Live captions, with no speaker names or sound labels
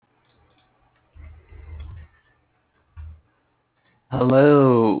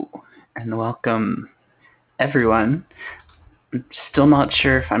Hello and welcome, everyone. I'm still not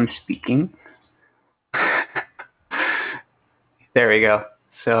sure if I'm speaking. There we go.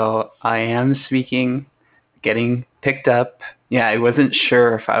 So I am speaking, getting picked up. Yeah, I wasn't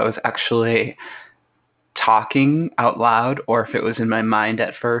sure if I was actually talking out loud or if it was in my mind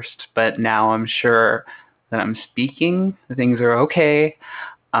at first, but now I'm sure that I'm speaking. Things are okay.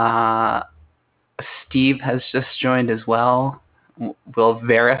 Uh, Steve has just joined as well. We'll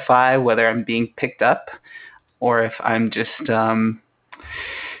verify whether I'm being picked up or if I'm just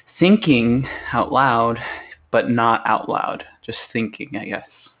thinking out loud, but not out loud, just thinking, I guess.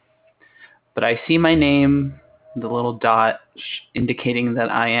 But I see my name, the little dot indicating that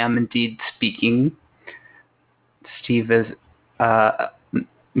I am indeed speaking. Steve is uh,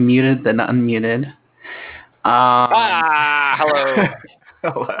 muted, then unmuted. Hello.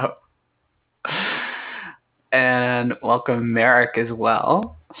 Hello. And welcome, Merrick, as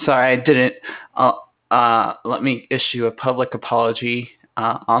well. Sorry, I didn't. Let me issue a public apology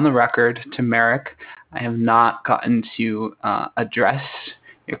on the record to Merrick. I have not gotten to address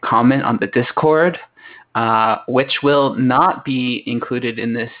your comment on the Discord, which will not be included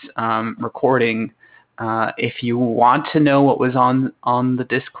in this recording. If you want to know what was on the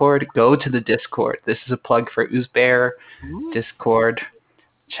Discord, go to the Discord. This is a plug for Oozbear Discord.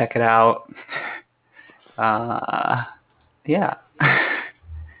 Check it out. Yeah.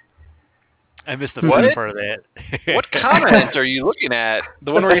 I missed the first part of that. What comment are you looking at?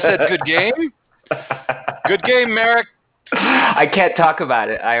 The one where you said good game? Good game, Merrick. I can't talk about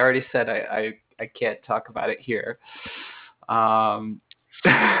it. I already said I can't talk about it here.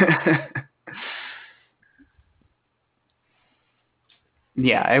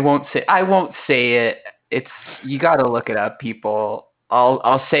 Yeah, I won't say it. It's you got to look it up, people.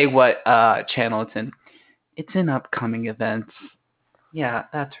 I'll say what channel it's in. It's in upcoming events. Yeah,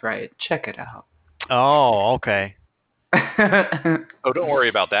 that's right. Check it out. Oh, okay. Oh, don't worry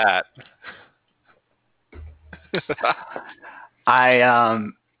about that. I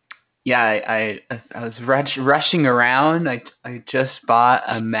was rushing around. I just bought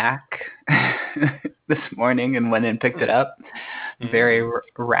a Mac this morning and went and picked it up. Very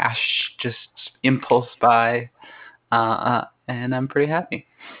rash, just impulse buy, and I'm pretty happy.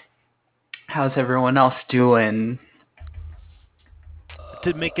 How's everyone else doing?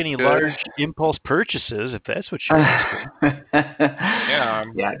 Didn't make any large impulse purchases, if that's what you're asking.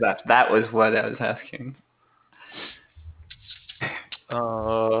 Yeah, that was what I was asking.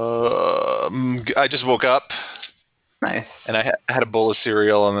 I just woke up. Nice. And I had a bowl of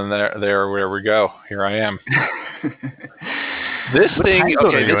cereal, and then there we go. Here I am. This what thing, time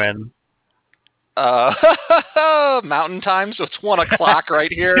zone okay, are you in? Mountain time, so it's 1:00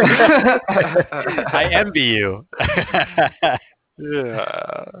 right here. I envy you.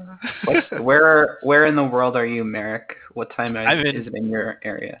 Yeah. Where in the world are you, Merrick? What time is it in your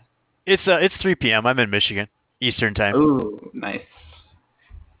area? It's 3 p.m. I'm in Michigan, Eastern time. Ooh, nice.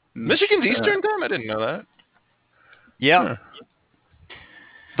 Michigan's Eastern time? I didn't know that. Yeah. Huh.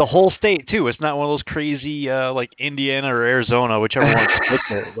 The whole state too. It's not one of those crazy like Indiana or Arizona, whichever one splits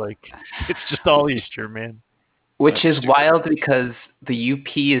it. Like it's just all Eastern, man. Which is wild because the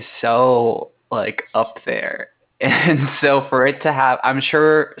UP is so like up there. And so for it to have, I'm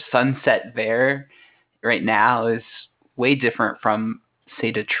sure sunset there right now is way different from,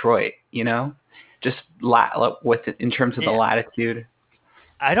 say, Detroit, you know? Just in terms of the latitude.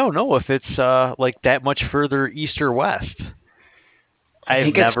 I don't know if it's like that much further east or west.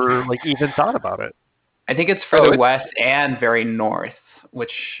 I've never like even thought about it. I think it's further west and very north,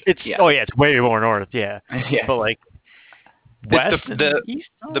 which it's it's way more north, yeah. But like west the east,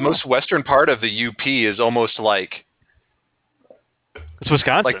 most western part of the UP is almost like it's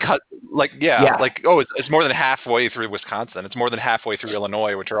Wisconsin. Like it's more than halfway through Wisconsin. It's more than halfway through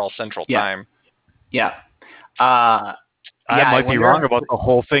Illinois, which are all Central Time. Yeah. I might be wrong about the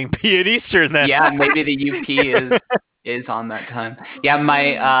whole thing being Eastern then. Yeah, maybe the UP is on that time. Yeah,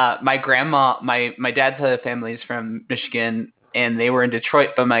 my grandma, my dad's family is from Michigan, and they were in Detroit,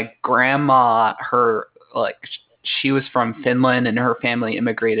 but my grandma, she was from Finland, and her family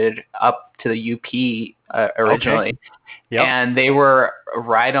immigrated up to the UP originally. Okay. Yep. And they were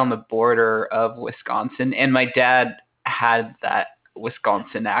right on the border of Wisconsin, and my dad had that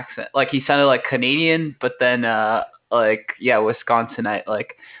Wisconsin accent. Like he sounded like Canadian, but then Wisconsinite.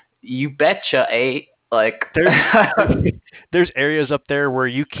 Like, you betcha, like there's areas up there where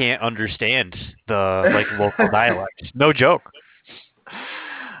you can't understand the like local dialects. No joke.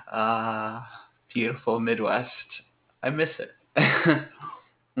 Beautiful Midwest. I miss it.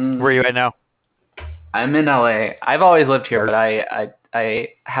 Where are you at now? I'm in LA. I've always lived here, but I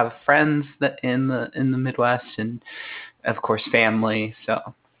have friends that in the Midwest, and of course family.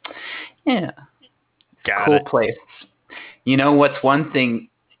 So yeah, it's a cool place. You know what's one thing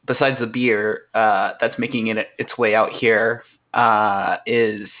besides the beer that's making its way out here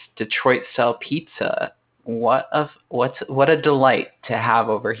is Detroit style pizza. What a delight to have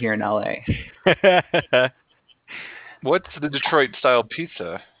over here in LA. What's the Detroit style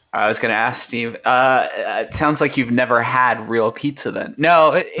pizza? I was going to ask Steve. It sounds like you've never had real pizza. Then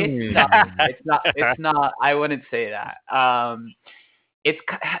no, it's not. It's not. It's not. I wouldn't say that.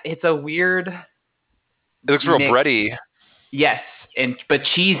 It's a weird. It looks real bready. Yes, but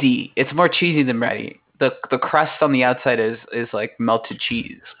cheesy. It's more cheesy than bready. The crust on the outside is like melted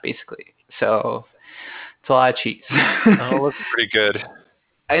cheese, basically. So it's a lot of cheese. Oh, it looks pretty good.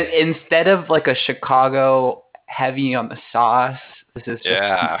 Instead of like a Chicago heavy on the sauce, this is just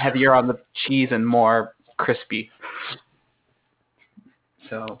heavier on the cheese and more crispy.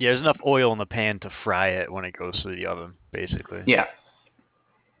 So yeah, there's enough oil in the pan to fry it when it goes through the oven, basically. Yeah.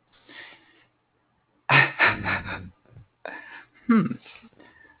 I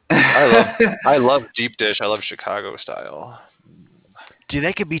love deep dish. I love Chicago style. Dude,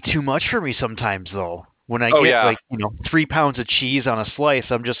 that could be too much for me sometimes, though. When I get 3 pounds of cheese on a slice,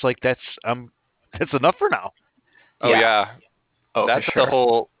 I'm just like, that's enough for now. Oh yeah. Oh, that's for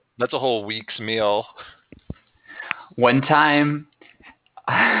sure. That's a whole week's meal. One time,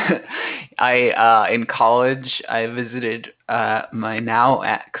 I in college I visited my now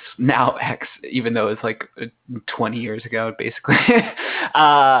ex, even though it was like 20 years ago, basically.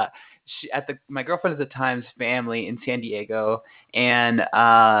 My girlfriend at the time's family in San Diego, and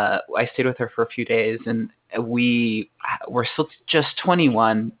I stayed with her for a few days, and we were still just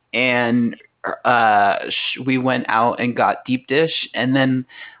 21, and we went out and got deep dish, and then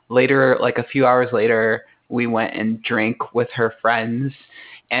later, like a few hours later, we went and drank with her friends,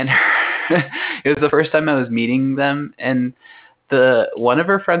 and it was the first time I was meeting them, and one of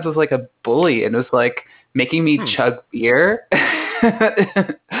her friends was like a bully and was like making me chug beer.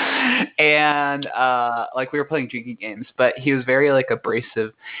 And like we were playing drinking games, but he was very like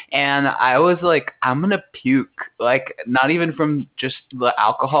abrasive, and I was like, I'm gonna puke, like not even from just the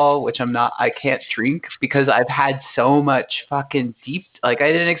alcohol, which I can't drink because I've had so much fucking like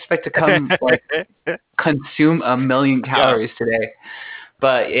I didn't expect to come like consume 1 million calories today,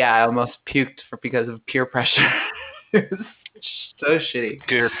 but yeah, I almost puked because of peer pressure. It was so shitty.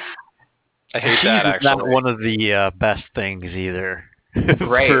 I hate cheese that, is actually. not one of the best things either.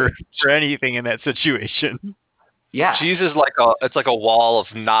 Right. for anything in that situation. Yeah. Cheese is like a wall of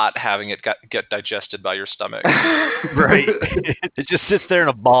not having it get digested by your stomach. Right. It just sits there in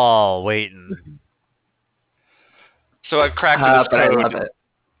a ball waiting. So I've cracked this code. I love it.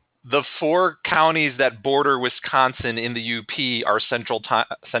 The 4 counties that border Wisconsin in the UP are central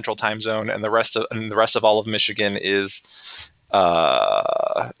time zone, and the rest of all of Michigan is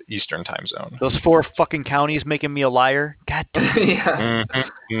Eastern time zone. Those 4 fucking counties making me a liar. God damn. Yeah.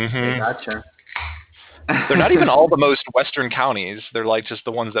 Mm-hmm. Gotcha. They're not even all the most western counties. They're like just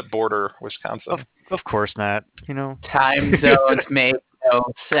the ones that border Wisconsin. Of course not. You know, time zones make no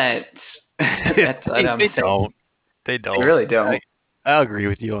sense. That's what I'm saying. They don't. They really don't. I agree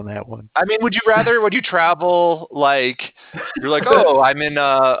with you on that one. I mean, would you travel like you're like, oh, I'm in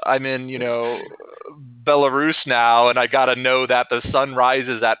Belarus now, and I gotta know that the sun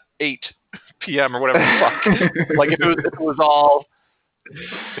rises at 8 p.m. or whatever the fuck. Like if it was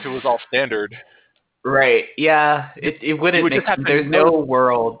all standard. Right. Yeah. It wouldn't make sense. There's no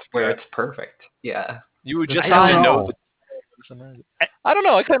world where it's perfect. Yeah. You would just have to know. I don't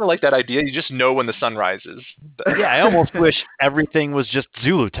know. I kind of like that idea. You just know when the sun rises. Yeah, I almost wish everything was just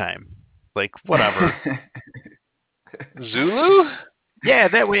Zulu time. Like, whatever. Zulu? Yeah,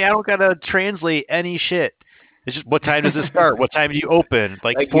 that way I don't gotta translate any shit. It's just, what time does it start? What time do you open?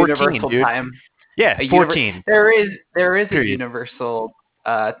 Like 14, universal dude. Time. Yeah, 14. There is a universal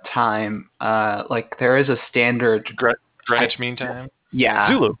time. Like there is a standard Greenwich Mean Time.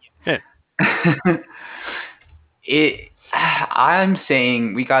 Yeah. Zulu. Yeah. I'm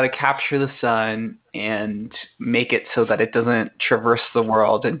saying we got to capture the sun and make it so that it doesn't traverse the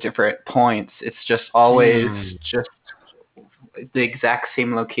world at different points. It's just always just the exact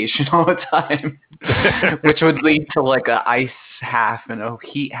same location all the time, which would lead to like a ice half and a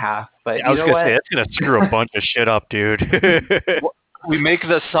heat half. But I was going to say, that's going to screw a bunch of shit up, dude. We make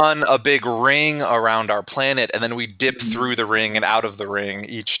the sun a big ring around our planet, and then we dip through the ring and out of the ring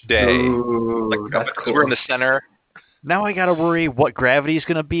each day. Ooh, that's cool. We're in the center. Now I got to worry what gravity is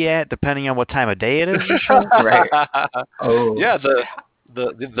going to be at, depending on what time of day it is. Right. Oh. Yeah,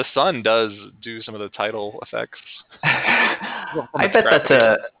 the sun does do some of the title effects. I bet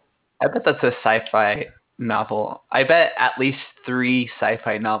that's a sci-fi novel. I bet at least 3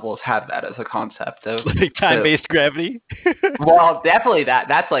 sci-fi novels have that as a concept of Like time-based gravity. Well, definitely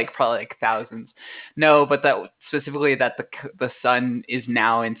that's like probably like thousands. No, but that specifically that the sun is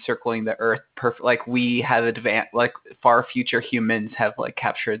now encircling the Earth. Perfect. Like we have like far future humans have like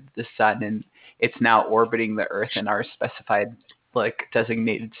captured the sun and it's now orbiting the Earth in our specified like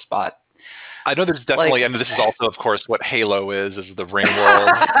designated spot. I know there's definitely, and this is also, of course, what Halo is the ring world.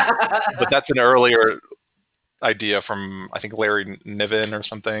 But that's an earlier idea from, I think, Larry Niven or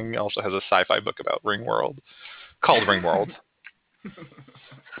something. Also has a sci-fi book about ring world called Ring World.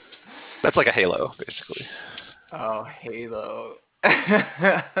 That's like a Halo, basically. Oh, Halo.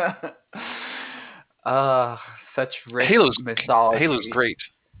 Such rich mythology. Halo's great.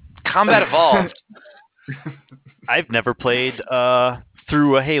 Combat Evolved. I've never played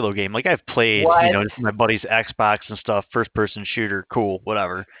through a Halo game. Like I've played, just my buddy's Xbox and stuff, first person shooter, cool,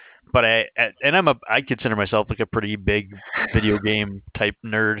 whatever. But I consider myself like a pretty big video game type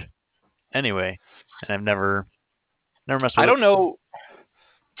nerd anyway. And I've never messed with it. I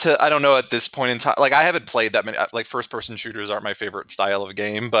don't know at this point in time. Like I haven't played that many. Like first person shooters aren't my favorite style of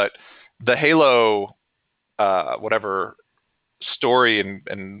game, but the Halo, whatever story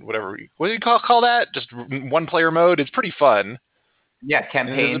and whatever, what do you call that? Just one player mode. It's pretty fun. Yeah,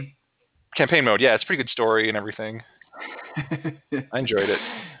 campaign. Campaign mode. Yeah, it's a pretty good story and everything. I enjoyed it.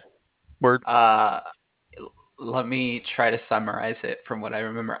 Word. Let me try to summarize it from what I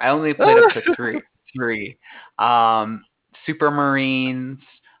remember. I only played up to three. Super Marines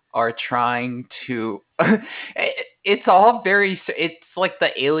are trying to. It's all very. It's like the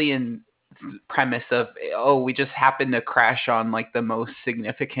Alien premise of we just happen to crash on like the most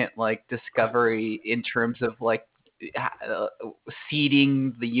significant like discovery in terms of like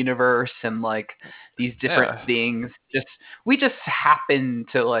seeding the universe and like these different things. We just happen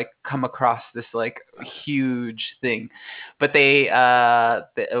to like come across this like huge thing, but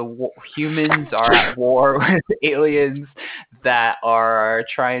humans are at war with aliens that are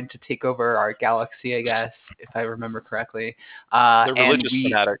trying to take over our galaxy, I guess, if I remember correctly. They're religious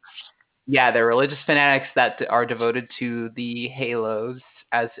fanatics. Yeah, they're religious fanatics that are devoted to the halos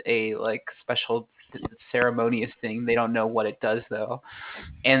as a like special ceremonious thing. They don't know what it does though.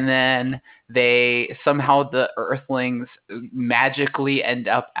 And then the Earthlings magically end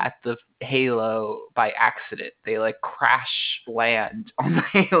up at the Halo by accident. They like crash land on the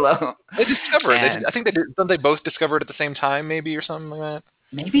Halo. They discover it. I think they both discover it at the same time, maybe, or something like that.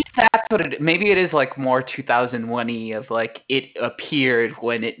 Maybe that's what it. Maybe it is like more 2001-y of like it appeared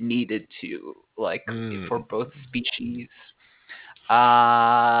when it needed to, like for both species.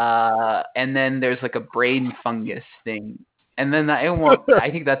 And then there's like a brain fungus thing, and then I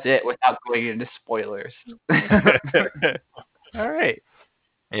think that's it without going into spoilers. All right.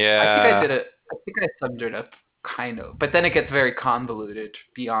 Yeah. I think I summed it up kind of, but then it gets very convoluted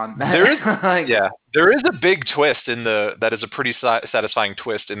beyond that. There is a big twist that is a pretty satisfying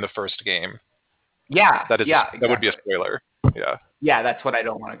twist in the first game. Yeah, that would be a spoiler. Yeah. Yeah, that's what I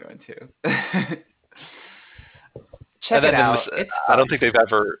don't want to go into. Check it out. It's fun. I don't think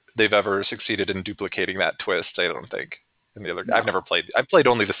they've ever succeeded in duplicating that twist. I don't think. In the other, no. I've played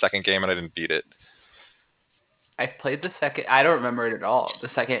only the second game and I didn't beat it. I've played the second. I don't remember it at all. The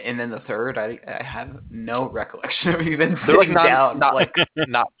second and then the third. I have no recollection of even sitting down.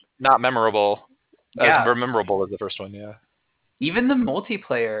 Not memorable. As memorable as the first one. Yeah. Even the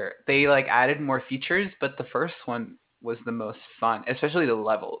multiplayer, they like added more features, but the first one was the most fun, especially the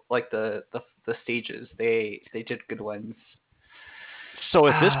level, like the stages. They did good ones. So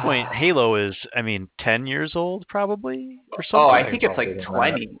at this point, Halo is, 10 years old probably or something. Oh, I think it's like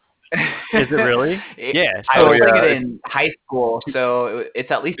 20. Is it really? Yeah. I was playing it in high school, so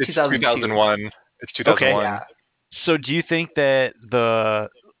it's at least 2001. It's 2001. Okay, yeah. So do you think that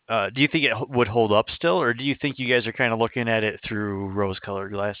do you think it would hold up still, or do you think you guys are kind of looking at it through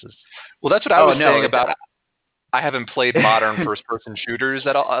rose-colored glasses? Well, that's what I was saying about. I haven't played modern first-person shooters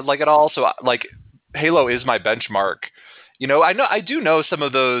at all. So like, Halo is my benchmark. I do know some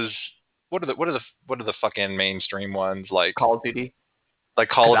of those. What are the fucking mainstream ones, like Call of Duty? Like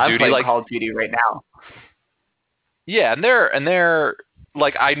Call of Duty, like Call of Duty right now. Yeah, and they're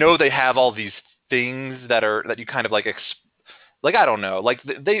like, I know they have all these things that you kind of like I don't know, like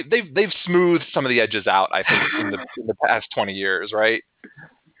they've smoothed some of the edges out, I think, in the past 20 years, right?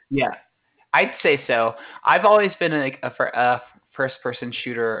 Yeah, I'd say so. I've always been a first-person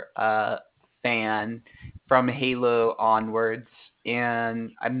shooter fan from Halo onwards,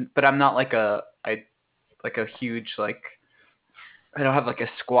 and I'm not like a huge like I don't have like a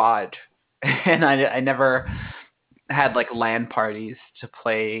squad, and I never had like LAN parties to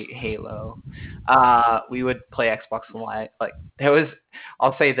play Halo. We would play Xbox Live. Like there was,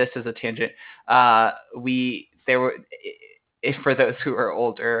 I'll say this as a tangent. There were, if for those who are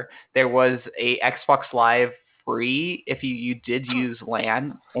older, there was a Xbox Live free if you did use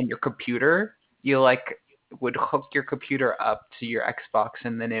LAN and your computer. You like would hook your computer up to your Xbox,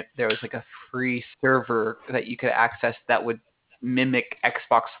 and then there was like a free server that you could access that would mimic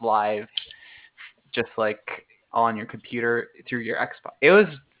Xbox Live, just like on your computer through your Xbox. It was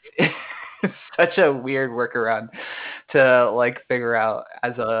such a weird workaround to like figure out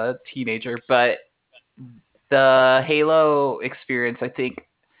as a teenager, but the Halo experience, I think,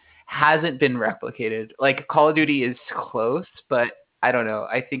 hasn't been replicated. Like Call of Duty is close, but I don't know.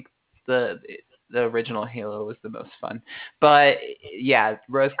 I think the the original Halo was the most fun. But yeah,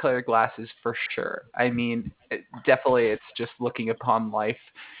 rose-colored glasses for sure. I mean, definitely, it's just looking upon life,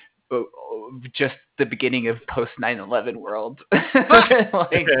 just the beginning of post 9/11 world.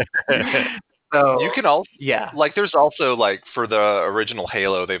 Like, so You can also yeah, like there's also like for the original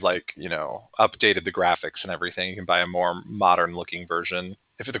Halo, they've like, updated the graphics and everything. You can buy a more modern looking version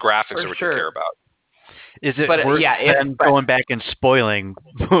if the graphics for are what you sure. care about. Is it But worth yeah, then going back and spoiling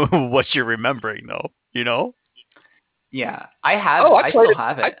what you're remembering, though? You know? yeah, I have. Oh, I still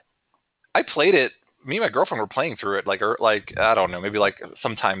have it. I played it. Me and my girlfriend were playing through it like I don't know, maybe like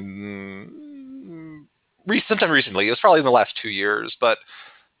sometime recently. It was probably in the last 2 years, but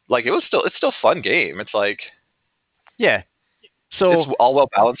like it's still a fun game. It's like Yeah. it's So all well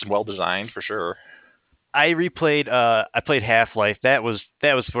balanced and well designed for sure. I replayed. I played Half Life. That was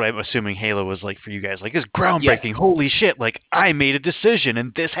what I'm assuming Halo was like for you guys. Like it's groundbreaking. Yes. Holy shit! Like I made a decision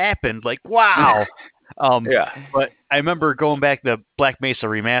and this happened. Like wow. Yeah. But I remember going back to Black Mesa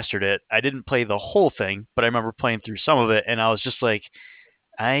remastered it. I didn't play the whole thing, but I remember playing through some of it, and I was just like,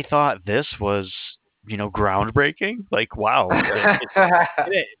 I thought this was groundbreaking. Like wow.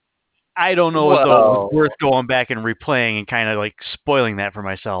 I don't know though. It was Well, worth going back and replaying and kind of like spoiling that for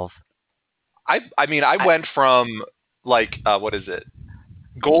myself. I mean, I went from like what is it,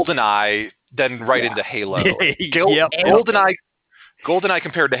 GoldenEye, then right into Halo. Yep. GoldenEye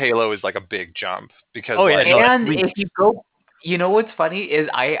compared to Halo is like a big jump because Oh, yeah, like no, And sweet. if you go, you know what's funny is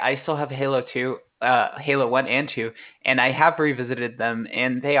I still have Halo 2, Halo 1 and 2, and I have revisited them,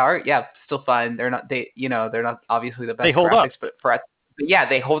 and they are, yeah, still fun. They're not obviously the best They hold up. graphics, but yeah,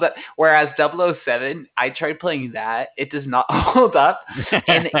 they hold up. Whereas 007, I tried playing that, it does not hold up.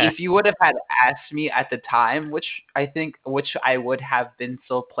 And if you would have had asked me at the time, which I would have been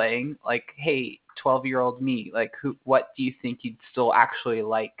still playing, like, hey, 12-year-old me, like, what do you think you'd still actually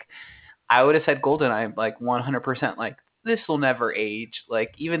like? I would have said GoldenEye, like 100%. Like this will never age.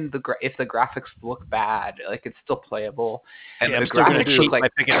 Like even if the graphics look bad, like it's still playable. and Yeah, I'm the still gonna graphics cheat look like by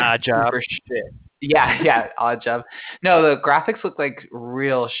picking Odd Job. super shit. Yeah, Odd Job. No, the graphics look like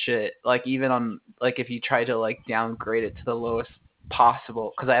real shit. Like even on like if you try to like downgrade it to the lowest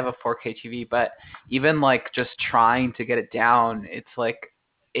possible, because I have a 4K TV, but even like just trying to get it down, it's like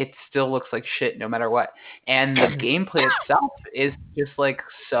it still looks like shit no matter what. And the gameplay itself is just like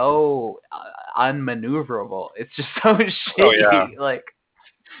so unmaneuverable. It's just so shitty. Oh, yeah. Like,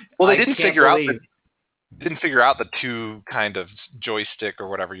 well, they I didn't can't figure out believe- the two kind of joystick or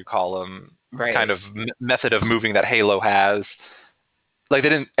whatever you call them Right. kind of method of moving that Halo has. Like they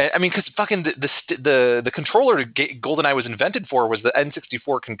didn't. I mean, because fucking the controller GoldenEye was invented for was the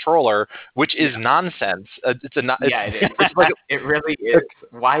N64 controller, which is nonsense. It's a Yeah, it is. it's like It really is.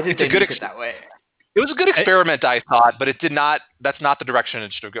 Why did it's a they good make it that way? it was a good experiment, I thought, but it did not. That's not the direction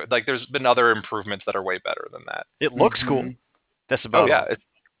it should have gone. Like there's been other improvements that are way better than that. It looks cool. Mhm. That's about Oh yeah,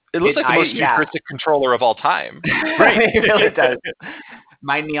 it looks like the most futuristic controller of all time. Right. It really does.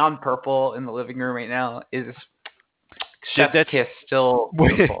 My neon purple in the living room right now is chef's kiss, still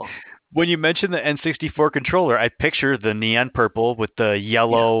beautiful. When you mentioned the N64 controller, I picture the neon purple with the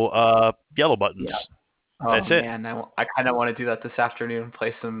yellow yellow buttons. Yeah. That's Oh it. man, I kind of want to do that this afternoon.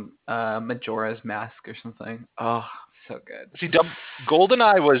 Play some Majora's Mask or something. Oh, so good. See,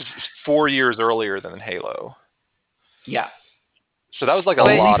 GoldenEye was 4 years earlier than Halo, Yeah. so that was like a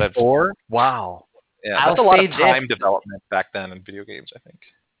But- lot of Wow. yeah. I'll That's a lot say of time this. development back then in video games, I think.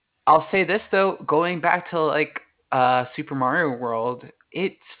 I'll say this though, going back to like Super Mario World,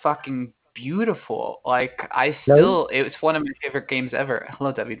 it's fucking beautiful. Like it's one of my favorite games ever.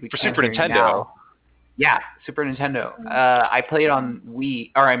 Hello, David. We For can't Super hear you Nintendo. now. Yeah, Super Nintendo. I played on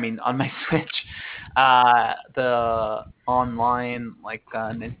Wii, or I mean on my Switch. The online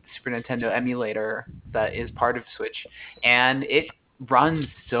Super Nintendo emulator that is part of Switch, and it runs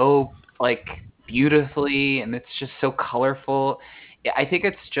so like beautifully, and it's just so colorful. I think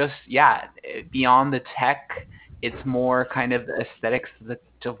it's just beyond the tech. It's more kind of the aesthetics the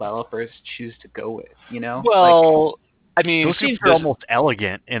developers choose to go with. Well, I mean, those games are almost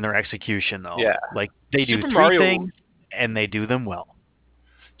elegant in their execution, though. Yeah. Like they do Super 3 Mario- things and they do them well.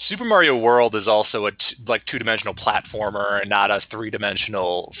 Super Mario World is also a two-dimensional platformer and not a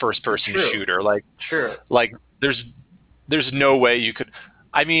three-dimensional first-person shooter. True. Like there's no way you could.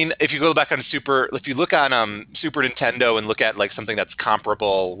 I mean, if you go back on if you look on Super Nintendo and look at like something that's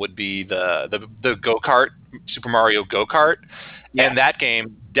comparable, would be the go-kart, Super Mario Go-Kart, and that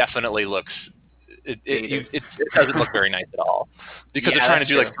game definitely looks. It doesn't look very nice at all because they're trying to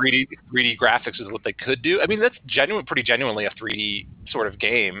do like 3D graphics is what they could do. I mean, that's pretty genuinely a 3D sort of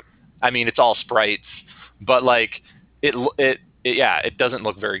game. I mean, it's all sprites, but like it doesn't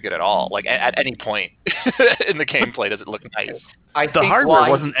look very good at all. Like at any point in the gameplay does it look nice. The hardware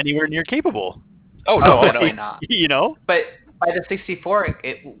wasn't anywhere near capable. Oh no, definitely not. But by the 64,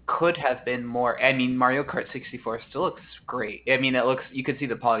 it could have been more. I mean, Mario Kart 64 still looks great. I mean, you could see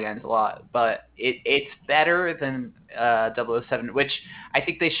the polygons a lot, but it's better than 007, which I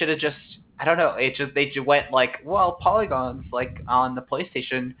think they should have just. I don't know. They just went like, well, polygons like on the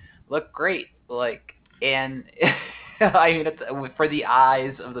PlayStation look great, like, and I mean, it's, for the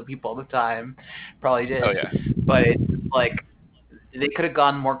eyes of the people at the time, probably did. Oh yeah. But it's like they could have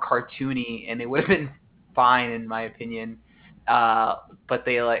gone more cartoony, and it would have been fine in my opinion. But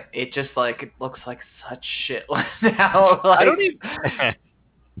they it looks like such shit now. I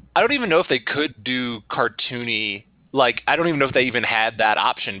don't even know if they could do cartoony. Like, I don't even know if they even had that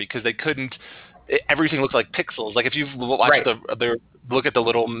option because they couldn't. Everything looks like pixels. Like if you've watched look at the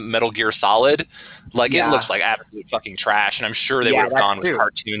little Metal Gear Solid, like it looks like absolute fucking trash. And I'm sure they would have gone with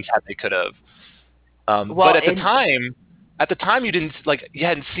cartoons had they could have. But at the time, you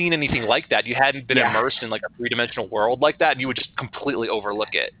hadn't seen anything like that. You hadn't been immersed in like a 3-dimensional world like that, and you would just completely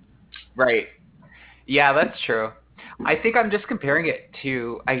overlook it. Right. Yeah, that's true. I think I'm just comparing it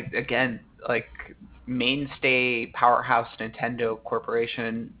to like mainstay powerhouse Nintendo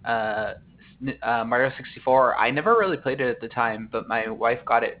Corporation, Mario 64. I never really played it at the time, but my wife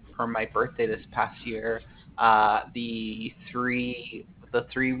got it for my birthday this past year. The three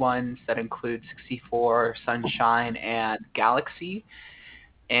ones that include 64, Sunshine, and Galaxy,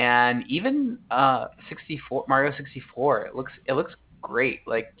 and even 64 Mario 64. It looks great.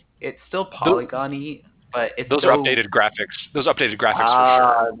 Like it's still polygony, but it's those are updated graphics. Those updated graphics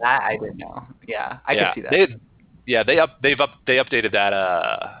for sure. That I didn't know. Yeah, I could see that. They updated that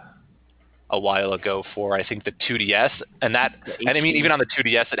a while ago for I think the 2DS, and I mean even on the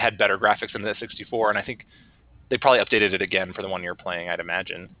 2DS it had better graphics than the 64, and I think they probably updated it again for the one you're playing, I'd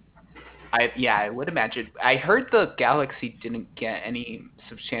imagine. I would imagine. I heard the Galaxy didn't get any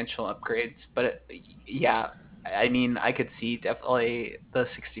substantial upgrades, but I mean, I could see definitely the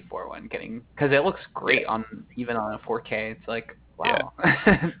 64 one getting, because it looks great even on a 4K. It's like, wow.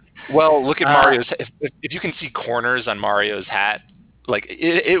 Yeah. Well, look at Mario's. If you can see corners on Mario's hat, like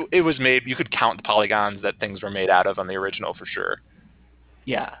it was made. You could count the polygons that things were made out of on the original for sure.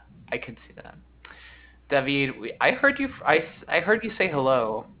 Yeah, I could see that. David, I heard you. I heard you say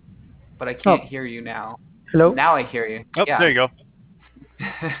hello, but I can't hear you now. Hello. Now I hear you. Oh, there you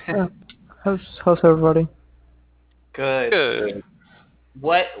go. How's everybody? Good.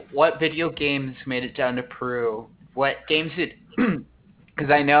 What video games made it down to Peru? What games did? Because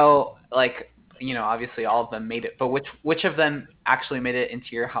I know, like, obviously all of them made it, but which of them actually made it into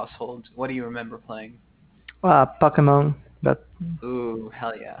your household? What do you remember playing? Pokemon. Ooh,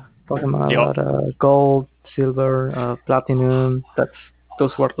 hell yeah. Pokemon, Gold, Silver, Platinum.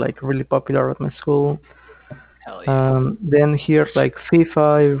 Those were like really popular at my school. Hell yeah. Then here like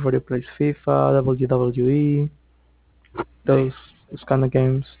FIFA. Everybody plays FIFA, WWE. Those kind of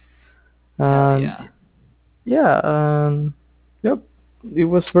games. Yep. It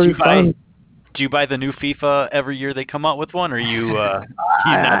was very fun. Do you buy the new FIFA every year they come out with one, or you?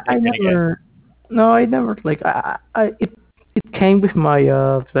 I never. No, I never. Like it came with my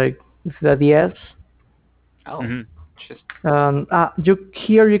with the DS. Oh. Mm-hmm.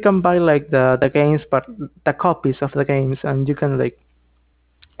 You can buy like the games, but the copies of the games, and you can like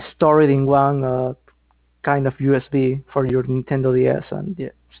store it in one kind of USB for your Nintendo DS,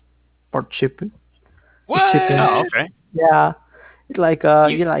 and for shipping. What? Oh, okay. Yeah, it's like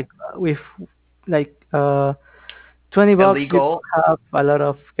with like $20 illegal. You have a lot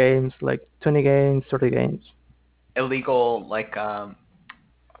of games, like 20 games, 30 games. Illegal, like copies.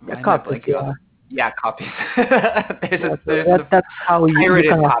 Copies. That's how you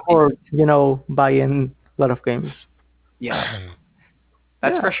can afford, buying a lot of games. Yeah.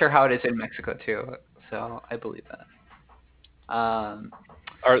 That's for sure how it is in Mexico too. So I believe that.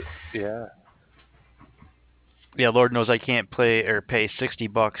 Yeah. Yeah, Lord knows I can't play or pay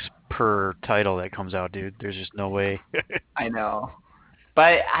 $60 per title that comes out, dude. There's just no way. I know.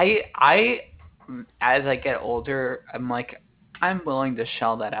 But as I get older, I'm like, I'm willing to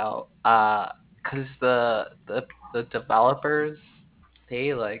shell that out. Cause the developers,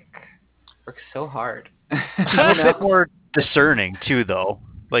 they like work so hard. I'm a bit more discerning too, though.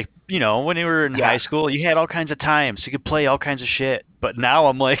 Like, when you were in high school, you had all kinds of time, so you could play all kinds of shit. But now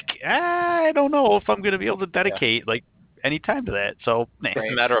I'm like, I don't know if I'm gonna be able to dedicate like any time to that. So, It's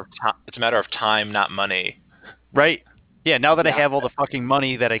a matter of time. It's a matter of time, not money. Right? Yeah. Now that I have all the fucking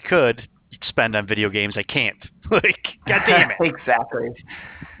money that I could spend on video games, I can't. Like, god damn it. Exactly.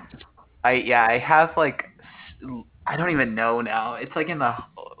 I have like, I don't even know now. It's like in the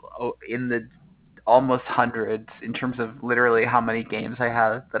almost hundreds in terms of literally how many games I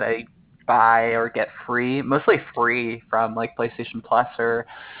have that I buy or get free, mostly free from like PlayStation Plus or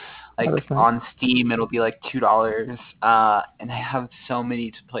like on Steam. It'll be like $2, and I have so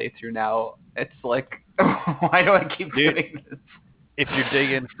many to play through now. It's like, why do I keep doing this? If you're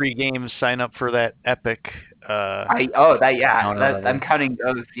digging free games, sign up for that Epic. I'm counting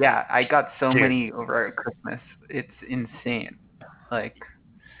those. Yeah, I got so many over Christmas. It's insane. Like,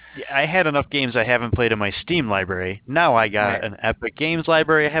 I had enough games I haven't played in my Steam library. Now I got an Epic Games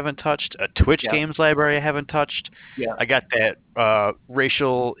library I haven't touched, a Twitch Games library I haven't touched. Yeah. I got that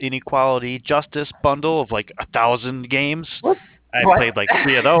racial inequality justice bundle of like 1,000 games. What? I played like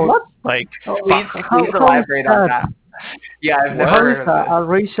 3 of those. What? Like, please elaborate on that. Yeah, I've never heard of this. A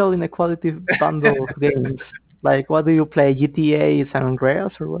racial inequality bundle of games. Like, what do you play? GTA, San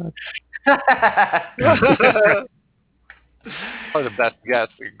Andreas, or what? Probably the best guess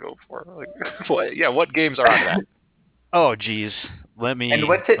we can go for. Like, what games are on that? Oh, geez. And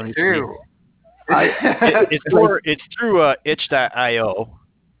what's it through? It's through itch.io.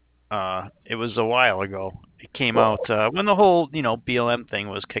 It was a while ago. It came out when the whole, BLM thing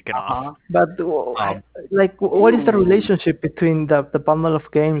was kicking off. But what is the relationship between the bundle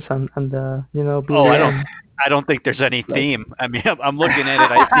of games and the BLM? I don't think there's any theme. I mean, I'm looking at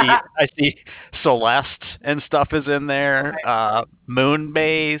it. I see Celeste and stuff is in there.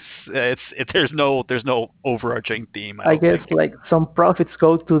 Moonbase. There's no overarching theme. I guess think. Like some profits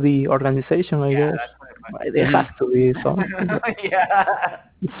go to the organization. I guess there has to be something.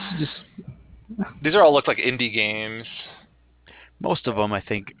 It's just. These are all look like indie games. Most of them, I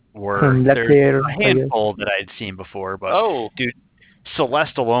think, were. There's a handful that I'd seen before, but dude,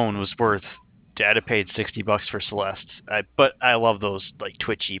 Celeste alone was worth. I'd have paid $60 for Celeste. But I love those like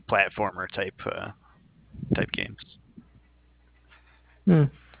twitchy platformer type games.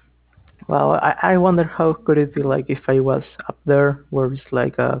 Well, I wonder how could it be like if I was up there where it's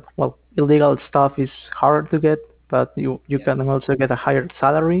like illegal stuff is hard to get, but you can also get a higher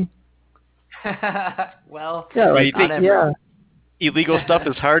salary. Well, you think illegal stuff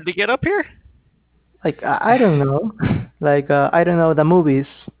is hard to get up here? Like I don't know. Like I don't know the movies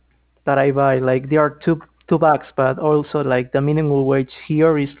that I buy, like they are $2, but also like the minimum wage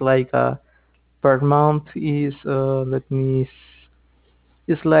here is like per month is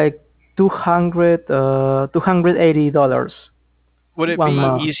it's like $280. Would it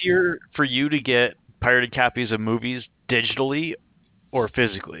be easier for you to get pirated copies of movies digitally or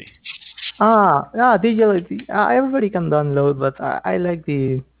physically? Digitally. Everybody can download, but I like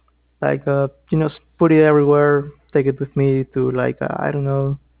the put it everywhere, take it with me to I don't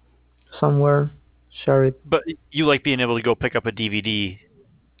know. Somewhere, share it. But you like being able to go pick up a DVD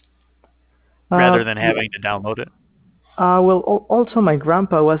rather than having to download it? Well, also my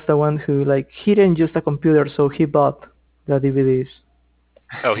grandpa was the one who he didn't use the computer, so he bought the DVDs.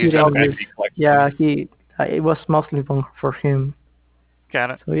 Oh, he's got a Yeah, it was mostly for him.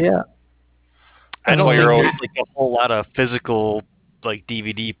 Got it. So yeah. I don't think there's a whole lot of physical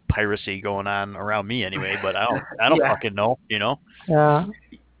DVD piracy going on around me anyway, but I don't fucking know, Yeah.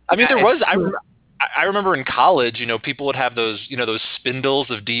 I mean, there was. I remember in college, people would have those, those spindles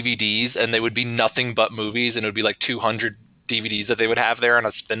of DVDs, and they would be nothing but movies, and it would be like 200 DVDs that they would have there on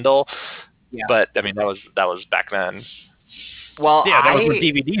a spindle. Yeah. But I mean, that was back then. Well, that was when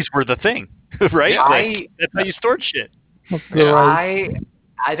DVDs were the thing, right? Yeah, that's how you stored shit. Yeah. I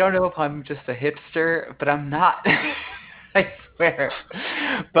don't know if I'm just a hipster, but I'm not. I swear.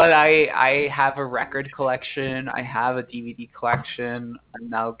 But I have a record collection. I have a DVD collection. I'm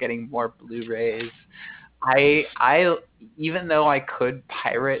now getting more Blu-rays. I even though I could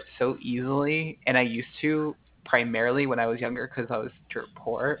pirate so easily, and I used to primarily when I was younger because I was dirt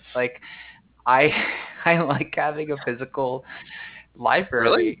poor. I like having a physical library.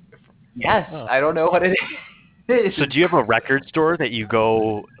 Really? Yes. I don't know what it is. So do you have a record store that you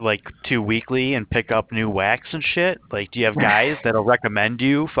go like to weekly and pick up new wax and shit? Like, do you have guys that'll recommend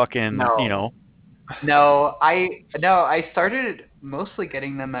you fucking, No. No, I started mostly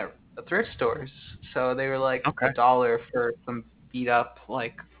getting them at thrift stores. So they were like Okay. $1 for some beat up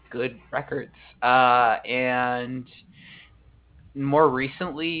like good records. And more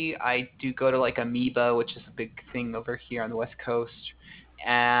recently I do go to like Amoeba, which is a big thing over here on the West Coast.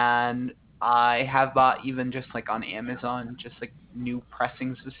 And I have bought even just like on Amazon, just like new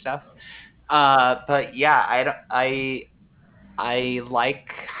pressings of stuff. But yeah, I like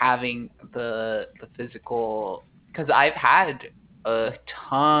having the physical, because I've had a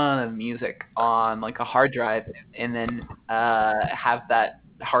ton of music on like a hard drive and then have that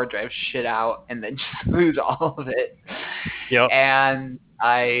hard drive shit out and then just lose all of it. Yep. And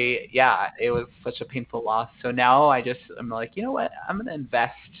it was such a painful loss. So now I'm like, you know what? I'm gonna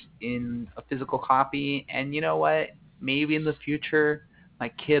invest in a physical copy, and you know what? Maybe in the future my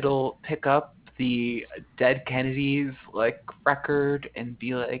kid will pick up the Dead Kennedys like record and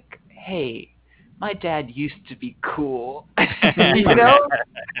be like, hey, my dad used to be cool. You know?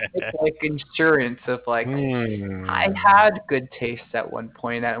 It's like insurance of like, I had good taste at one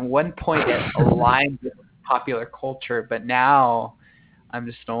point. At one point it aligned with popular culture, but now I'm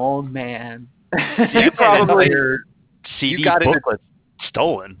just an old man. You probably your CD got booklet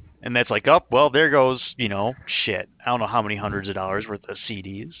stolen. And that's like, oh, well, there goes, shit. I don't know how many hundreds of dollars worth of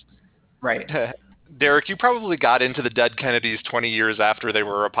CDs. Right. Derek, you probably got into the Dead Kennedys 20 years after they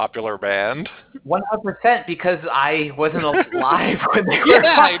were a popular band. 100%, because I wasn't alive when they were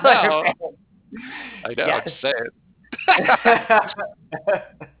I popular know. band. I know. Yes. Just say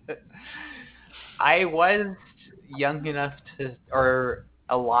it. I was young enough or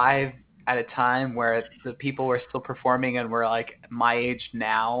alive at a time where the people were still performing and were like my age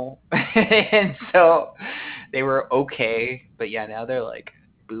now. And so they were okay. But yeah, now they're like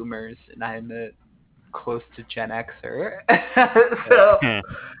boomers and I'm close to Gen Xer. So,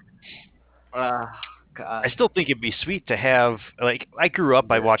 God. I still think it'd be sweet to have, like, I grew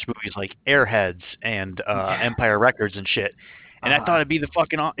up, I watched movies like Airheads and Empire Records and shit. And I thought it'd be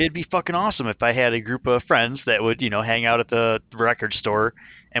fucking awesome if I had a group of friends that would, hang out at the record store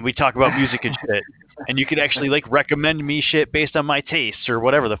and we talk about music and shit. And you could actually like recommend me shit based on my tastes or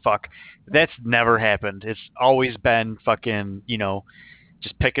whatever the fuck. That's never happened. It's always been fucking,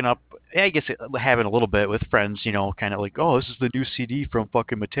 just picking up, I guess having a little bit with friends, kind of like, oh, this is the new CD from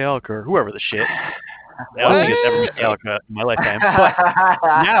fucking Metallica or whoever the shit. I don't think it's ever Metallica in my lifetime.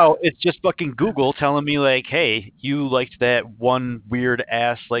 But now it's just fucking Google telling me like, hey, you liked that one weird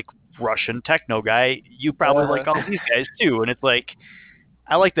ass like Russian techno guy. You probably like all these guys too. And it's like,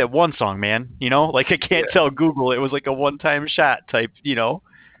 I like that one song, man. Like I can't tell Google it was like a one-time shot type.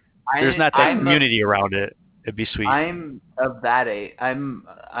 There's not that community around it. It'd be sweet. I'm of that age. I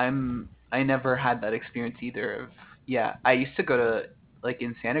never had that experience either. I used to go to, like,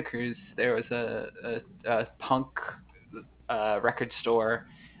 in Santa Cruz, there was a punk record store.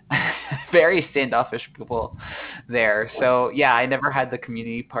 Very standoffish people there. So yeah, I never had the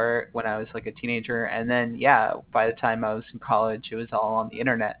community part when I was like a teenager, and then by the time I was in college, it was all on the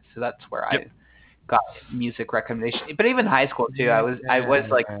internet. So that's where I got music recommendation. But even high school too, I was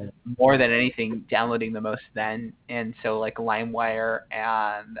like more than anything downloading the most then, and so like LimeWire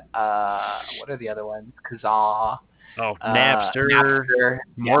and what are the other ones? Kazaa. Napster,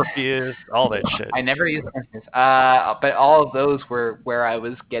 Morpheus, all that shit. I never used Morpheus, but all of those were where I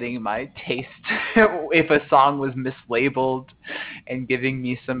was getting my taste. If a song was mislabeled and giving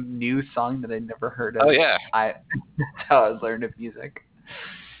me some new song that I'd never heard of. Oh yeah, that's how I was learning music.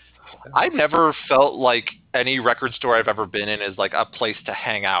 I never felt like any record store I've ever been in is like a place to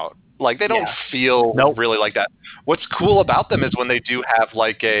hang out. Like they don't feel really like that. What's cool about them is when they do have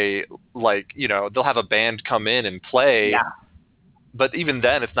they'll have a band come in and play. Yeah. But even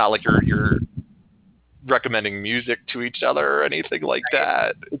then, it's not like you're recommending music to each other or anything like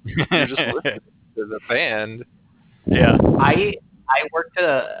that. You're just listening to the band. Yeah. I worked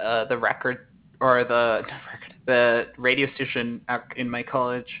at the record or the radio station in my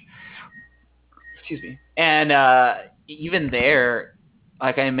college. Excuse me. And even there,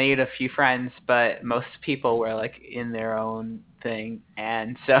 like I made a few friends, but most people were like in their own thing.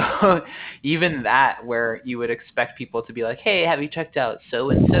 And so even that, where you would expect people to be like, hey, have you checked out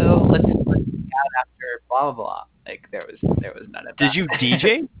so-and-so? Let's out after blah, blah, blah. Like there was none of that. Did you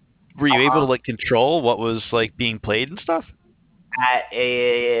DJ? Were you able to like control what was like being played and stuff?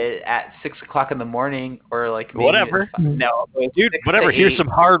 At 6 o'clock in the morning or like maybe whatever. No, dude, whatever. Here's some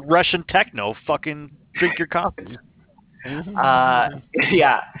hard Russian techno. Fucking drink your coffee.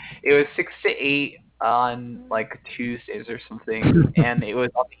 Yeah, it was 6 to 8 on like Tuesdays or something, and it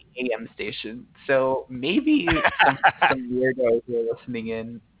was on the AM station. So maybe some weirdos were listening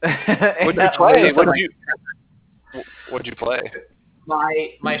in. What did you play? What did you play?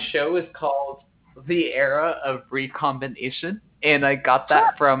 My show is called The Era of Recombination, and I got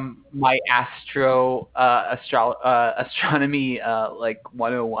that from my astronomy like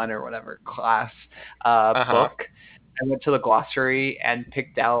 101 or whatever class book. I went to the glossary and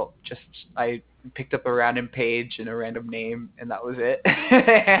I picked up a random page and a random name, and that was it.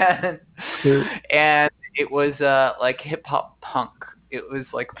 and it was like hip hop punk. It was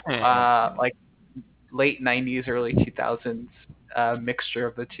like late 90s, early 2000s mixture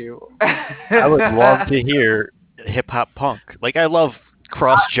of the two. I would love to hear hip hop punk. Like I love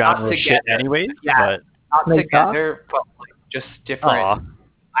cross genre shit anyways. Yeah, but not together, but like just different. Aww.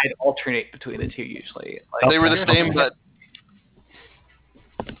 I'd alternate between the two usually. Like, they were the same, but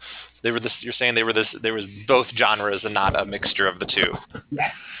they were this. You're saying they was both genres and not a mixture of the two.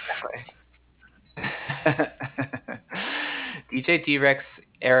 Yes, exactly. DJ D-Rex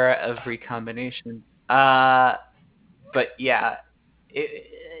era of recombination. But yeah,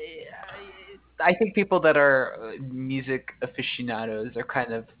 I think people that are music aficionados are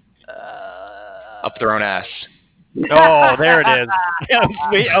kind of up their own ass. Oh, there it is.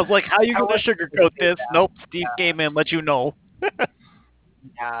 I was like, how are you going to sugarcoat this? Nope, Steve came in, let you know.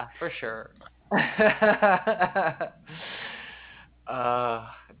 Yeah, for sure.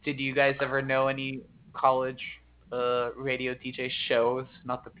 Did you guys ever know any college radio DJ shows?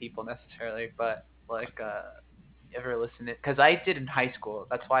 Not the people necessarily, but like ever listen to it? Because I did in high school.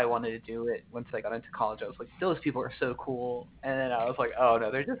 That's why I wanted to do it. Once I got into college, I was like, those people are so cool. And then I was like, oh no,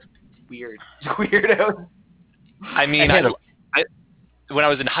 they're just weirdos. I mean, when I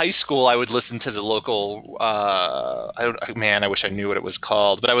was in high school, I would listen to the local. I wish I knew what it was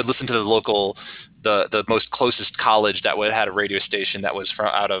called, but I would listen to the most closest college that had a radio station that was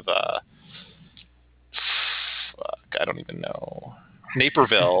out of. I don't even know.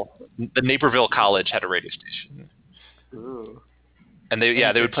 Naperville. The Naperville College had a radio station. Ooh. And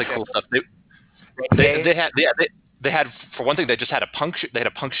they would play cool stuff. They had for one thing, they just had a punk. They had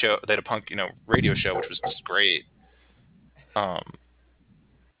a punk show. They had a punk radio show, which was just great. What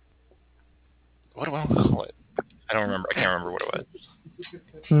do I want to call it? I don't remember. I can't remember what it was.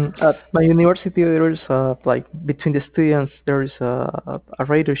 At my university, there is like between the students, there is a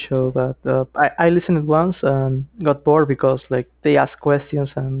radio show that I listened once and got bored because like they ask questions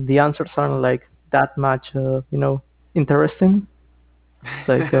and the answers aren't like that much, interesting.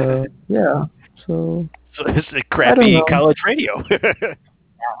 Like yeah, so it's a crappy college radio.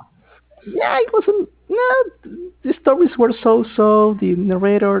 Yeah, it wasn't. No, the stories were so. The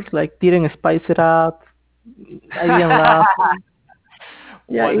narrators like didn't spice it up. I didn't laugh.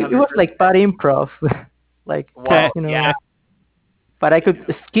 Yeah, it was like bad improv, like yeah. But I could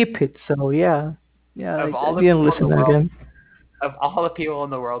skip it, so yeah. I didn't listen again. Of all the people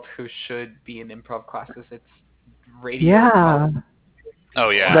in the world who should be in improv classes, it's radio. Yeah. Oh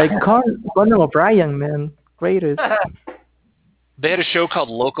yeah. Like Conan O'Brien, man, greatest. They had a show called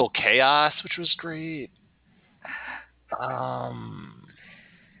Local Chaos, which was great. I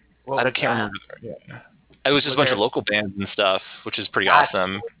can't remember. It was just a bunch of local bands and stuff, which is pretty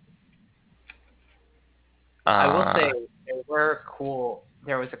awesome. I will say they were cool.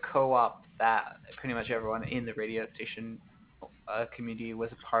 There was a co-op that pretty much everyone in the radio station community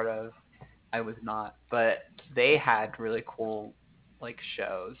was a part of. I was not, but they had really cool like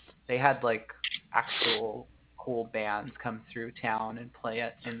shows. They had like actual cool bands come through town and play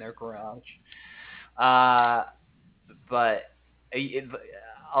it in their garage. But they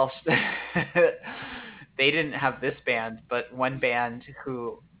didn't have this band, but one band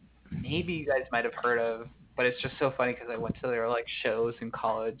who maybe you guys might have heard of, but it's just so funny because I went to their like shows in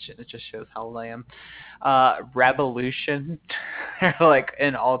college, and it just shows how old I am. Revolution, they're like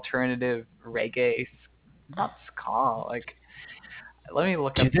an alternative reggae, not ska. Like, let me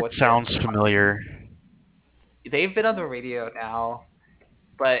look up what. It sounds familiar. They've been on the radio now,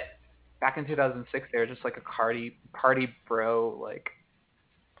 but back in 2006, they were just like a party bro like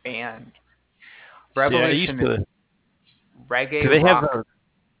band. Revolution is reggae. Do they rock. have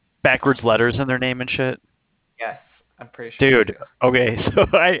backwards letters in their name and shit? Yes, I'm pretty sure. Dude, okay, so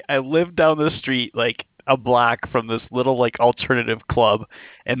I live down the street like a block from this little like alternative club,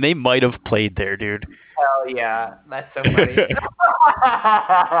 and they might have played there, dude. Hell yeah, that's so funny.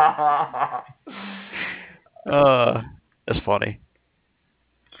 That's funny.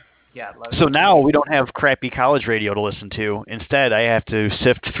 Yeah. So now we don't have crappy college radio to listen to. Instead, I have to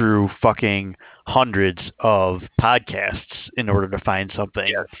sift through fucking hundreds of podcasts in order to find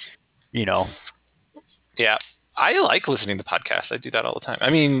something, Yeah. I like listening to podcasts. I do that all the time. I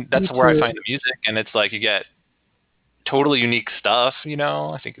mean, that's Me where I too. find the music, and it's like you get totally unique stuff, you know?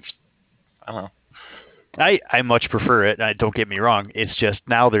 I think it's, I don't know. I much prefer it. Don't get me wrong. It's just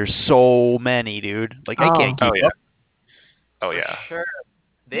now there's so many, dude. Like I can't Oh, keep Oh, yeah. up. Oh, For yeah. sure.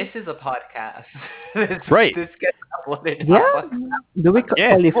 This is a podcast. Right. This gets uploaded. yeah. Do we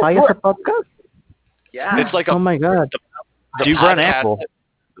Yeah. qualify as a podcast? Yeah. It's like Oh my god. the Do you run podcast, Apple?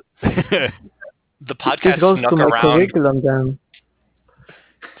 the This podcast goes snuck to my around. curriculum then.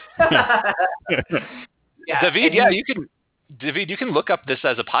 Yeah, David, and you can look up this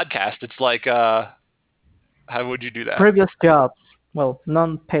as a podcast. It's like, how would you do that? Previous jobs. Well,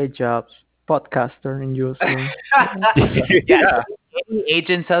 non-paid jobs. Podcaster in USA. yeah. Any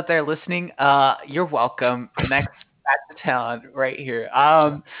agents out there listening, you're welcome. Next back to town right here.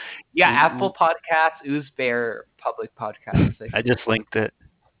 Yeah, Apple Podcasts, Oozbear, public podcasts. I just linked it.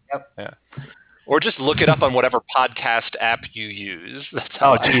 Or just look it up on whatever podcast app you use. That's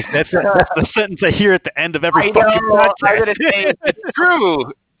how Oh, geez, that's the sentence I hear at the end of every I fucking know. I'm podcast. gonna say It's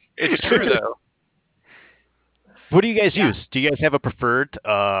true. It's true, though. What do you guys Yeah. use? Do you guys have a preferred?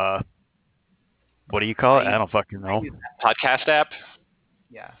 What do you call it? I don't fucking know. Podcast app?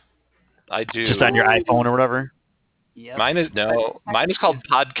 Yeah. I do. Just on your iPhone or whatever. Yep. Mine is called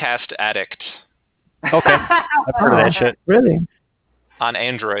Podcast Addict Okay, I've heard of that shit. Really? on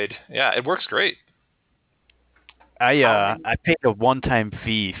Android. Yeah, it works great. I paid a one-time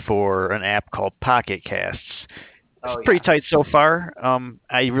fee for an app called Pocket Casts. It's Oh, pretty yeah. tight so far.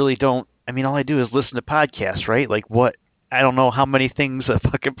 I really don't. I mean, all I do is listen to podcasts, right? Like what? I don't know how many things a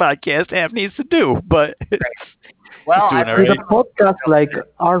fucking podcast app needs to do, but Well, doing I've all Do heard right. the podcasts like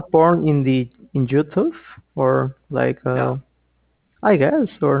are born in YouTube or like No. I guess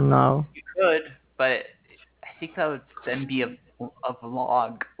or no? you could, but I think that would then be a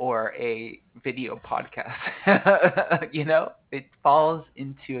vlog or a video podcast. You know, it falls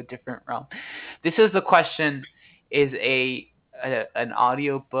into a different realm. This is the question: is an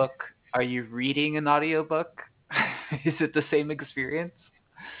audio book? Are you reading an audiobook? Is it the same experience?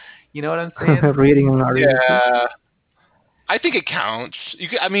 You know what I'm saying? Reading an article. Yeah. I think it counts.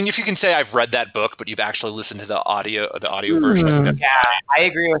 I mean, if you can say I've read that book, but you've actually listened to the audio version, I think that's Yeah, I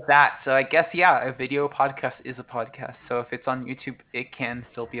agree with that. So I guess a video podcast is a podcast. So if it's on YouTube, it can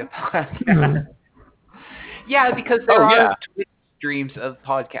still be a podcast. Yeah, because there are Twitch streams of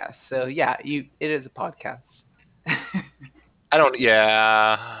podcasts. So yeah, it is a podcast. I don't.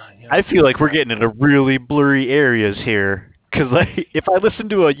 Yeah. I feel like we're getting into really blurry areas here. Because like, if I listen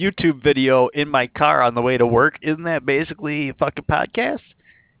to a YouTube video in my car on the way to work, isn't that basically a fucking podcast?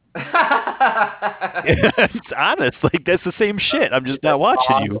 It's honest. Like that's the same shit. I'm just not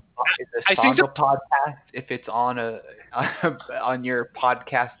watching you. I think the podcast, if it's on on your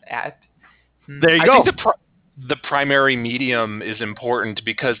podcast app. There you I go. think the primary medium is important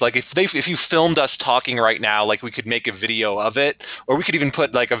because, like, if you filmed us talking right now, like, we could make a video of it, or we could even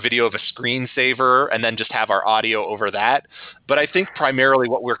put like a video of a screensaver and then just have our audio over that. But I think primarily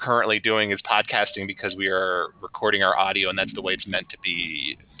what we're currently doing is podcasting because we are recording our audio, and that's the way it's meant to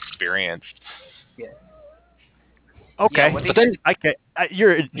be experienced. Okay, Yeah, but then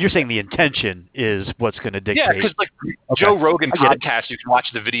you're saying the intention is what's going to dictate. Yeah, because like Joe Rogan podcasts, you can watch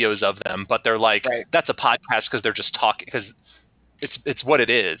the videos of them, but they're like that's a podcast because they're just talking because it's what it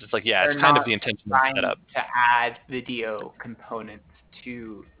is. It's like They're it's kind of not the intention of trying the setup. to add video components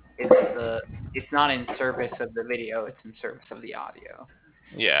to it's not in service of the video, it's in service of the audio.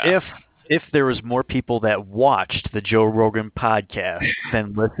 Yeah. If there was more people that watched the Joe Rogan podcast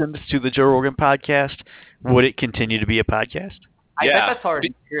than listened to the Joe Rogan podcast, would it continue to be a podcast? I bet that's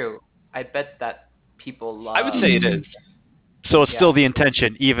already true. I bet that people love. I would say it is. So it's still the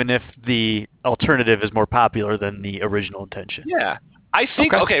intention, even if the alternative is more popular than the original intention. Yeah, I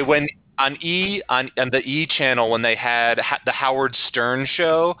think when on the E channel when they had the Howard Stern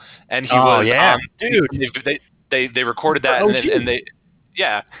show and he was dude, they recorded that and they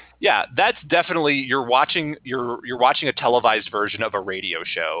that's definitely you're watching a televised version of a radio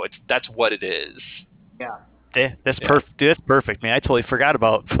show. That's what it is. Yeah. That's perfect. That's perfect, man. I totally forgot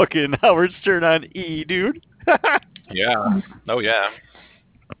about fucking Howard Stern on E, dude. Yeah. Oh yeah.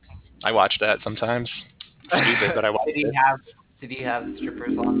 I watch that sometimes. Stupid, but I watch it. Did he have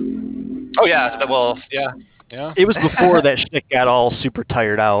strippers on? Oh yeah. Well, yeah. Yeah. It was before that shit got all super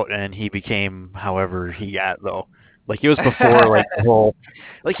tired out and he became however he got though. Like it was before like the whole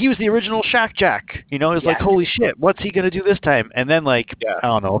like he was the original shock jock. You know, it was like holy shit, what's he gonna do this time? And then like I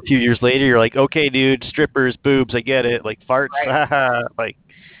don't know, a few years later you're like, okay dude, strippers, boobs, I get it, like farts, like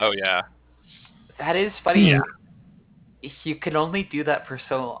oh yeah. That is funny. you can only do that for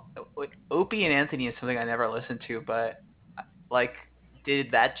so long. Opie and Anthony is something I never listened to, but like,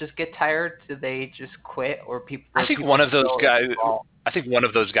 did that just get tired? Did they just quit, or people? I think one of those guys. I think one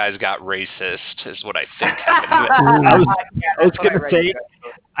of those guys got racist, is what I think happened. I was gonna say,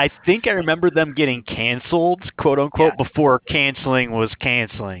 I think I remember them getting canceled, quote unquote, before canceling was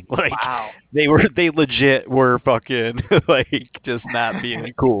canceling. Like, wow. they legit were fucking like just not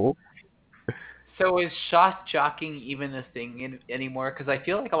being cool. So is shock jocking even a thing anymore? Because I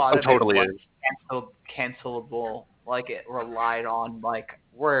feel like a lot of totally it is. cancelable. Like, it relied on like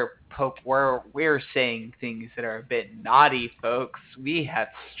we're saying things that are a bit naughty, folks. We have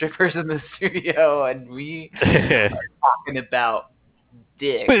strippers in the studio, and we are talking about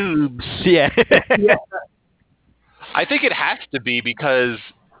dicks. Boobs, yeah. I think it has to be because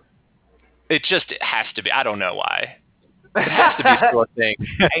it has to be. I don't know why. It has to be still a thing.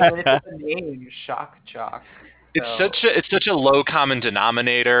 I mean, it's a name, shock jock. It's such a low common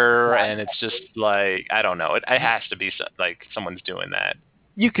denominator, and it's just like, I don't know. It has to be like someone's doing that.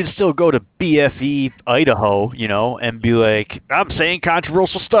 You can still go to BFE Idaho, and be like, I'm saying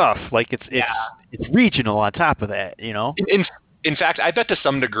controversial stuff. Like, it's regional on top of that, In fact, I bet to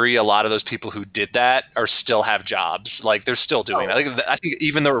some degree a lot of those people who did that still have jobs. Like, they're still doing it. I think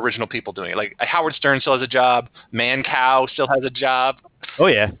even the original people doing it. Like, Howard Stern still has a job. Mancow still has a job. Oh,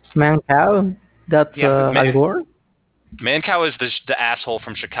 yeah. Mancow? That's Al Gore? Mancow is the asshole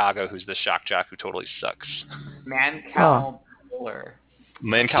from Chicago who's the shock jock who totally sucks. Mancow Muller.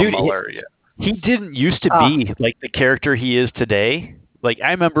 Mancow Muller, yeah. He didn't used to be like the character he is today. Like,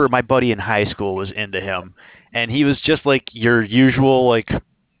 I remember my buddy in high school was into him, and he was just like your usual like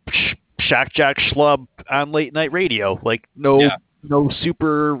shock jock schlub on late night radio. Like, no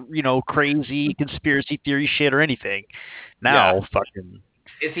super crazy conspiracy theory shit or anything. Now, fucking.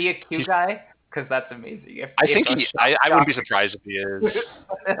 Is he a Q guy? Because that's amazing. I think I wouldn't be surprised if he is.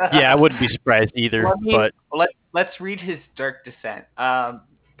 Yeah, I wouldn't be surprised either. Let's read his dark descent.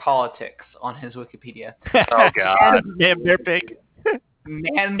 Politics on his Wikipedia. Oh God. Man, bear pig.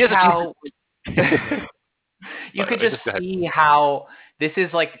 Mancow. You could just see how this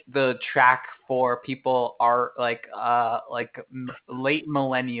is like the track for people are like late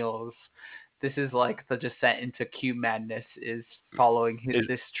millennials. This is like the descent into Q madness is following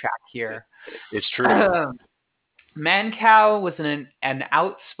this track here. It's true. Mancow was an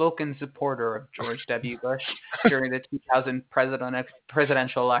outspoken supporter of George W. Bush during the 2000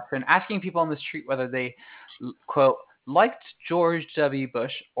 presidential election, asking people on the street whether they, quote, liked George W.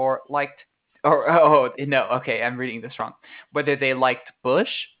 Bush or I'm reading this wrong. Whether they liked Bush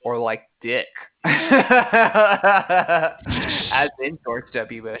or liked Dick. As in George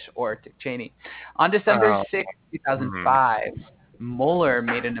W. Bush or Dick Cheney. On December 6, 2005, Mueller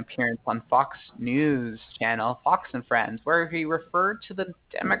made an appearance on Fox News channel, Fox and Friends, where he referred to the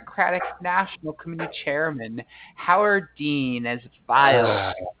Democratic National Committee chairman, Howard Dean, as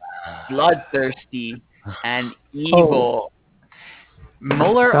vile, bloodthirsty, and evil.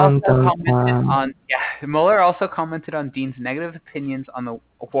 Mueller also commented on Dean's negative opinions on the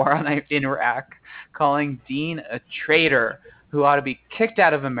war in Iraq, calling Dean a traitor who ought to be kicked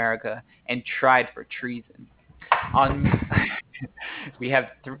out of America and tried for treason. We have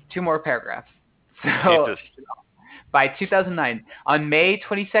two more paragraphs. So, by 2009, on May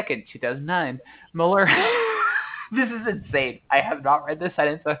 22nd, 2009, Mueller. This is insane. I have not read this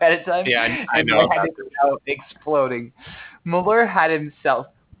sentence ahead of time. Yeah, I know. My head is now exploding. Mueller had himself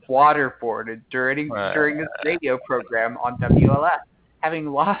waterboarded during his radio program on WLS, having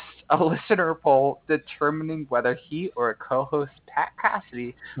lost a listener poll determining whether he or a co-host, Pat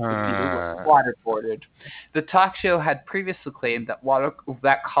Cassidy, would be waterboarded. The talk show had previously claimed that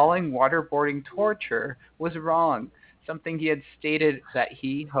calling waterboarding torture was wrong, something he had stated that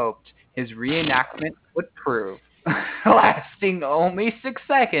he hoped his reenactment would prove. Lasting only 6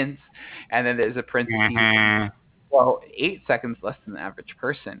 seconds, and then there's a parenthesis. Well, 8 seconds less than the average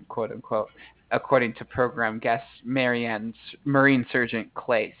person, quote unquote, according to program guest Marine Sergeant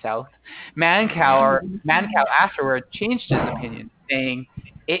Clay South. Mancow afterward changed his opinion, saying,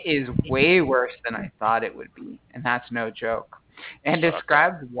 "It is way worse than I thought it would be, and that's no joke," and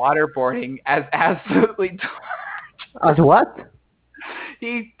described waterboarding as absolutely torture. As what?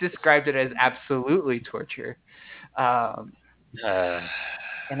 He described it as absolutely torture.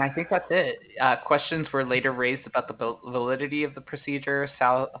 And I think that's it. Questions were later raised about the validity of the procedure.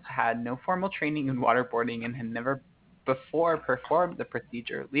 South had no formal training in waterboarding and had never before performed the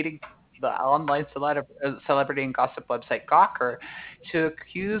procedure, leading the online celebrity and gossip website Gawker to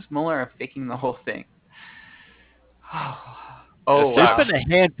accuse Mueller of faking the whole thing. Oh, There's wow. been a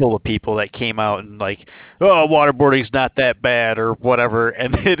handful of people that came out and like, oh, waterboarding's not that bad or whatever,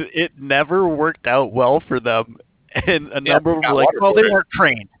 and it never worked out well for them. And a number of them were like, well, they weren't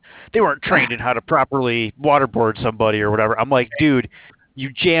trained. They weren't trained in how to properly waterboard somebody or whatever. I'm like, dude,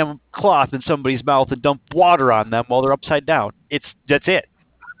 you jam cloth in somebody's mouth and dump water on them while they're upside down. That's it.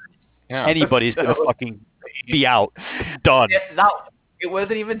 Yeah. Anybody's gonna fucking be out. Done. It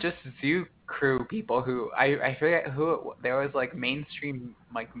wasn't even just zoo crew people who I forget who there was like mainstream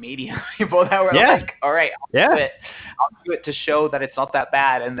like media people that were like, all right, I'll do it to show that it's not that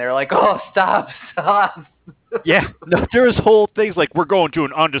bad, and they're like, oh, stop. Yeah, no, there's whole things like we're going to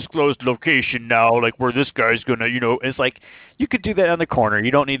an undisclosed location now, like where this guy's gonna, it's like you could do that on the corner.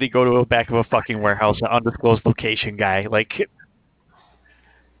 You don't need to go to the back of a fucking warehouse, an undisclosed location guy. Like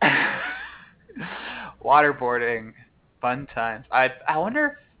waterboarding, fun times. I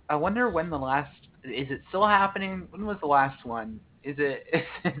wonder when the last is it still happening? When was the last one? Is it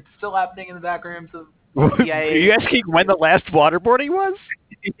still happening in the back rooms of CIA? Are you asking when the last waterboarding was?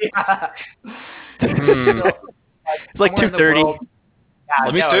 Yeah. It's like 2:30. Yeah,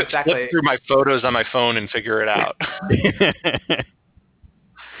 Let me exactly. flip through my photos on my phone and figure it out.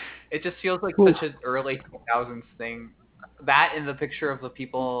 It just feels like such an early 2000s thing. That and the picture of the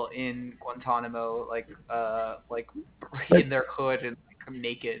people in Guantanamo, like in their hood and like,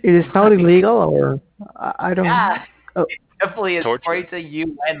 naked. It is not illegal, or I don't. Yeah, Oh. it definitely is according to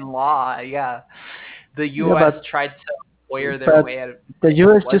UN law. Yeah, the U.S. tried to lawyer their way out of. The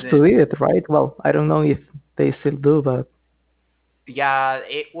U.S. just deleted it, right? Well, I don't know if they still do, but. Yeah,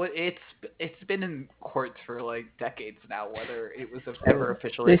 it's been in courts for like decades now. Whether it was ever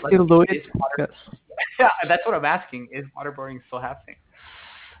officially. They still do it. Yeah, that's what I'm asking. Is waterboarding still happening?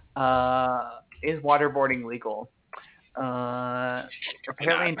 Is waterboarding legal?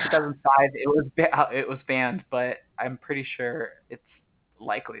 Apparently in 2005 it was banned, but I'm pretty sure it's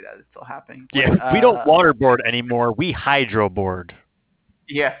likely that it's still happening. Yeah, we don't waterboard anymore. We hydroboard.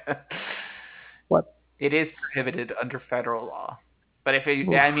 Yeah. What? It is prohibited under federal law. But if you're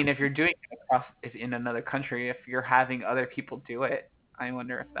doing it in another country, if you're having other people do it, I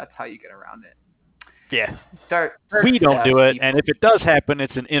wonder if that's how you get around it. Yeah. We don't do it, and if it does happen,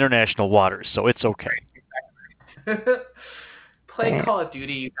 it's in international waters, so it's okay. Play Call of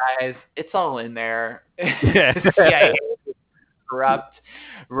Duty, you guys. It's all in there. Yeah. CIA is corrupt.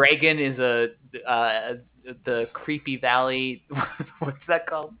 Reagan is the creepy valley. What's that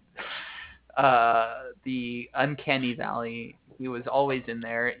called? The uncanny valley. He was always in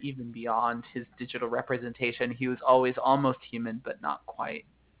there, even beyond his digital representation. He was always almost human, but not quite.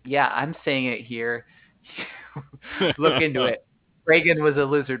 Yeah, I'm saying it here. Look into it. Reagan was a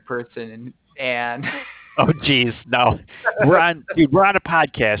lizard person, and oh geez, no, we're on a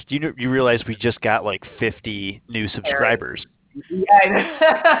podcast. You realize we just got like 50 new subscribers.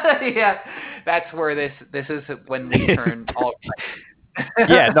 Yeah, yeah. That's where this is when we turn all.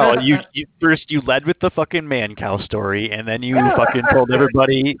 Yeah, no, you first you led with the fucking man cow story, and then you fucking told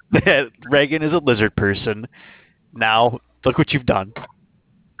everybody that Reagan is a lizard person. Now look what you've done.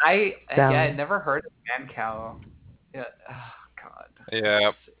 I never heard of man cow. Yeah. Oh God.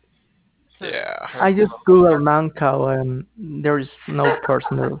 Yeah. Yeah. I just Googled man cow, and there is no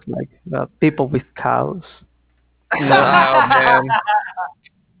person there like people with cows. Oh man.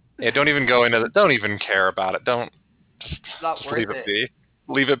 Yeah, don't even go into that. Don't even care about it. Don't. Just leave it be.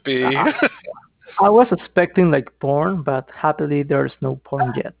 Leave it be. I was expecting like porn, but happily there's no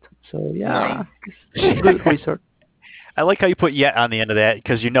porn yet. So yeah, good research. I like how you put "yet" on the end of that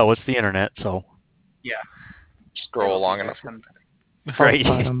because it's the internet. So yeah, scroll long enough. Right,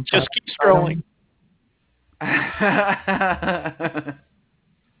 just keep scrolling.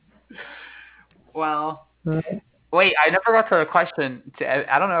 Well. Wait, I never got to the question.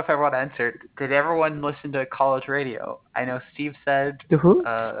 I don't know if everyone answered. Did everyone listen to college radio? I know Steve said. The Who?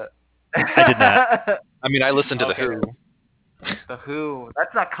 I did not. I mean, I listened to The Who. The Who.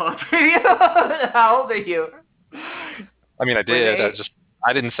 That's not college radio. How old are you? I mean, I did.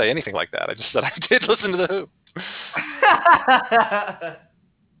 I didn't say anything like that. I just said I did listen to The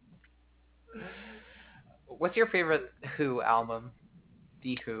Who. What's your favorite Who album?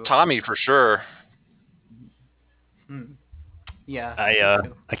 The Who. Tommy, for sure. Yeah.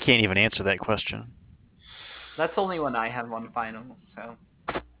 I can't even answer that question. That's only when I have on vinyl. So.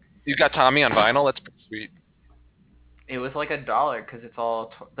 You got Tommy on vinyl? That's pretty sweet. It was like $1 because it's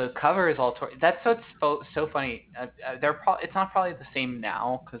all the cover is all. That's what's so funny. It's not probably the same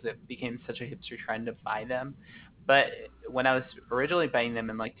now because it became such a hipster trend to buy them. But when I was originally buying them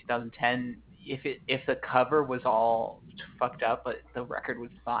in like 2010, if the cover was all fucked up but the record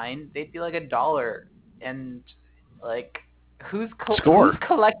was fine, they'd be like $1. And like Score. Who's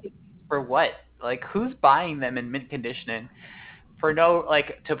collecting for what? Like, who's buying them in mint condition for no,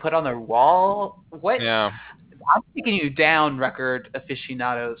 like, to put on their wall? What? Yeah. I'm taking you down, record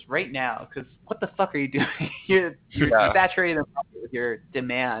aficionados, right now, because what the fuck are you doing? You're Yeah. saturating the market with your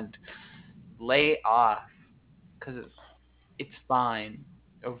demand. Lay off, because it's fine.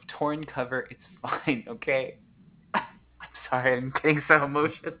 A torn cover, it's fine, okay? I'm sorry, I'm getting so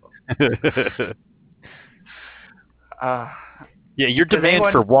emotional. Yeah, your demand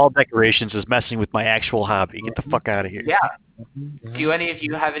for wall decorations is messing with my actual hobby. Get the fuck out of here. Yeah. Do any of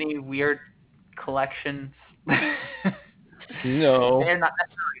you have any weird collections? No. They're not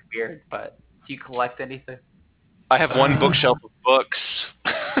necessarily weird, but do you collect anything? I have one bookshelf of books.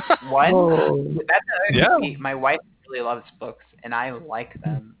 One? Oh. That's my wife really loves books, and I like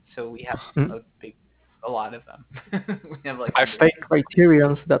them, so we have a lot of them. We have like Fake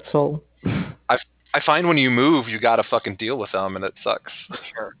criterions, that's all. I find when you move, you gotta fucking deal with them, and it sucks. For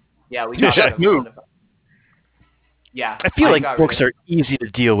sure. Yeah, we got rid of a lot of them. Yeah. I feel like books are easy to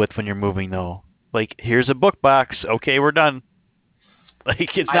deal with when you're moving, though. Like, here's a book box. Okay, we're done.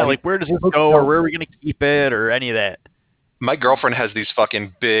 Like, it's not like, where does this go, or where are we going to keep it, or any of that. My girlfriend has these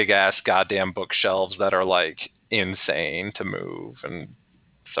fucking big-ass goddamn bookshelves that are, like, insane to move, and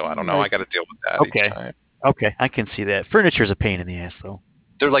so I don't know. I gotta deal with that each time. Okay, I can see that. Furniture's a pain in the ass, though.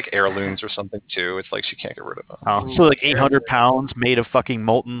 They're like heirlooms or something, too. It's like she can't get rid of them. Oh, so like 800 pounds made of fucking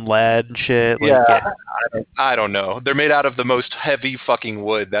molten lead and shit? Like, yeah. I don't know. They're made out of the most heavy fucking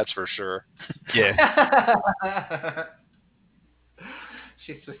wood, that's for sure. Yeah.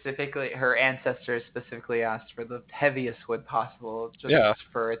 Her ancestors specifically asked for the heaviest wood possible, just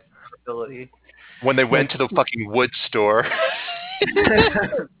for its durability. When they went to the fucking wood store,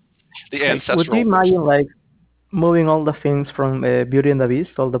 the ancestral. Would you imagine like moving all the things from Beauty and the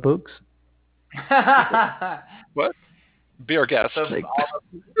Beast, all the books? What? Be our guest. So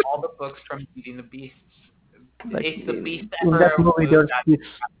all the books from Beauty and the Beast. Like, it's the Beast in that movie, there's this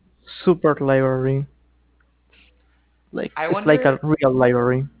super library. Like it's like a real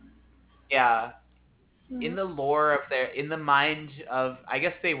library. Yeah. In the lore of in the mind of, I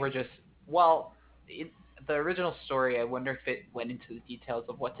guess they were just, in the original story, I wonder if it went into the details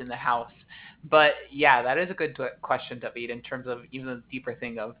of what's in the house. But yeah, that is a good question, David, in terms of even the deeper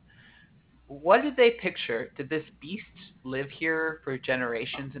thing of, what did they picture? Did this beast live here for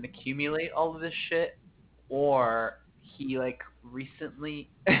generations and accumulate all of this shit? Or he, like, recently...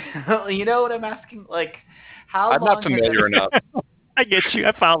 You know what I'm asking? Like, how I'm long not familiar enough. I get you.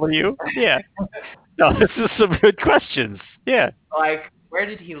 I follow you. Yeah. No, this is some good questions. Yeah. Like, where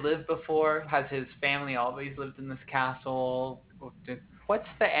did he live before? Has his family always lived in this castle? What's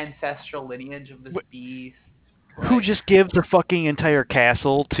the ancestral lineage of this beast? Who just gives a fucking entire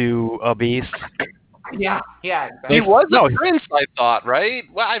castle to a beast? Yeah, exactly. He was a prince, I thought, right?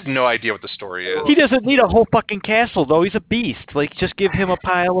 Well, I have no idea what the story is. He doesn't need a whole fucking castle, though. He's a beast. Like, just give him a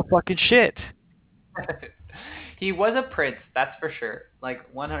pile of fucking shit. He was a prince, that's for sure.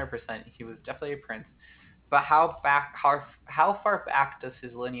 Like, 100%. He was definitely a prince. But how far back does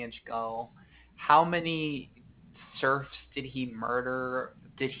his lineage go? How many serfs did he murder?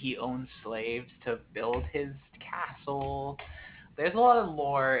 Did he own slaves to build his castle? There's a lot of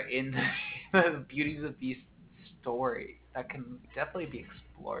lore in the Beauty and the Beast story that can definitely be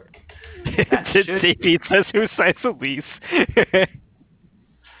explored. JP says who signs the lease.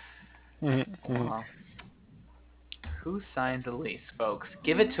 Who signed the lease, folks?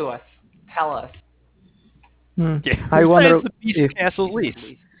 Give it to us. Tell us. Yeah, I wonder the Beast Castle lease.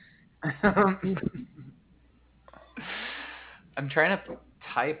 I'm trying to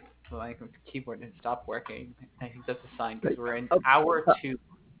type, like, the keyboard and stop working. I think that's a sign because we're in hour 2.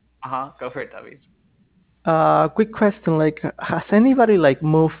 Go for it, David. Quick question, like, has anybody like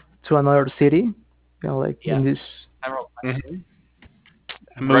moved to another city? You know, like in this.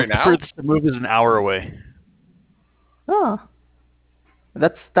 Right now, the move is an hour away. Oh,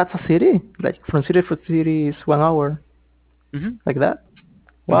 that's a city. Like from city to city is 1 hour. Like that.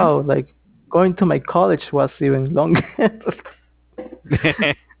 Wow, like going to my college was even longer.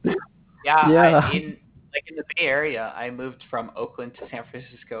 Yeah. In the Bay Area, I moved from Oakland to San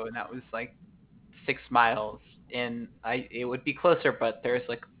Francisco, and that was like 6 miles. And it would be closer, but there's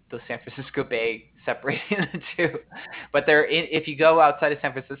like the San Francisco Bay separating the two. But if you go outside of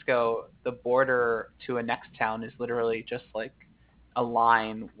San Francisco, the border to a next town is literally just like a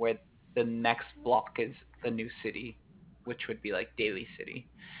line where the next block is the new city, which would be like Daly City.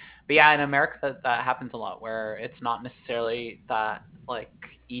 But yeah, in America that happens a lot, where it's not necessarily that like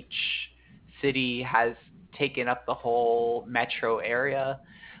each city has taken up the whole metro area.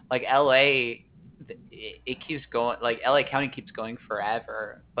 Like LA, it keeps going. Like LA County keeps going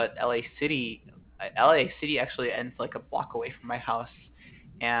forever, but LA City actually ends like a block away from my house,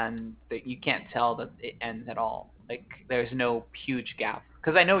 and you can't tell that it ends at all. Like there's no huge gap.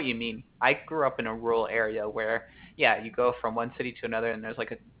 Because I know what you mean. I grew up in a rural area where, yeah, you go from one city to another, and there's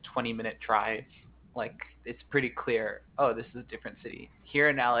like a 20-minute drive. Like it's pretty clear. Oh, this is a different city. Here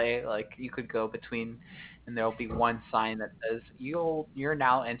in LA, like you could go between, and there'll be one sign that says you're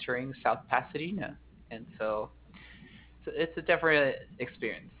now entering South Pasadena, and so it's a different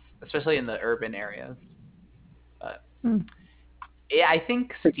experience, especially in the urban areas. But yeah, I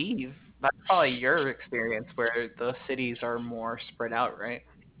think Steve, that's probably your experience where the cities are more spread out, right?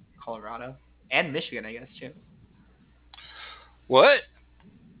 Colorado and Michigan, I guess too. What?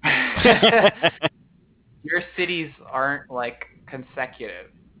 Your cities aren't like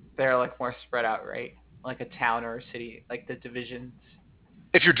consecutive; they're like more spread out, right? Like a town or a city, like the divisions.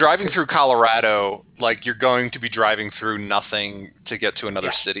 If you're driving through Colorado, like you're going to be driving through nothing to get to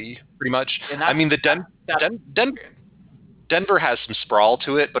another city, pretty much. I mean, Denver has some sprawl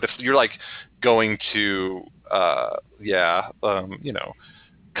to it, but if you're like going to,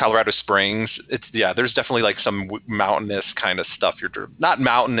 Colorado Springs, there's definitely like some mountainous kind of stuff. You're not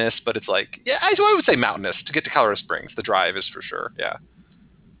mountainous, but it's like, I would say mountainous to get to Colorado Springs. The drive is for sure, yeah.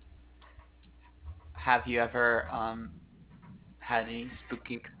 Have you ever had any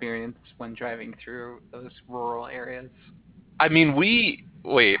spooky experience when driving through those rural areas? I mean, wait,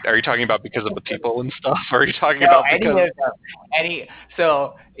 are you talking about because of the people and stuff? Or are you talking about because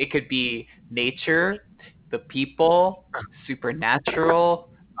so it could be nature, the people, supernatural,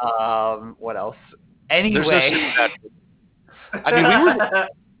 what else? Anyway. I mean,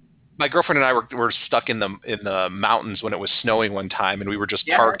 my girlfriend and I were stuck in the mountains when it was snowing one time, and we were just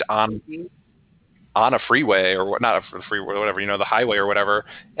parked on a freeway or not a freeway, whatever, the highway or whatever,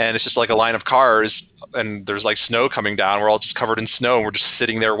 and it's just like a line of cars, and there's like snow coming down. We're all just covered in snow, and we're just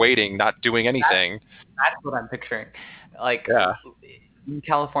sitting there waiting, not doing anything. That's what I'm picturing. Like in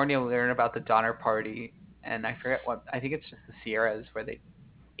California, we learn about the Donner Party, and I forget I think it's just the Sierras where they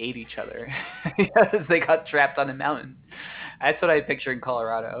ate each other because they got trapped on a mountain. That's what I picture in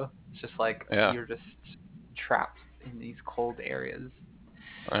Colorado. It's just like you're just trapped in these cold areas.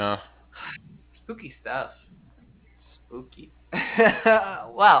 Yeah. Spooky stuff. Spooky.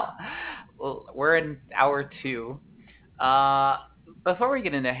 Well, we're in hour 2. Before we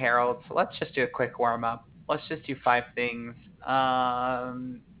get into Heralds, let's just do a quick warm up. Let's just do 5 things.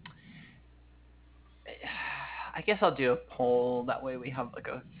 I guess I'll do a poll. That way we have like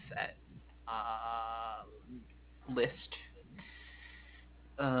a set list.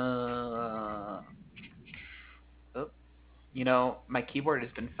 My keyboard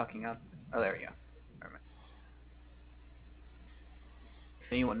has been fucking up. Oh, there we go.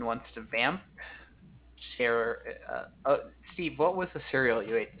 If anyone wants to vamp, share. Steve, what was the cereal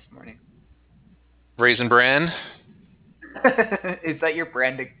you ate this morning? Raisin Bran. Is that your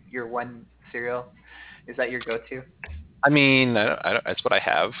brand? Your one cereal? Is that your go-to? I mean, that's what I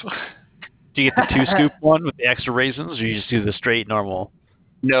have. Do you get the 2-scoop one with the extra raisins, or you just do the straight normal?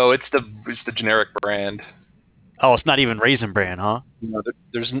 No, it's the generic brand. Oh, it's not even Raisin Bran, huh? No,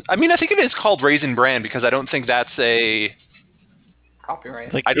 I think it is called Raisin Bran because I don't think that's a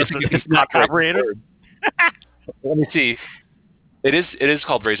copyright. Like, I don't think it's not copyrighted. Let me see. It is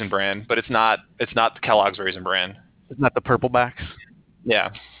called Raisin Bran, but it's not Kellogg's Raisin Bran. It's not the purple backs. Yeah.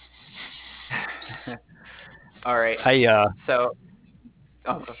 All right. Go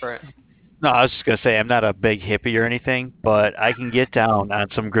for it. No, I was just gonna say I'm not a big hippie or anything, but I can get down on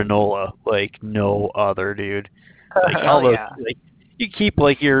some granola like no other, dude. Like all those, like you keep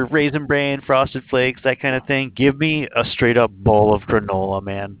like your Raisin Bran, Frosted Flakes, that kind of thing. Give me a straight up bowl of granola,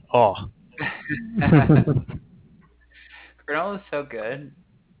 man. Oh. Granola is so good.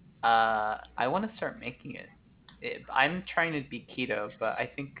 I want to start making it. I'm trying to be keto, but I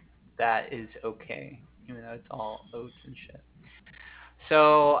think that is okay, even though it's all oats and shit.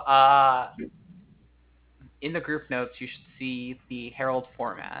 So, in the group notes, you should see the Herald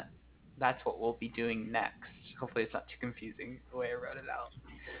format. That's what we'll be doing next. Hopefully it's not too confusing the way I wrote it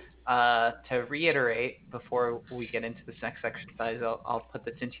out. To reiterate, before we get into this next exercise, I'll put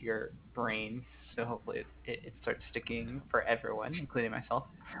this into your brain, so hopefully it starts sticking for everyone, including myself.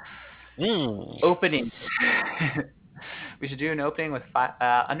 Opening. We should do an opening with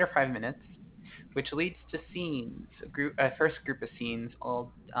under 5 minutes, which leads to scenes. First group of scenes,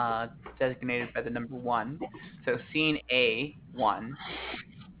 all designated by the number 1. So scene A, 1,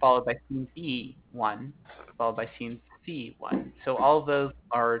 followed by scene B, 1, followed by scene C, 1. So all of those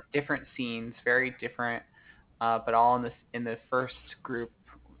are different scenes, very different, but all in the first group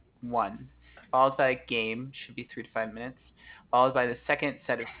 1. followed by a game, should be 3 to 5 minutes, followed by the second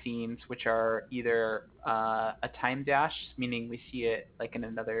set of scenes, which are either a time dash, meaning we see it like in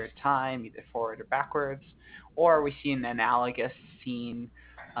another time, either forward or backwards, or we see an analogous scene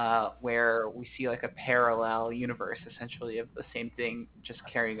where we see like a parallel universe, essentially, of the same thing just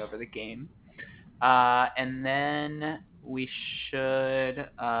carrying over the game. And then we should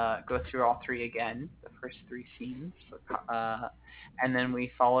go through all three again, the first 3 scenes, and then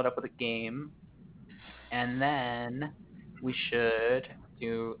we follow it up with a game, and then we should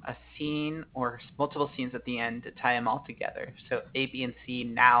do a scene or multiple scenes at the end to tie them all together. So A, B, and C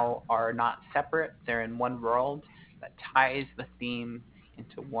now are not separate; they're in one world that ties the theme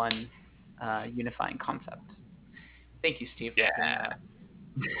into one unifying concept. Thank you, Steve. Yeah. For bringing that up.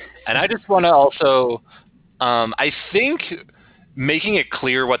 And I just want to also, I think making it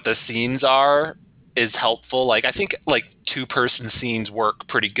clear what the scenes are is helpful. Like, I think like 2-person scenes work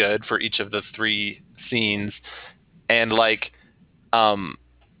pretty good for each of the 3 scenes, and like, and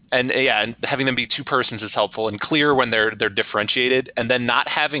having them be 2 persons is helpful and clear when they're differentiated, and then not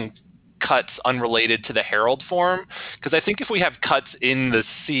having cuts unrelated to the herald form, because I think if we have cuts in the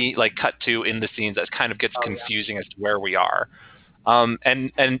scene, like cut to in the scenes, that kind of gets confusing as to where we are.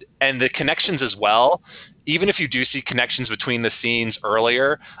 And the connections as well. Even if you do see connections between the scenes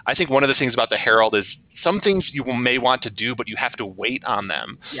earlier, I think one of the things about the Herald is some things you may want to do, but you have to wait on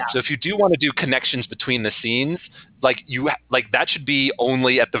them. Yeah. So if you do want to do connections between the scenes, like that should be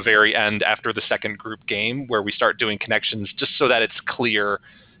only at the very end after the second group game where we start doing connections, just so that it's clear,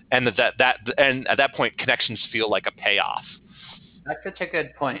 and and at that point connections feel like a payoff. That's such a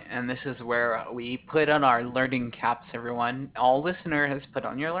good point, and this is where we put on our learning caps, everyone. All listeners, put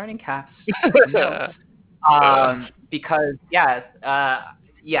on your learning caps. Because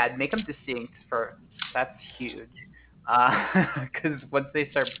make them distinct first. That's huge. Because once they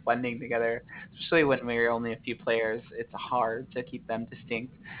start blending together, especially when we're only a few players, it's hard to keep them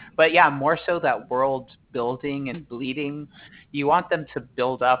distinct. But yeah, more so that world building and bleeding, you want them to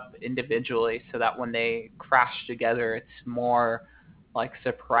build up individually so that when they crash together, it's more like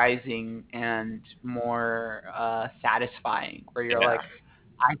surprising and more satisfying, where you're like,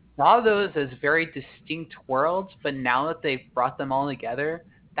 I saw those as very distinct worlds, but now that they've brought them all together,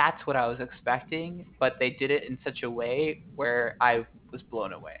 that's what I was expecting, but they did it in such a way where I was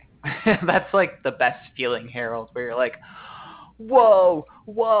blown away. That's like the best feeling, Harold, where you're like, whoa,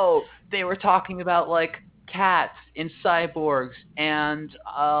 they were talking about like cats and cyborgs and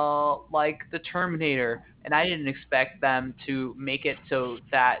like the Terminator, and I didn't expect them to make it so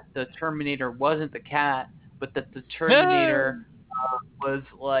that the Terminator wasn't the cat, but that the Terminator was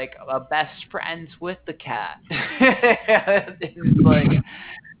like best friends with the cat. It's like,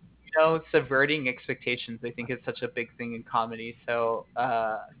 subverting expectations, I think, is such a big thing in comedy. So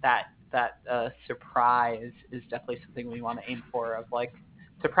that surprise is definitely something we want to aim for. Of like,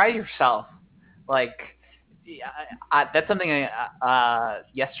 surprise yourself. Like, that's something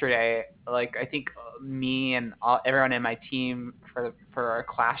yesterday. Like, I think me and everyone in my team for our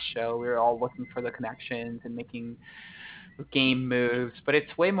class show, we were all looking for the connections and making game moves, but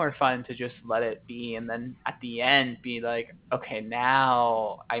it's way more fun to just let it be, and then at the end be like, okay,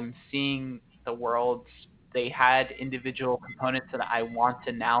 now I'm seeing the worlds. They had individual components that I want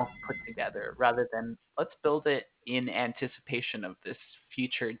to now put together, rather than let's build it in anticipation of this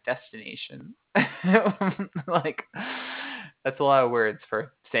future destination. Like, that's a lot of words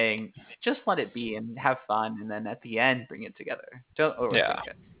for saying just let it be and have fun, and then at the end bring it together. Don't overthink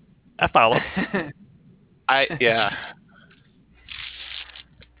it. I follow.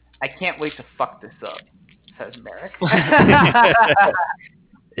 I can't wait to fuck this up, says Merrick.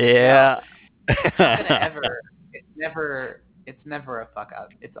 Yeah. It's never a fuck up.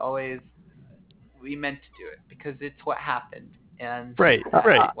 It's always, we meant to do it because it's what happened. And right. What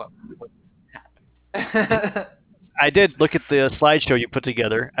happened. I did look at the slideshow you put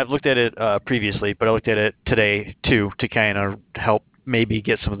together. I've looked at it previously, but I looked at it today too to kind of help maybe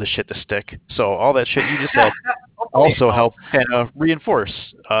get some of the shit to stick. So all that shit you just said also help kind of reinforce,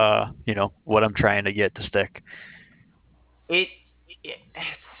 what I'm trying to get to stick. It's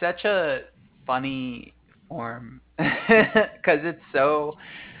such a funny form because it's so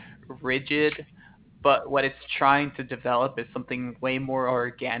rigid, but what it's trying to develop is something way more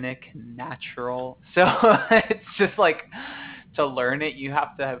organic and natural. So it's just like, to learn it, you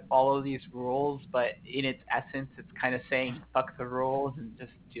have to follow these rules, but in its essence, it's kind of saying fuck the rules and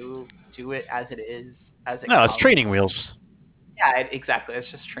just do it as it is. It's training wheels. Yeah, exactly. It's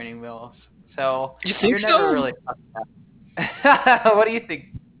just training wheels. So you're never really fucked up. What do you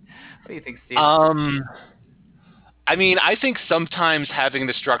think? What do you think, Steve? I I mean, I think sometimes having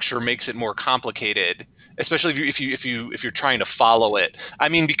the structure makes it more complicated, especially if you're trying to follow it. I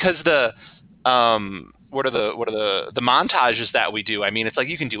mean, because what are the montages that we do? I mean, it's like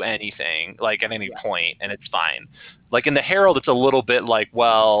you can do anything like at any point and it's fine. Like in the Herald, it's a little bit like,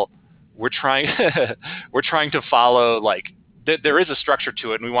 well, we're trying we're trying to follow like there is a structure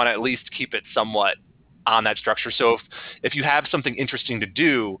to it, and we want to at least keep it somewhat on that structure. So if you have something interesting to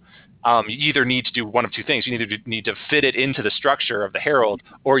do, you either need to do one of two things. You either need to fit it into the structure of the Herald,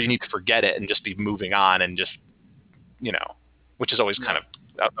 or you need to forget it and just be moving on and just, which is always kind of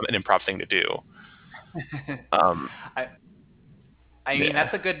an improv thing to do. I mean,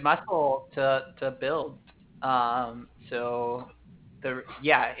 that's a good muscle to build. So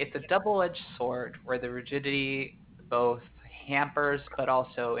it's a double-edged sword where the rigidity both hampers but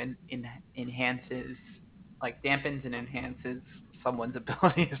also enhances, like dampens and enhances someone's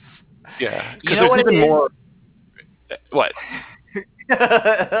abilities. Yeah, because there's even more. What?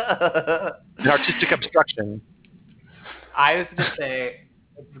 An artistic obstruction. I was gonna say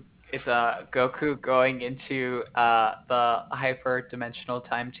it's a Goku going into the hyper-dimensional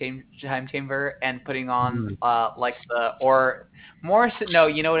time chamber and putting on like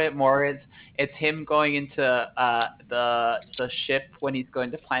you know what it more is? It's him going into the ship when he's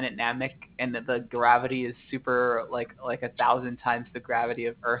going to planet Namek, and the gravity is super like 1,000 times the gravity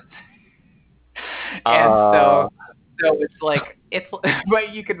of Earth. And so it's like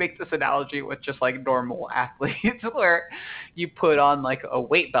but you could make this analogy with just like normal athletes where you put on like a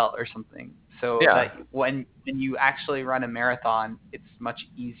weight belt or something, so that when you actually run a marathon, it's much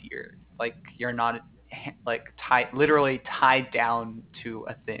easier. Like you're not like literally tied down to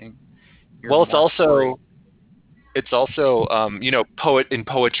a thing. Well, it's also in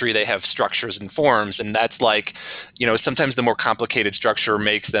poetry they have structures and forms, and that's like, sometimes the more complicated structure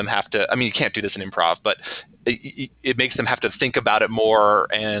makes them have to. I mean, you can't do this in improv, but it makes them have to think about it more,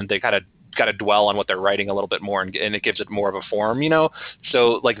 and they got to dwell on what they're writing a little bit more, and it gives it more of a form.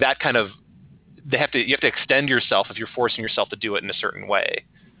 So like that kind of you have to extend yourself if you're forcing yourself to do it in a certain way.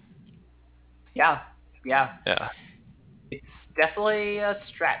 Yeah. It's definitely a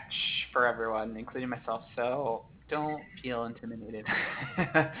stretch for everyone, including myself, so don't feel intimidated.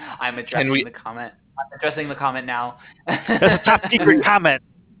 I'm addressing the comment. I'm addressing the comment now. That's a top secret comment.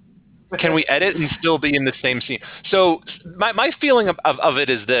 Can we edit and still be in the same scene? So my feeling of it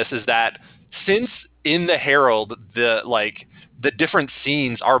is that since in the Herald the different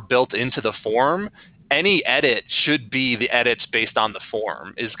scenes are built into the form, any edit should be the edits based on the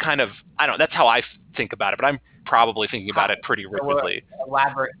form. Is kind of, that's how I think about it, but I'm probably thinking about it pretty rigidly.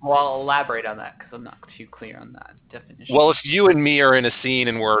 Elaborate on that, because I'm not too clear on that definition. Well, if you and me are in a scene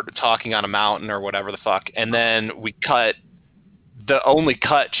and we're talking on a mountain or whatever the fuck, and then we cut, the only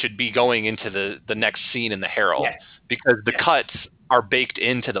cut should be going into the next scene in the Herald, because the cuts are baked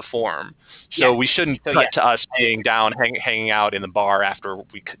into the form. So we shouldn't cut to us being down, hanging out in the bar after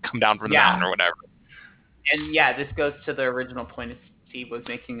we come down from the mountain or whatever. And this goes to the original point Steve was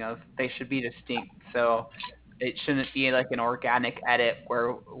making of they should be distinct. So it shouldn't be like an organic edit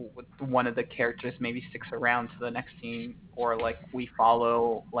where one of the characters maybe sticks around to the next scene, or like we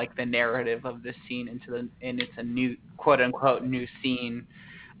follow like the narrative of this scene and it's a new quote unquote new scene.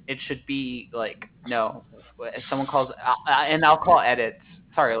 It should be like, no, if someone calls, and I'll call edits.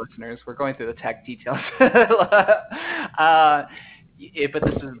 Sorry, listeners, we're going through the tech details. But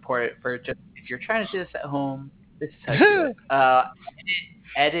this is important for just if you're trying to do this at home. This is how you do it.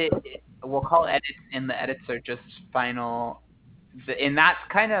 Edit. We'll call edits, and the edits are just final. And that's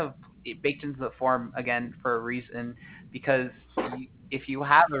kind of baked into the form again for a reason, because if you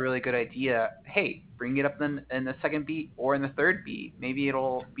have a really good idea, hey, bring it up in the second beat or in the third beat. Maybe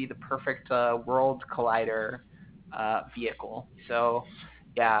it'll be the perfect world collider vehicle. So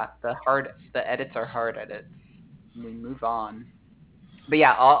the edits are hard edits. We move on.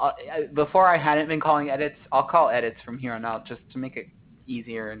 But before I hadn't been calling edits, I'll call edits from here on out, just to make it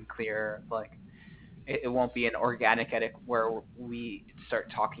easier and clearer. Like it won't be an organic edit where we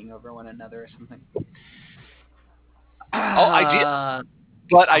start talking over one another or something.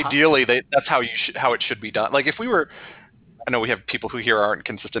 Ideally, that's how it should be done. Like if we were, I know we have people who here aren't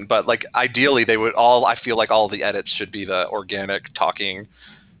consistent, but like ideally they would all. I feel like all the edits should be the organic talking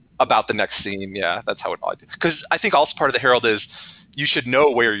about the next scene. Yeah, that's how it ought to. Because I think also part of the Herald is you should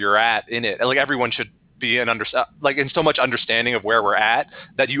know where you're at in it, and like everyone should be in so much understanding of where we're at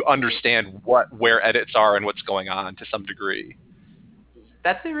that you understand where edits are and what's going on to some degree.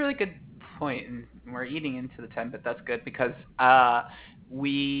 That's a really good point, and we're eating into the time, but that's good because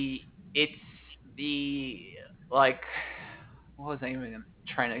it's the like, what was I even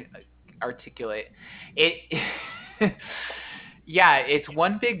trying to articulate? Yeah, it's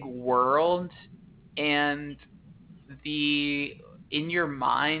one big world, and the in your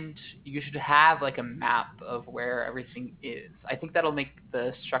mind you should have like a map of where everything is. I think that'll make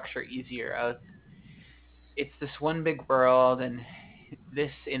the structure easier. It's this one big world, and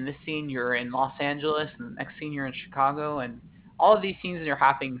in this scene you're in Los Angeles, and the next scene you're in Chicago, and all of these scenes are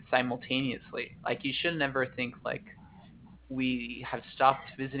happening simultaneously. Like you should never think like we have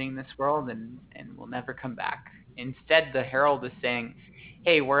stopped visiting this world and we'll never come back. Instead, the herald is saying,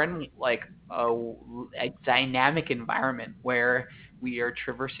 "Hey, we're in like a dynamic environment where we are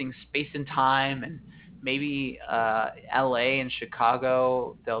traversing space and time, and maybe L.A. and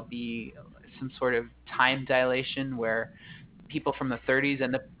Chicago there'll be some sort of time dilation where people from the 30s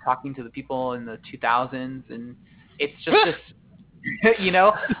end up talking to the people in the 2000s, and it's just this,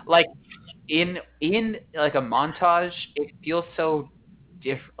 like in like a montage, it feels so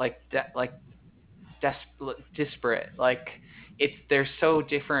disparate. Like they're so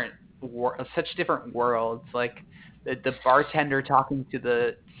different, such different worlds. Like the bartender talking to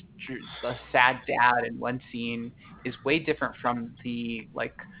the sad dad in one scene is way different from the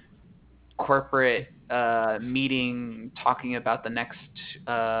like corporate meeting talking about the next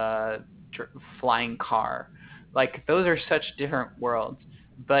uh, flying car. Like those are such different worlds.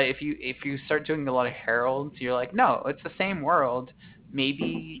 But if you start doing a lot of heralds, you're like, no, it's the same world.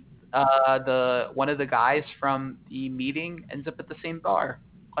 Maybe the one of the guys from the meeting ends up at the same bar.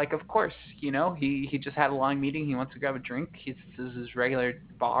 Like, of course, he just had a long meeting. He wants to grab a drink. This is his regular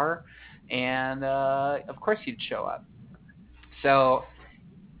bar, and of course he'd show up. So,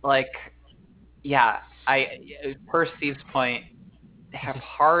 like, yeah, I per Steve's point, have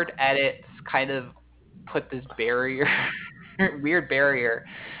hard edits kind of put this barrier, weird barrier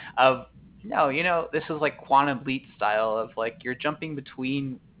of no, this is like Quantum Leap style of like you're jumping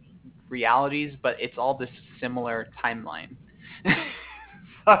between realities, but it's all this similar timeline.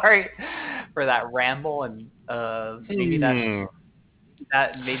 Sorry for that ramble, and maybe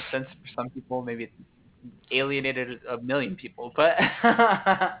that made sense for some people. Maybe it alienated a million people, but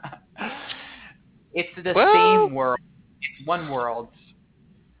it's the same world. It's one world,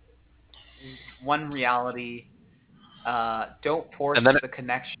 one reality. Don't force the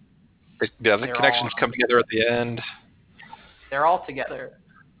connection. Yeah, the connections come together at the end. They're all together.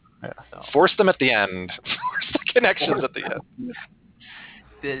 Yeah. So. Force them at the end. Force the connections at the end.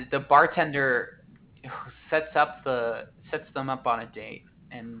 The bartender sets them up on a date,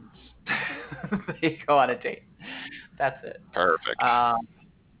 and they go on a date. That's it. Perfect. All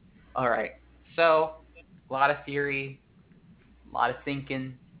right. So, a lot of theory, a lot of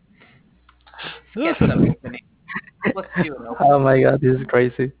thinking. Let's get some opening. Let's do an opening. Oh my god, this is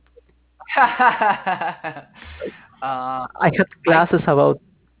crazy. I had classes about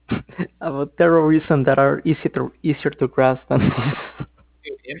terrorism that are easier to grasp than this.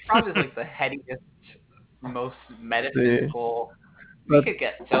 Dude, improv is like the headiest, most metaphysical. We could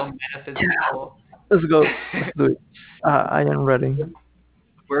get so metaphysical. Yeah. Let's go. Let's do it. I am ready.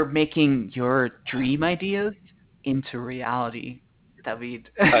 We're making your dream ideas into reality, David.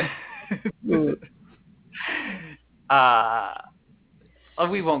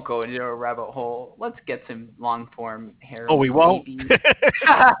 We won't go into a rabbit hole. Let's get some long form hair. Oh, we won't.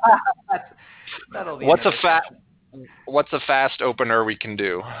 What's a fast opener we can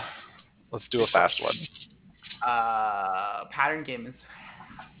do? Let's do a fast one. Pattern game is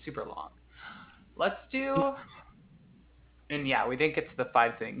super long. Let's do. And yeah, we didn't get to the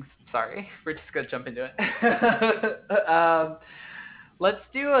 5 things. Sorry, we're just gonna jump into it. Let's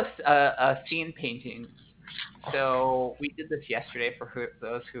do a scene painting. So we did this yesterday for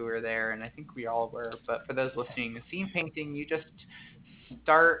those who were there, and I think we all were. But for those listening, a scene painting, you just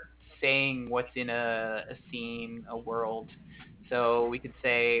start saying what's in a scene, a world. So we could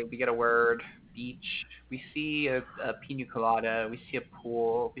say we get a word, beach. We see a pina colada. We see a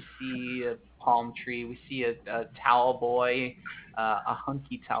pool. We see a palm tree. We see a towel boy, a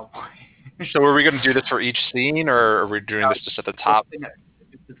hunky towel boy. So are we going to do this for each scene, or are we doing this just at the top?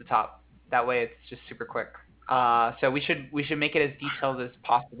 Just at the top. That way it's just super quick. So we should make it as detailed as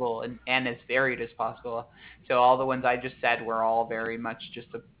possible and as varied as possible. So all the ones I just said were all very much just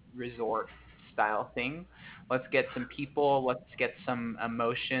a resort style thing. Let's get some people. Let's get some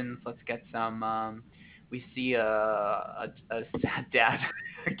emotions. Let's get some. We see a sad dad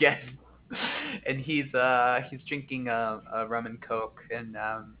again, and he's drinking a rum and coke, and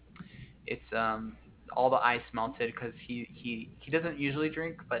it's all the ice melted because he doesn't usually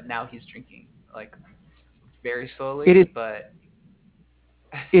drink, but now he's drinking like very slowly.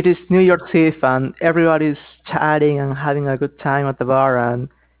 It is New York City, and everybody's chatting and having a good time at the bar, and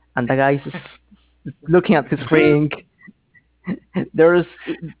the guy is looking at the screen. There's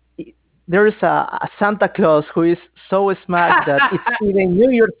a Santa Claus who is so smart that it's even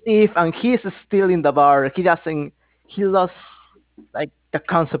New Year's Eve and he's still in the bar. He lost like the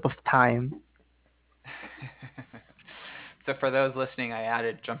concept of time. So for those listening, I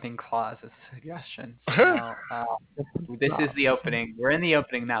added jumping claws as a suggestion. So now, this is the opening. We're in the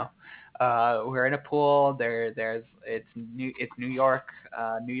opening now. We're in a pool. It's New York,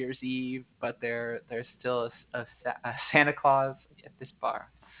 New Year's Eve, but there's still a Santa Claus at this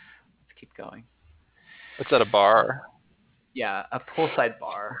bar. Let's keep going. It's at a bar. Yeah, a poolside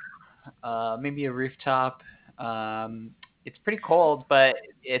bar. Maybe a rooftop. It's pretty cold, but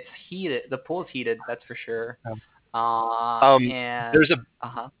it's heated. The pool's heated, that's for sure. And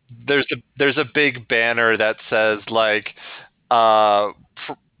there's a big banner that says like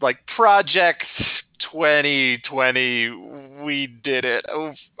Project 2020, we did it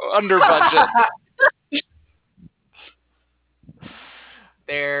under budget.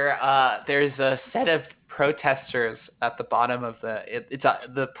 There's a set of protesters at the bottom of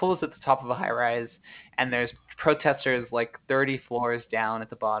the pool's at the top of a high rise, and there's protesters like 30 floors down at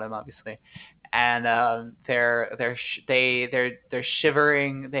the bottom, obviously, and they're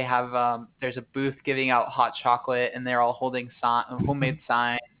shivering. They have there's a booth giving out hot chocolate, and they're all holding homemade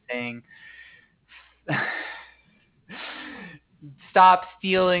signs saying, "Stop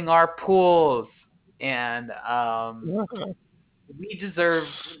stealing our pools," and we deserve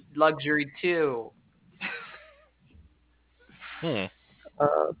luxury too. There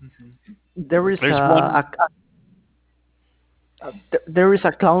is there is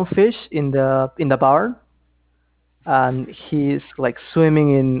a clownfish in the bar, and he's like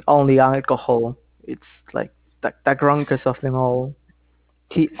swimming in only alcohol. It's like the drunkest of them all.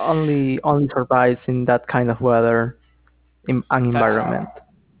 He only survives in that kind of weather, in an environment.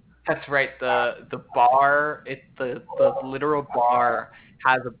 That's right. The bar, the literal bar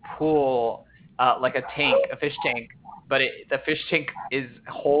has a pool, like a tank, a fish tank, but the fish tank is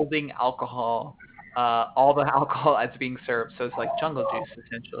holding alcohol, all the alcohol that's being served. So it's like jungle juice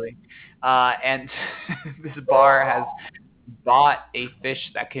essentially. And this bar has bought a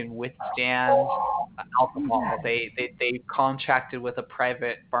fish that can withstand alcohol. They contracted with a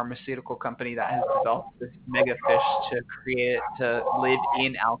private pharmaceutical company that has developed this mega fish to live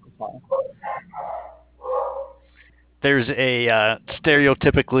in alcohol. There's a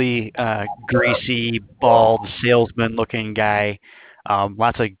stereotypically greasy, bald, salesman-looking guy,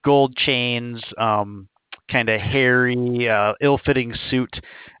 lots of gold chains, kind of hairy, ill-fitting suit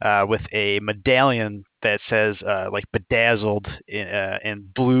with a medallion that says like bedazzled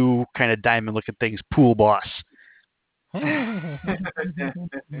and blue kind of diamond-looking things, pool boss. There's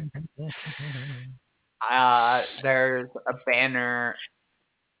a banner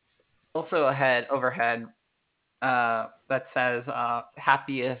also overhead that says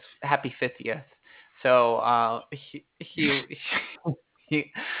happy 50th. So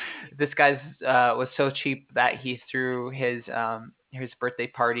this guy's was so cheap that he threw his birthday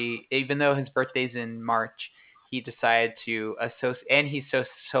party, even though his birthday's in March. He decided to and he's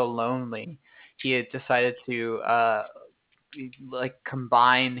so lonely. He had decided to like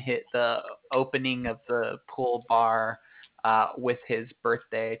combine the opening of the pool bar with his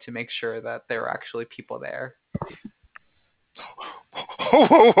birthday to make sure that there were actually people there. Ho,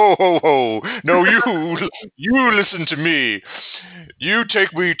 ho, ho, ho, ho. No, you listen to me. You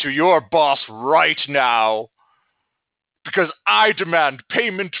take me to your boss right now, because I demand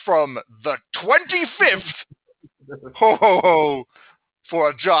payment from the 25th, ho, ho, ho, for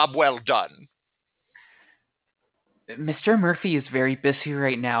a job well done. Mr. Murphy is very busy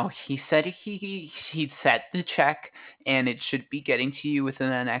right now. He said he'd set the check, and it should be getting to you within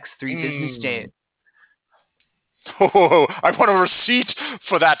the next 3 business days. Ho, ho, ho. I want a receipt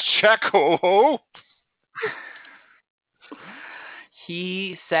for that check, ho, ho.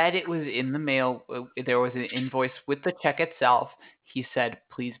 He said it was in the mail. There was an invoice with the check itself. He said,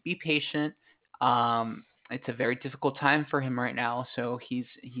 please be patient. It's a very difficult time for him right now, so he'd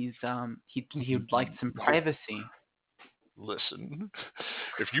like some privacy. Listen,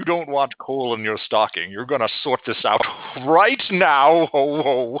 if you don't want coal in your stocking, you're gonna sort this out right now, ho,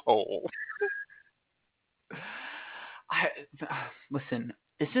 ho, ho. Listen,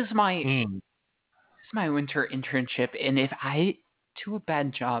 this is my winter internship, and if I do a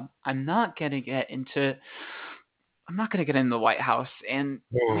bad job, I'm not gonna get into the White House, and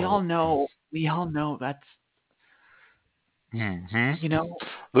we all know that's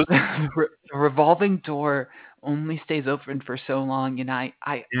the revolving door only stays open for so long, and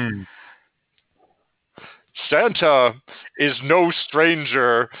Santa is no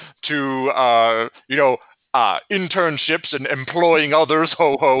stranger to, internships and employing others.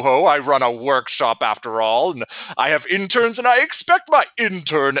 Ho, ho, ho. I run a workshop after all, and I have interns, and I expect my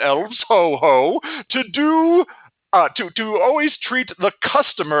intern elves, ho, ho, to do. To always treat the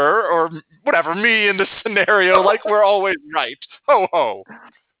customer, or whatever, me in this scenario, like we're always right. Ho, ho.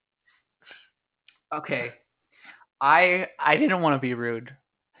 Okay. I didn't want to be rude,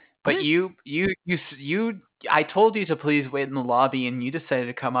 but I told you to please wait in the lobby, and you decided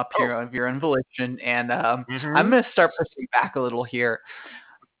to come up here of your own volition. And I'm going to start pushing back a little here.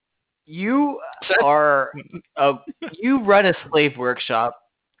 You are you run a slave workshop.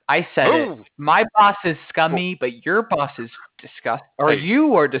 I said it. My boss is scummy, but your boss is disgusting. Or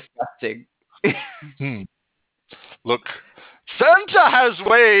you are disgusting. Look, Santa has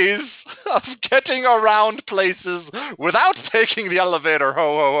ways of getting around places without taking the elevator,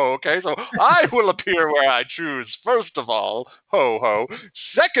 ho, ho, ho, okay? So I will appear where I choose, first of all, ho, ho.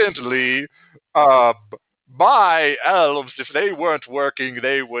 Secondly, my elves, if they weren't working,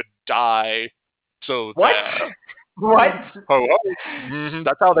 they would die. So what? There. What? Ho, ho.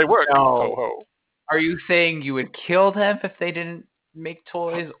 That's how they work, no. ho, ho. Are you saying you would kill them if they didn't make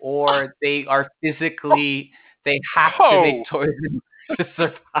toys, or they are physically... They have to make toys to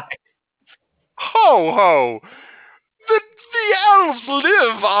survive? Ho, ho! The elves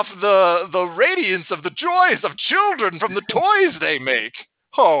live off the radiance of the joys of children from the toys they make.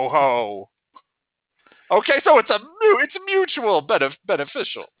 Ho, ho! Okay, so it's mutual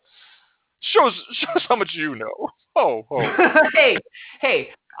beneficial. Shows how much you know. Ho, ho.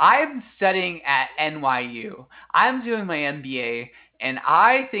 Hey! I'm studying at NYU. I'm doing my MBA, and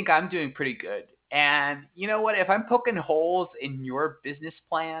I think I'm doing pretty good. And you know what? If I'm poking holes in your business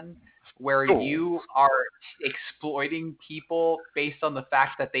plan where you are exploiting people based on the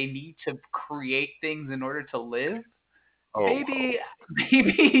fact that they need to create things in order to live, maybe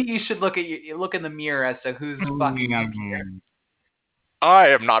you should look in the mirror as to who's fucking up here. I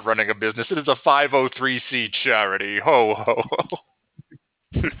am not running a business. It is a 503c charity. Ho, ho, ho.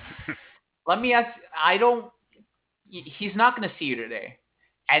 Let me ask. He's not going to see you today.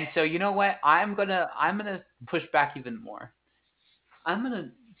 And so you know what? I'm gonna push back even more.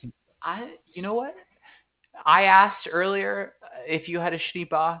 You know what? I asked earlier if you had a shitty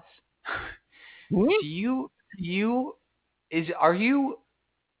boss. Are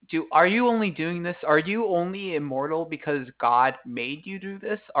you only doing this? Are you only immortal because God made you do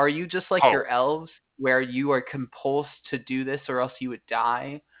this? Are you just like your elves, where you are compulsed to do this or else you would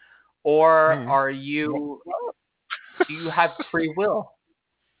die? Or do you have free will?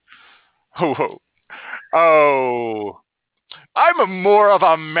 Ho, ho. Oh, I'm more of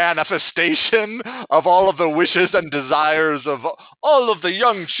a manifestation of all of the wishes and desires of all of the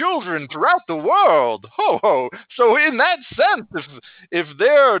young children throughout the world. Ho, ho. So in that sense, if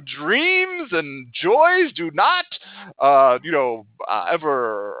their dreams and joys do not,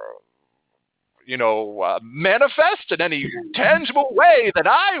 ever... manifest in any tangible way, that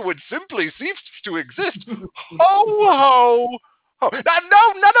I would simply cease to exist. Ho, ho. Oh,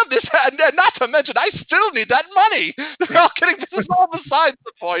 no, none of this, not to mention, I still need that money. They're all kidding. This is all besides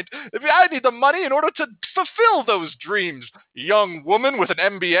the point. I need the money in order to fulfill those dreams. Young woman with an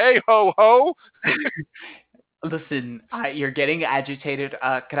MBA, ho, ho. Listen, you're getting agitated.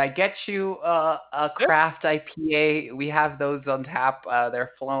 Could I get you a craft IPA? We have those on tap.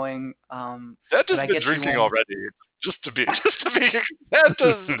 They're flowing. Santa's been drinking already. Just to be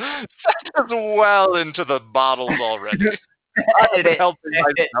Santa's well into the bottles already. Edit.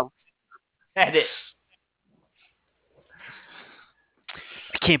 I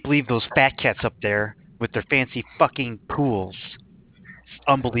can't believe those fat cats up there with their fancy fucking pools. It's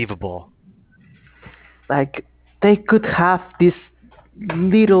unbelievable. Like, they could have this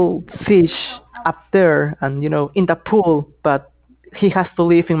little fish up there and, in the pool, but he has to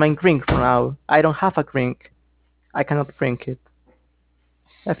live in my drink for now. I don't have a drink. I cannot drink it.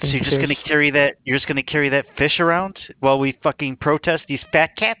 So you're just gonna carry that? You're just gonna carry that fish around while we fucking protest these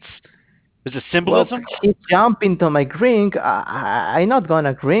fat cats? Is it symbolism? Well, he jumped into my drink. I'm not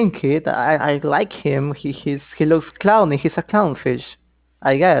gonna drink it. I like him. He looks clowny. He's a clownfish,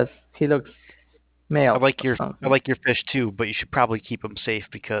 I guess. He looks male. I like your fish too, but you should probably keep him safe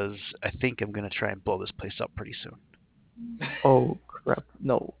because I think I'm gonna try and blow this place up pretty soon. Oh crap!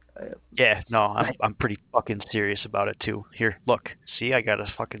 No. Yeah, no, I'm pretty fucking serious about it too. Here, look, see, I got a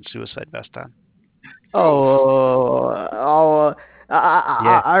fucking suicide vest on.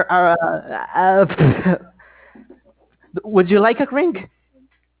 Would you like a drink?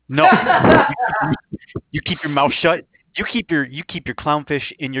 No. You keep your mouth shut. You keep your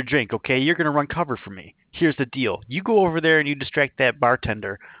clownfish in your drink, okay? You're gonna run cover for me. here's the deal. You go over there and you distract that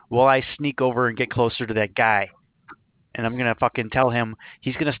bartender while I sneak over and get closer to that guy. And I'm going to fucking tell him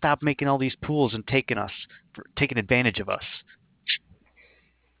he's going to stop making all these pools and taking advantage of us.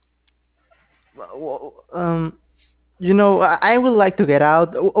 I would like to get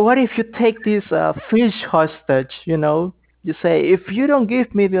out. What if you take this fish hostage? You say, if you don't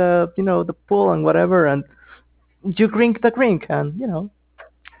give me the pool and whatever, and you drink the drink, and.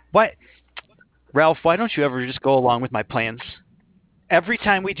 What? Ralph, why don't you ever just go along with my plans? Every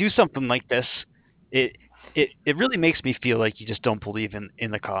time we do something like this, it really makes me feel like you just don't believe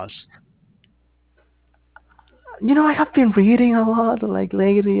in the cause. I have been reading a lot like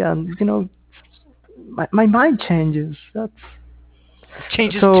lately, and my mind changes. It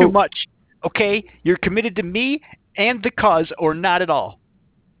changes too much. Okay, you're committed to me and the cause, or not at all.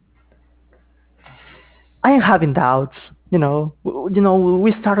 I am having doubts. We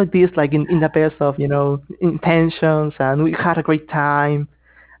started this like in the best of intentions, and we had a great time.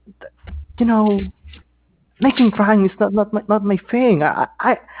 Making crime is not my thing.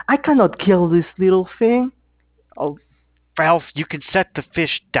 I cannot kill this little thing. Oh, Ralph, you can set the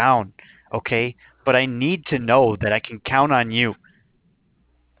fish down, okay? But I need to know that I can count on you.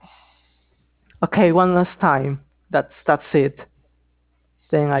 Okay, one last time. That's it.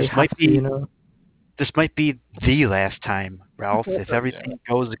 Then I have to, This might be the last time, Ralph, if everything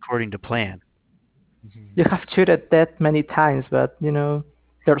goes according to plan. You have cheated death many times, but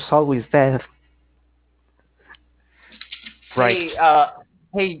there's always death. Right.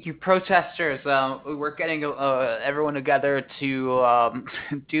 Hey, you protesters! We're getting everyone together to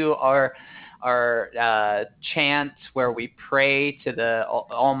do our chant where we pray to the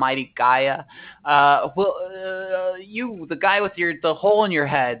Almighty Gaia. You, the guy with the hole in your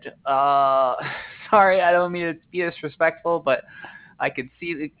head. Sorry, I don't mean to be disrespectful, but I can see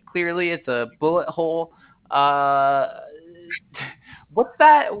it clearly. It's a bullet hole. What's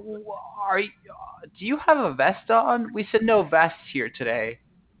that? Do you have a vest on? We said no vests here today.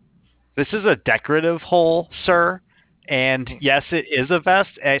 This is a decorative hole, sir. And yes, it is a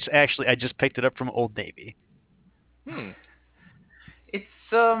vest. Actually, I just picked it up from Old Navy. It's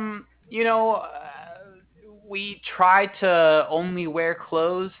we try to only wear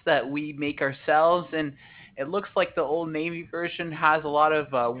clothes that we make ourselves, and it looks like the Old Navy version has a lot of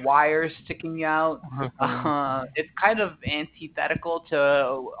wires sticking out. It's kind of antithetical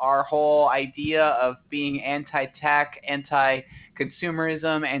to our whole idea of being anti-tech,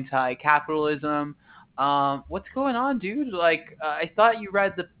 anti-consumerism, anti-capitalism. What's going on, dude? Like, I thought you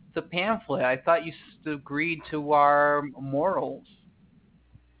read the pamphlet. I thought you agreed to our morals.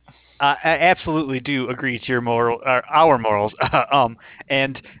 I absolutely do agree to our morals.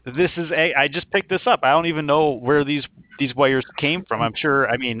 And this is I just picked this up. I don't even know where these wires came from. I'm sure.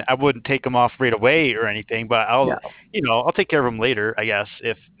 I mean, I wouldn't take them off right away or anything, but I'll take care of them later, I guess,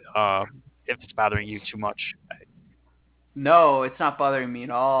 if it's bothering you too much. No, it's not bothering me at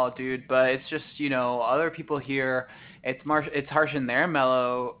all, dude. But it's just other people here. It's harsh and they're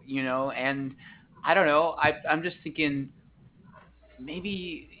mellow, and I don't know. I'm just thinking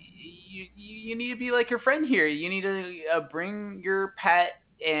maybe you need to be like your friend here. You need to bring your pet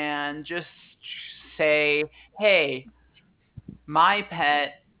and just say, "Hey, my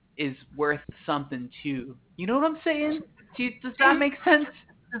pet is worth something too." You know what I'm saying? Does that make sense?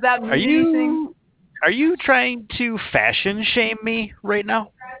 Does that mean anything? Are you trying to fashion shame me right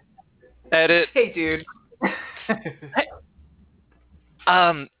now? Edit. Hey, dude.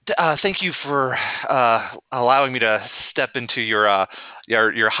 Thank you for allowing me to step into your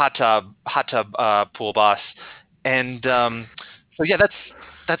hot tub pool, boss. And so yeah,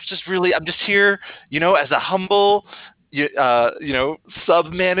 that's just really, I'm just here, as a humble,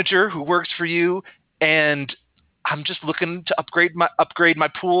 sub manager who works for you, and I'm just looking to upgrade my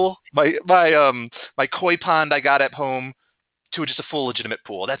pool, my koi pond I got at home to just a full legitimate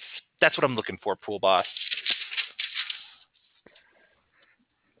pool. That's what I'm looking for, pool boss.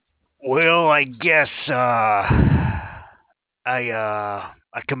 Well, I guess I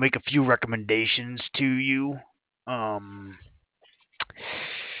can make a few recommendations to you.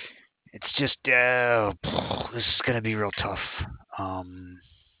 It's just this is gonna be real tough.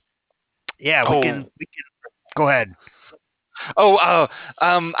 Yeah, we can go ahead. I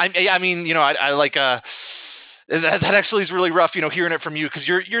mean, I like that actually is really rough, hearing it from you, because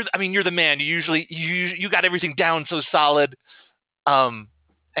you're the man. You got everything down so solid.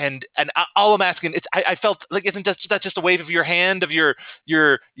 And all I'm asking, I felt like, isn't that just a wave of your hand, of your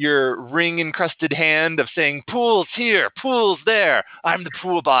ring encrusted hand, of saying pools here, pools there. I'm the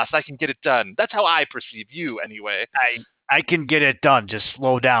pool boss. I can get it done. That's how I perceive you, anyway. I can get it done. Just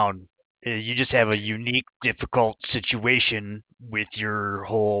slow down. You just have a unique, difficult situation with your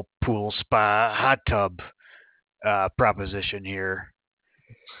whole pool, spa, hot tub proposition here.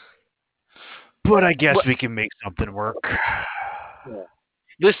 But I guess we can make something work.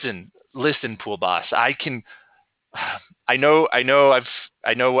 Listen, pool boss. I know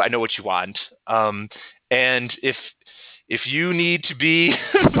what you want. And if you need to be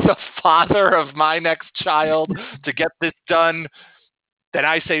the father of my next child to get this done, then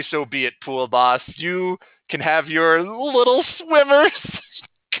I say so be it, pool boss. You can have your little swimmers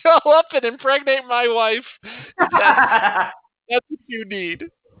go up and impregnate my wife. That's what you need.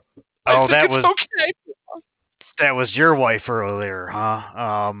 I think it's okay. That was your wife earlier, huh?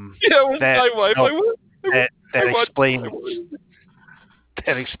 Yeah, it was my wife. No,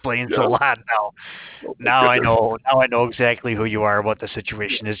 that explains a lot now. Now I know exactly who you are, what the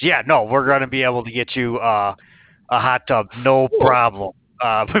situation is. Yeah, no, we're gonna be able to get you a hot tub, no problem.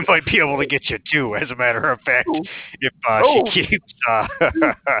 We might be able to get you two, as a matter of fact, if she keeps.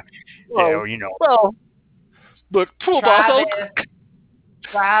 Well, look, pool boss.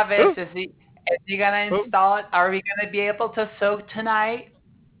 Travis, is he gonna install it? Are we gonna be able to soak tonight?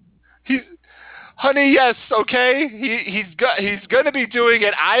 Honey, yes, okay. He's gonna be doing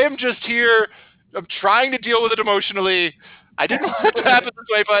it. I am just here. I'm trying to deal with it emotionally. I didn't want it to happen this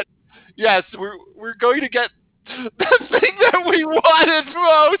way, but yes, we're going to get the thing that we wanted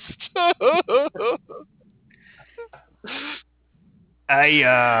most.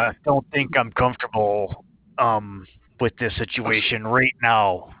 I don't think I'm comfortable with this situation right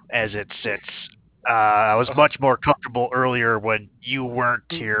now as it sits. I was much more comfortable earlier when you weren't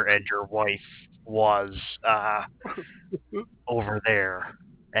here and your wife was over there,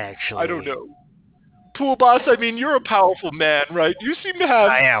 actually. I don't know. Pool boss, I mean, you're a powerful man, right? You seem to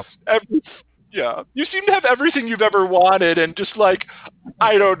have you seem to have everything you've ever wanted, and just like,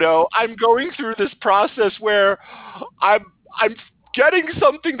 I don't know, I'm going through this process where I'm getting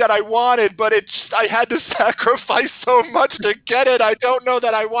something that I wanted, but I had to sacrifice so much to get it. I don't know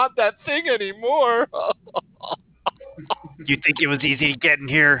that I want that thing anymore. You think it was easy to get in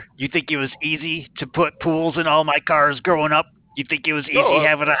here? You think it was easy to put pools in all my cars growing up? You think it was easy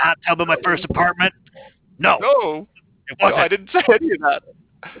having a hot tub in my first apartment? No. It wasn't. No, I didn't say any of that.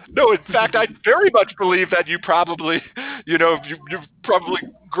 No, in fact, I very much believe that you probably, you've probably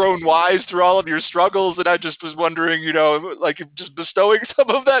grown wise through all of your struggles, and I just was wondering, like, just bestowing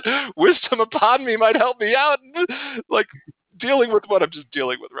some of that wisdom upon me might help me out, like, dealing with what I'm just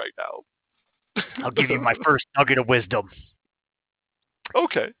dealing with right now. I'll give you my first nugget of wisdom.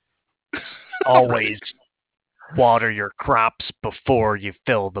 Okay. Always water your crops before you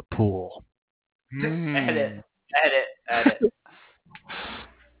fill the pool. Edit.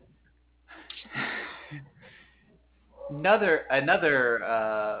 Another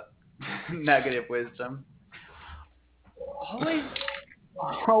nugget of wisdom.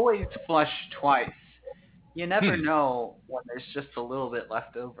 Always flush twice. You never know when there's just a little bit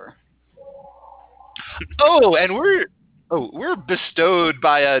left over. Oh, and we're bestowed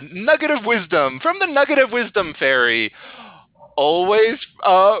by a nugget of wisdom from the Nugget of Wisdom Fairy. Always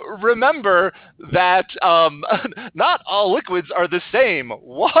remember that not all liquids are the same.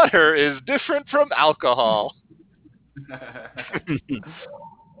 Water is different from alcohol.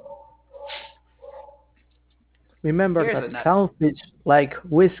 Remember that some fish like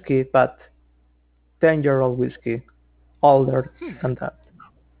whiskey, but 10-year-old whiskey, older than that.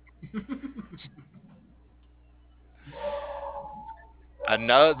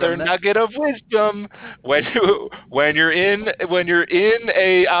 Another nugget of wisdom: when you're in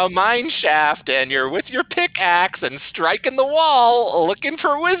a mine shaft and you're with your pickaxe and striking the wall looking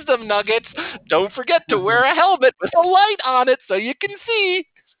for wisdom nuggets, don't forget to wear a helmet with a light on it so you can see.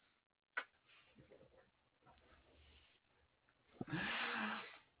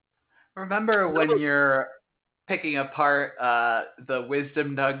 Remember when you're picking apart the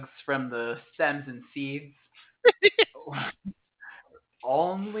wisdom nugs from the stems and seeds?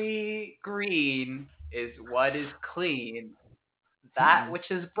 Only green is what is clean. That which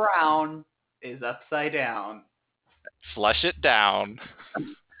is brown is upside down. Flush it down.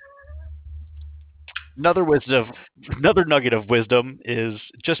 Another nugget of wisdom is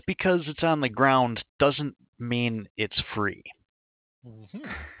just because it's on the ground doesn't mean it's free.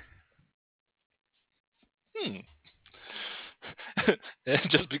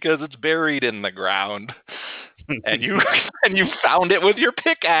 Just because it's buried in the ground and you found it with your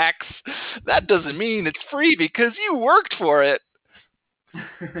pickaxe, that doesn't mean it's free because you worked for it.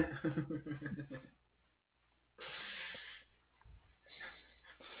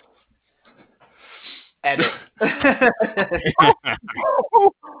 Edit.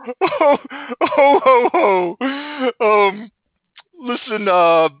 Oh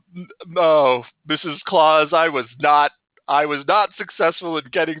Mrs. Claus, I was not successful in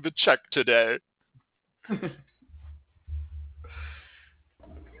getting the check today.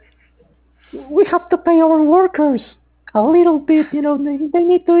 We have to pay our workers a little bit, they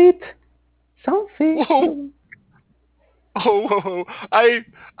need to eat something. I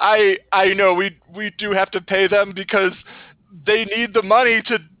know we do have to pay them because they need the money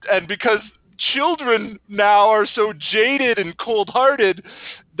and because children now are so jaded and cold-hearted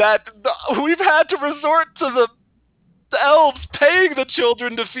that we've had to resort to the elves paying the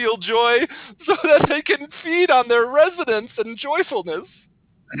children to feel joy so that they can feed on their residence and joyfulness.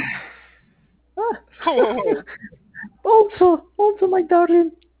 Also, my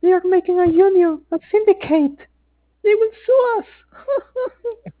darling, they are making a union, a syndicate. They will sue us.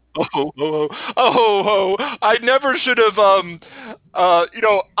 I never should have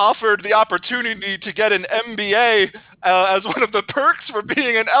offered the opportunity to get an MBA as one of the perks for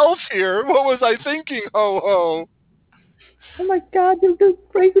being an elf here. What was I thinking? Oh my God, you'll get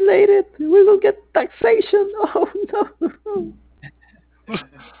regulated. We will get taxation. Oh no.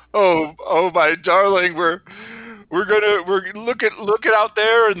 Oh my darling, we're looking out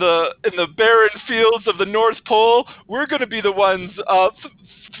there in the barren fields of the North Pole. We're gonna be the ones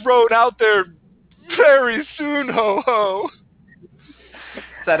thrown out there very soon. Ho ho.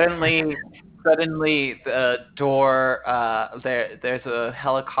 Suddenly, the door. There's a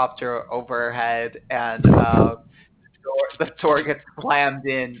helicopter overhead, and the door gets slammed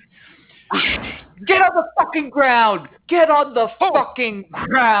in. Get on the fucking ground! Get on the fucking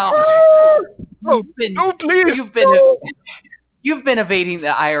ground! Please! You've been evading the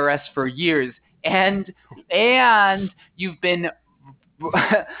IRS for years, and you've been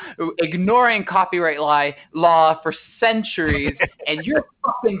ignoring copyright law for centuries, and you're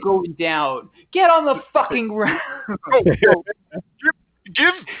fucking going down. Get on the fucking ground!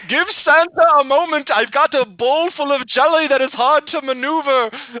 Give Santa a moment. I've got a bowl full of jelly that is hard to maneuver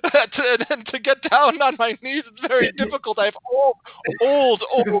to get down on my knees. It's very difficult. I have old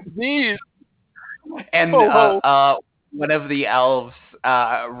knees. And one of the elves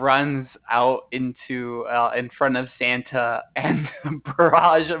runs out into in front of Santa, and a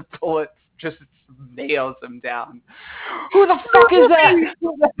barrage of bullets just nails him down. Who the fuck is that?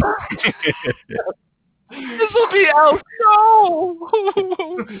 This will be Elf. No!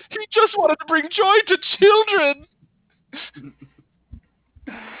 He just wanted to bring joy to children.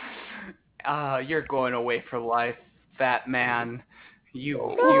 You're going away for life, fat man.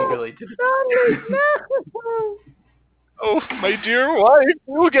 You really did. Oh, my dear wife,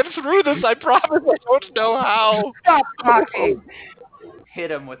 we'll get through this. I promise. I don't know how. Stop talking.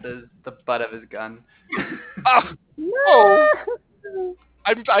 Hit him with the butt of his gun. I'm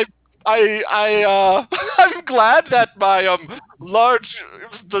glad that my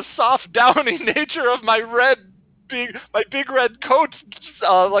the soft downy nature of my big red coat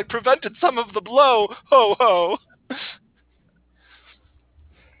prevented some of the blow. Ho ho.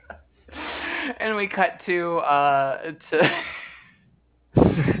 And we cut to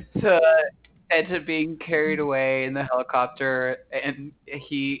Santa being carried away in the helicopter, and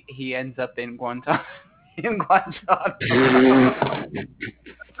he ends up in Guantanamo.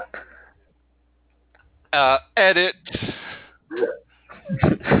 Edit.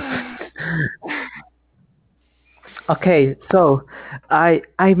 Okay, so I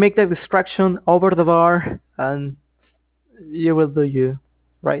make the distraction over the bar, and you will do you,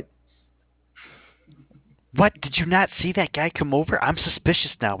 right? What? Did you not see that guy come over? I'm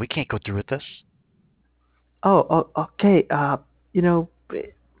suspicious now. We can't go through with this. Oh, okay.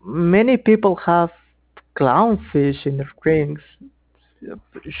 Many people have clownfish in their drinks.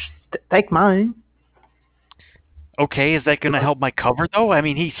 Take mine. Okay, is that going to help my cover, though? I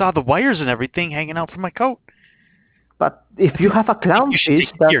mean, he saw the wires and everything hanging out from my coat. But if you have a clownfish,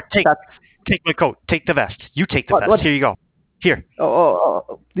 take my coat. Take the vest. You take the vest. What? Here you go. Here.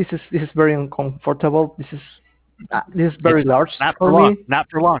 Oh, this is very uncomfortable. This is very large not for long. me. Not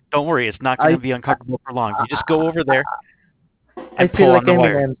for long. Don't worry. It's not going to be uncomfortable for long. You just go over there. I feel like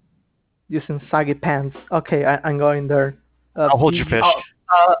Eminem using saggy pants. Okay, I'm going there. I'll hold your fish.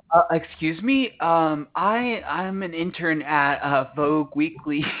 Excuse me. I'm an intern at Vogue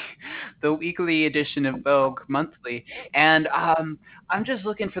Weekly, the weekly edition of Vogue Monthly, and I'm just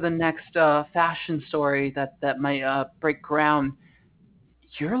looking for the next fashion story that might break ground.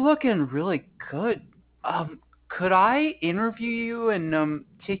 You're looking really good. Could I interview you and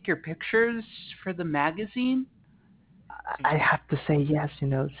take your pictures for the magazine? I have to say yes,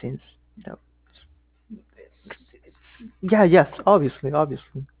 since Yeah, yes, obviously.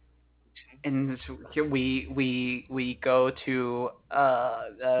 and we go to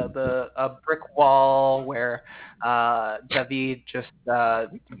a brick wall where David just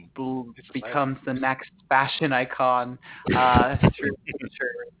becomes the next fashion icon through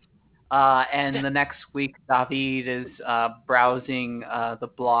pictures. And the next week, David is browsing the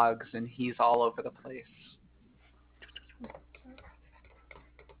blogs, and he's all over the place.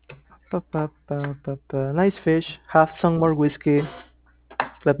 Nice fish. Have some more whiskey.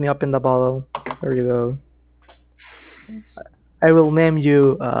 Let me open the bottle. There you go. I will name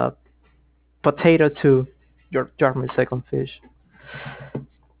you Potato 2. You're my second fish.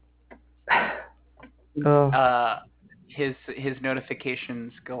 His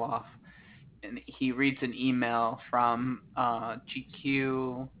notifications go off, and he reads an email from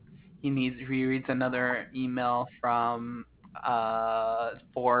GQ. He reads another email from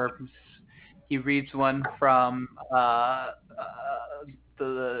Forbes. He reads one from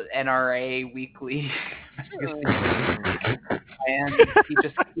the NRA Weekly magazine, and he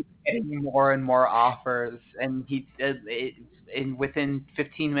just keeps getting more and more offers. And within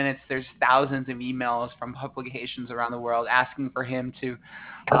 15 minutes, there's thousands of emails from publications around the world asking for him to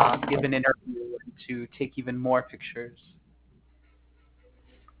give an interview and to take even more pictures.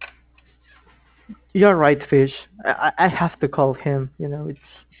 You're right, Fish. I have to call him.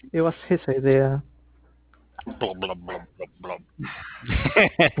 It was his idea. Blah, blah, blah, blah,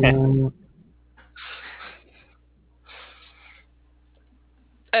 blah.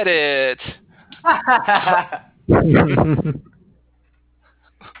 Edit.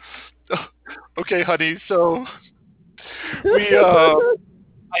 Okay, honey. So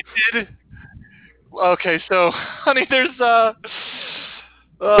I did. Okay, so honey, there's I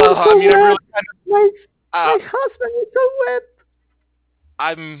mean, I'm really kind of. My husband is so wet.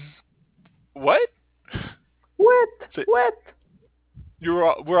 I'm. What? Wet.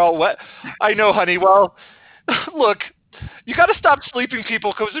 We're all wet. I know, honey. Well, look, you got to stop sleeping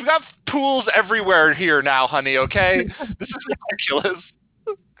people because we've got pools everywhere here now, honey. Okay, this is ridiculous.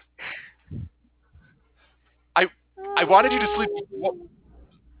 I wanted you to sleep.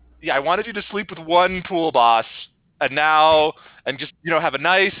 Yeah, I wanted you to sleep with one pool boss, and just have a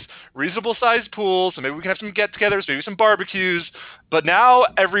nice, reasonable sized pool. So maybe we can have some get-togethers, maybe some barbecues. But now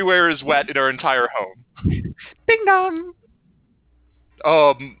everywhere is wet in our entire home. Ding dong.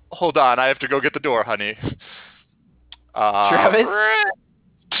 Hold on, I have to go get the door, honey. Travis?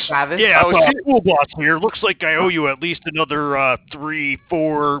 Yeah, pool boss here. Looks like I owe you at least another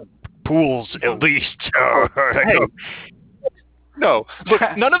 3-4 pools at least. Hey. No, look,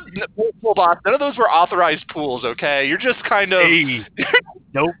 none of those were authorized pools. Okay, you're just kind of. Hey.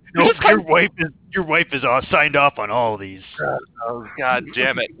 Nope. Your wife is signed off on all of these. Oh God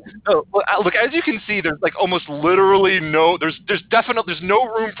damn it! No, look, as you can see, there's like almost literally no. There's no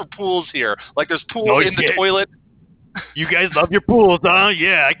room for pools here. Like there's pools in the toilet. You guys love your pools, huh?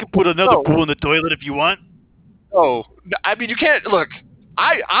 Yeah, I could put another pool in the toilet if you want. Oh, I mean you can't. Look,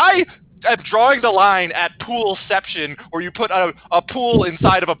 I am drawing the line at poolception, where you put a pool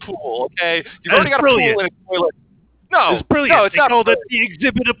inside of a pool. Okay, you've already got brilliant. A pool in a toilet. No, it's brilliant. No, it's not. Call that the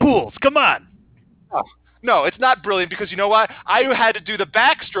exhibit of pools. Come on. Oh, no, it's not brilliant because you know what? I had to do the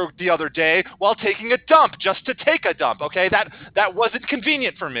backstroke the other day while taking a dump, just to take a dump. Okay, that wasn't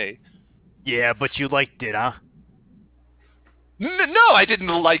convenient for me. Yeah, but you liked it, huh? No, I didn't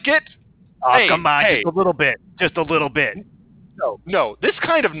like it. Oh, come on, just a little bit. Just a little bit. No, this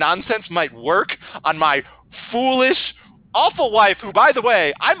kind of nonsense might work on my foolish, awful wife, who, by the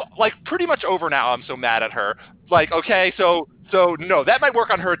way, I'm like pretty much over now. I'm so mad at her. Like, okay, so no, that might work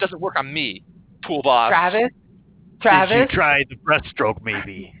on her. It doesn't work on me, pool boss. Travis. Did you try the breaststroke,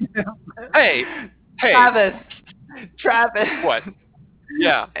 maybe? Hey. Travis. What?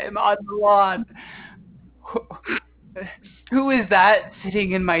 Yeah. I'm on the lawn. Who is that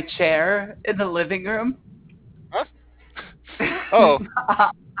sitting in my chair in the living room? Huh? Oh.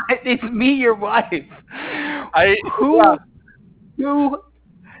 It's me, your wife. Who?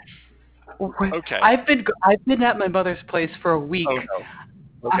 Okay. I've been at my mother's place for a week. Oh,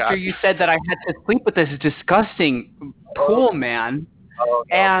 no. After you said that I had to sleep with this disgusting pool man,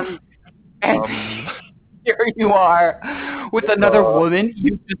 and here you are with another woman.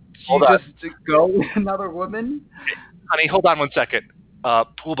 You just go with another woman. Honey, hold on 1 second.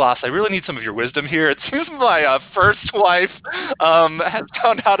 Pool boss, I really need some of your wisdom here. It seems my first wife has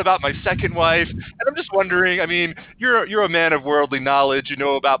found out about my second wife, and I'm just wondering. I mean, you're a man of worldly knowledge. You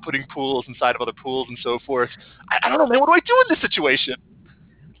know about putting pools inside of other pools and so forth. I don't know, man. What do I do in this situation?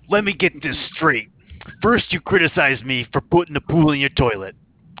 Let me get this straight. First, you criticize me for putting the pool in your toilet.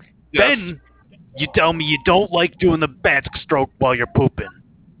 Yes. Then, you tell me you don't like doing the backstroke while you're pooping.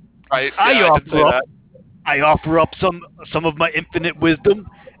 Right? I Yeah, I did say offer up. that. I offer up some of my infinite wisdom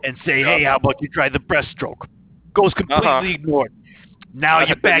and say, hey, how about you try the breaststroke? Goes completely ignored. Now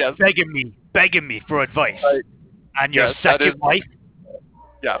you're back Yes. begging me for advice Right. on your Yes, that second is. wife.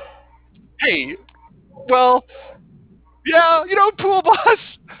 Yeah. Hey, well, yeah, pool boss.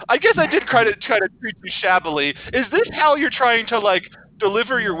 I guess I did try to treat you shabbily. Is this how you're trying to like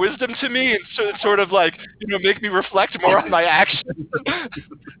deliver your wisdom to me and sort of like make me reflect more on my actions?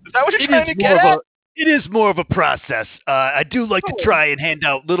 Is that what you're trying to get at? It is more of a process. I do like to try and hand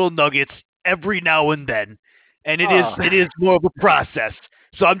out little nuggets every now and then, and it is more of a process.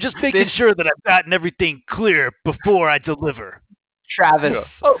 So I'm just making sure that I've gotten everything clear before I deliver. Travis, Yeah.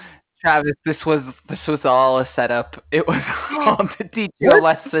 Oh, Travis, this was all a setup. It was all to teach you a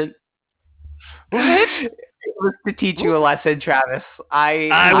What? lesson. What? It was to teach you a lesson, Travis.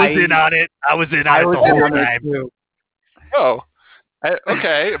 I was in on it. I was in on it the whole time. Too. Oh,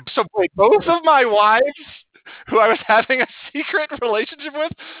 okay. So wait, both of my wives, who I was having a secret relationship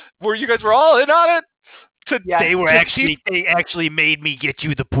with, you guys were all in on it? They actually made me get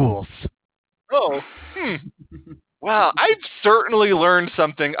you the pools. Oh, Wow, I've certainly learned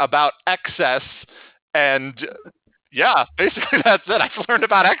something about excess, and yeah, basically that's it. I've learned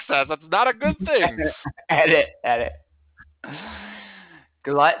about excess. That's not a good thing. Edit.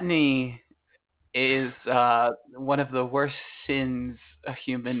 Gluttony is one of the worst sins a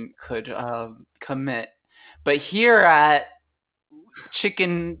human could commit. But here at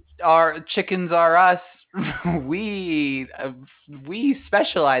Chickens Are Us, we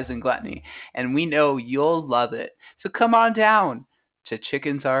specialize in gluttony, and we know you'll love it. So come on down to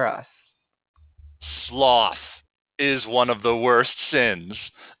Chickens Are Us. Sloth is one of the worst sins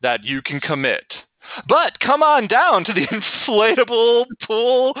that you can commit. But come on down to the inflatable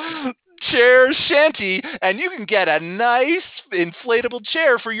pool chair shanty, and you can get a nice inflatable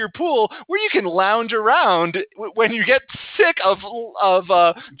chair for your pool where you can lounge around when you get sick of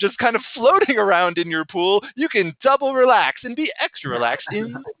just kind of floating around in your pool. You can double relax and be extra relaxed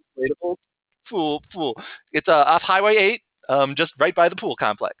in the inflatable pool. It's off Highway 8, just right by the pool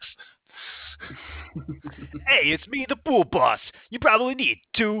complex. Hey, it's me, the pool boss. You probably need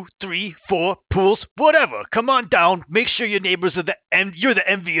 2, 3, 4 pools, whatever. Come on down. Make sure your neighbors are you're the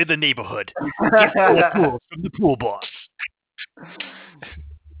envy of the neighborhood. Get 4 pools from the pool boss.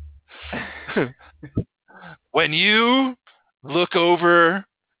 When you look over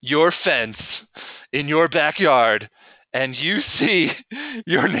your fence in your backyard and you see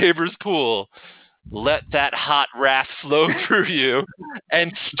your neighbor's pool, let that hot wrath flow through you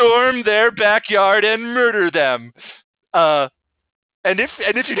and storm their backyard and murder them. And if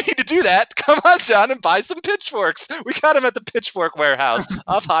you need to do that, come on down and buy some pitchforks. We got them at the Pitchfork Warehouse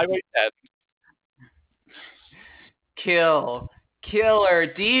off Highway 10. Killer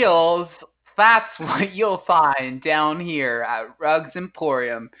deals. That's what you'll find down here at Rugs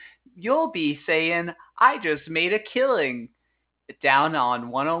Emporium. You'll be saying, I just made a killing down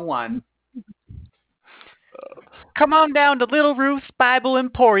on 101. Come on down to Little Ruth's Bible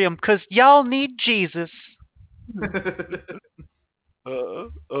Emporium, because y'all need Jesus.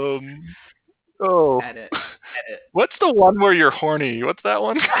 Edit. What's the one where you're horny? What's that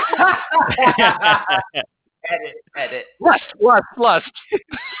one? Edit. Lust.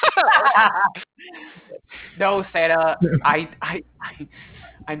 No, Santa.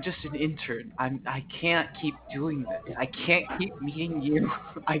 I'm just an intern. I can't keep doing this. I can't keep meeting you.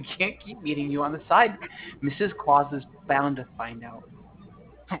 I can't keep meeting you on the side. Mrs. Claus is bound to find out.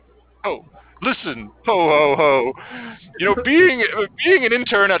 Oh, listen, ho ho ho. Being an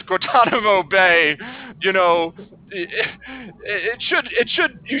intern at Guantanamo Bay, you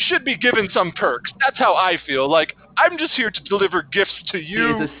should be given some perks. That's how I feel. Like I'm just here to deliver gifts to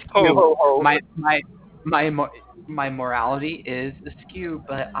you. Ho ho ho. My morality is askew,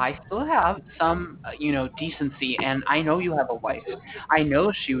 but I still have some, decency. And I know you have a wife. I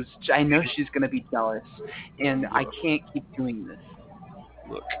know she's gonna be jealous, and I can't keep doing this.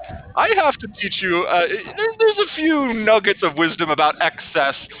 Look, I have to teach you. There's a few nuggets of wisdom about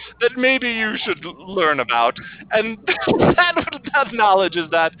excess that maybe you should learn about, and that knowledge is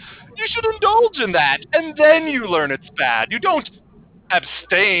that you should indulge in that, and then you learn it's bad. You don't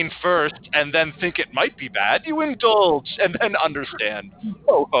abstain first and then think it might be bad. You indulge and then understand.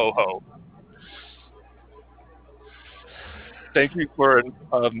 Ho ho ho. Thank you for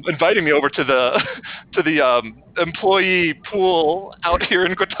inviting me over to the employee pool out here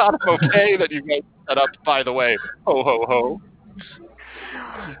in Guantanamo Bay that you guys set up. By the way, ho ho ho.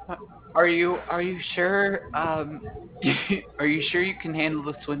 Are you sure? Are you sure you can handle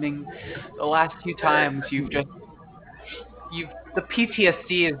the swimming? The last few times you've the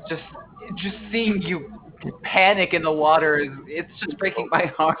PTSD is just seeing you panic in the water. It's just breaking my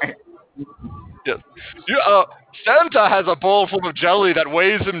heart. Yes. Santa has a bowl full of jelly that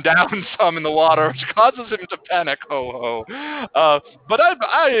weighs him down some in the water, which causes him to panic. Ho ho. But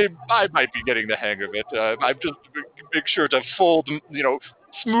I might be getting the hang of it. I just make sure to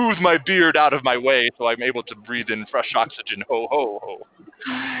smooth my beard out of my way so I'm able to breathe in fresh oxygen. Ho ho ho.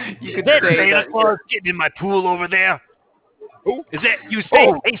 You could That say Santa that Claus getting in my pool over there? Oh. Is that you,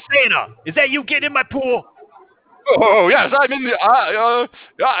 Santa? Oh. Hey, Santa, is that you getting in my pool? Oh yes, I'm in the.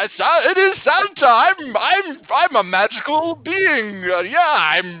 It is Santa. I'm a magical being.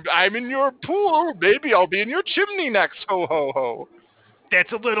 I'm in your pool. Maybe I'll be in your chimney next. Ho ho ho.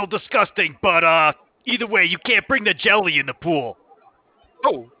 That's a little disgusting, but either way, you can't bring the jelly in the pool.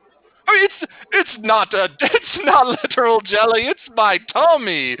 Oh, it's not literal jelly. It's my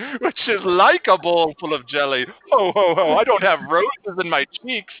tummy, which is like a bowl full of jelly. Ho ho ho! I don't have roses in my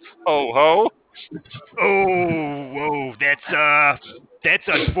cheeks. Ho ho. Oh, that's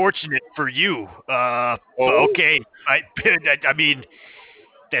unfortunate for you. Oh. Okay, I mean,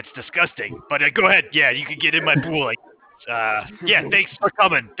 that's disgusting. But go ahead, yeah, you can get in my pool. Yeah, thanks for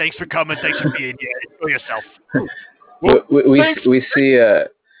coming. Thanks for being here. Enjoy yourself. We see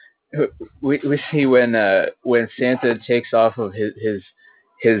we see when Santa takes off of his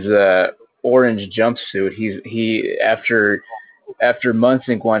orange jumpsuit. He after months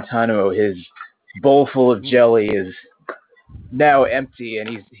in Guantanamo, his bowl full of jelly is now empty,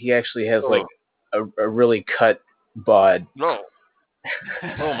 and he actually has like a really cut bod. No.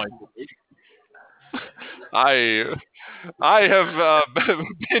 Oh my goodness. I have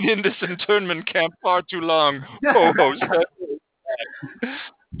been in this internment camp far too long. Ho ho.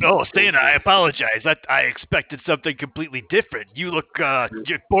 Oh, Santa, I apologize. I expected something completely different. You look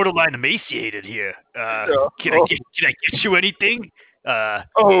you're borderline emaciated here. Can I get you anything?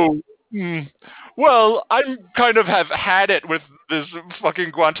 Well, I kind of have had it with this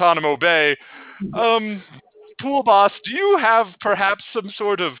fucking Guantanamo Bay. Pool boss, do you have perhaps some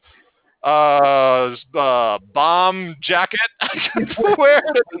sort of bomb jacket I can wear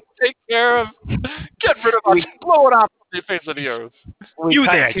to take care of? Get rid of us. Blow it off the face of the earth. You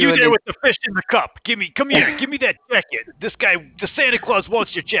there with the fish in the cup. Come here, give me that jacket. This guy, the Santa Claus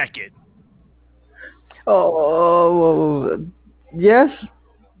wants your jacket. Oh, yes.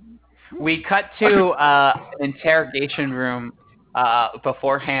 We cut to an interrogation room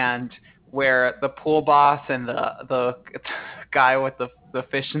beforehand where the pool boss and the guy with the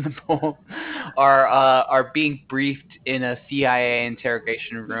fish in the pool are being briefed in a CIA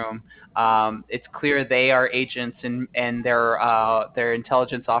interrogation room. It's clear they are agents, and their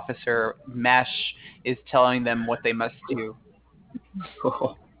intelligence officer Mesh is telling them what they must do.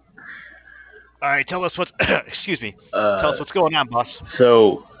 Oh. All right, tell us what's excuse me. Tell us what's going on, boss.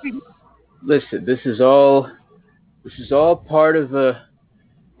 So, listen, this is all part of a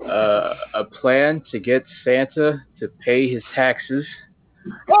plan to get Santa to pay his taxes.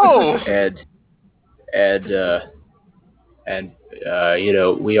 Oh. And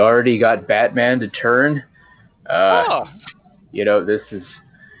we already got Batman to turn.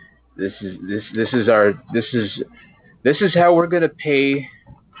 This is how we're gonna pay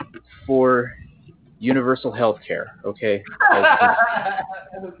for universal health care, okay?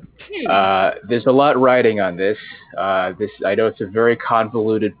 There's a lot riding on this. I know it's a very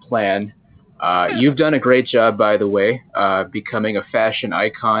convoluted plan. You've done a great job, by the way, becoming a fashion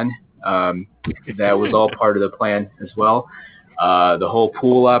icon. That was all part of the plan as well. The whole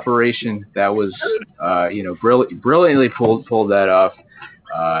pool operation, that was, brilliantly pulled that off.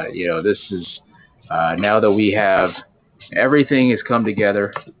 This is, now that we have everything has come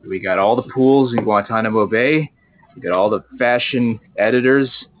together. We got all the pools in Guantanamo Bay. We got all the fashion editors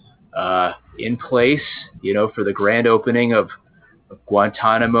in place, for the grand opening of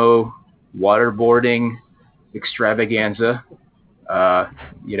Guantanamo waterboarding extravaganza.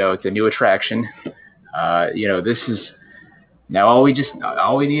 It's a new attraction. This is now all we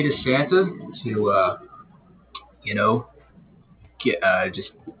need is Santa to,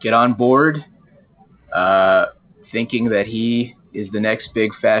 get on board. Thinking that he is the next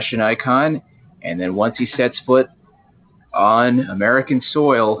big fashion icon, and then once he sets foot on American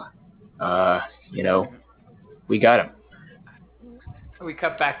soil, we got him. We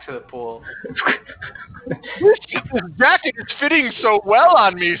cut back to the pool. This jacket is fitting so well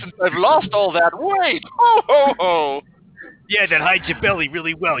on me since I've lost all that weight. Ho ho ho! Yeah, that hides your belly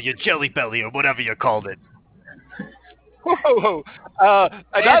really well, your jelly belly or whatever you called it. Ho ho ho!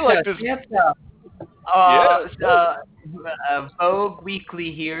 And I like this. Vogue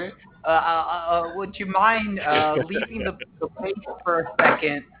Weekly here. Would you mind leaving the place for a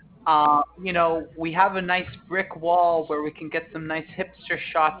second? We have a nice brick wall where we can get some nice hipster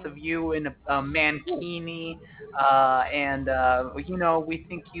shots of you in a mankini, and we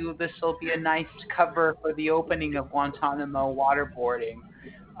think this will be a nice cover for the opening of Guantanamo waterboarding.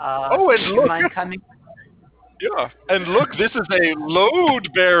 Oh, and Would you look, mind coming? yeah, and look, this is a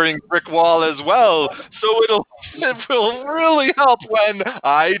load-bearing brick wall as well, so it will really help when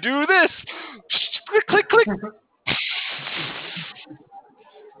I do this. Click, click, click.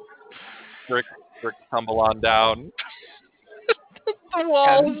 Brick tumble on down. The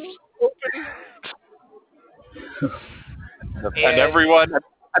walls open. And everyone,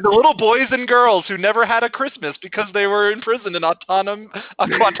 and the little boys and girls who never had a Christmas because they were imprisoned in Guantanamo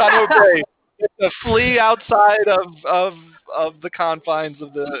Bay, get to flee outside of the confines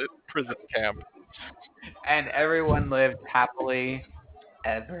of the prison camp. And everyone lived happily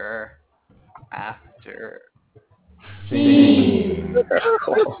ever after.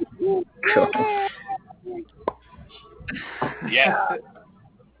 Yeah.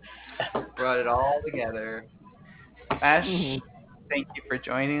 Brought it all together. Ash, thank you for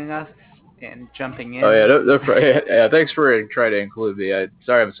joining us and jumping in. Oh yeah, yeah. Thanks for trying to include me.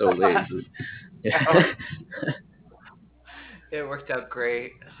 Sorry I'm so late. But, yeah. It worked out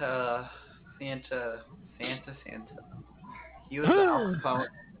great. Santa. He was the Al Capone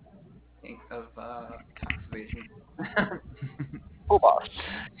of tax evasion. Pool boss.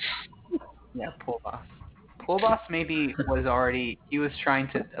 Yeah, pool boss. Pool boss maybe he was trying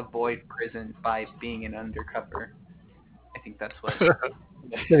to avoid prison by being an undercover. I think that's what.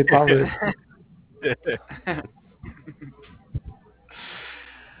 Very probably.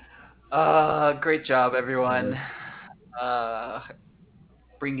 Great job, everyone.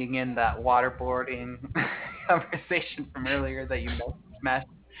 Bringing in that waterboarding conversation from earlier that you smashed.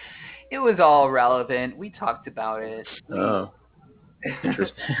 It was all relevant. We talked about it. Oh.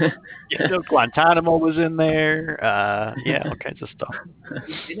 Interesting. Guantanamo was in there. Yeah, all kinds of stuff.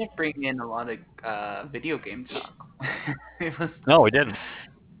 We didn't bring in a lot of video game talk. No, we didn't.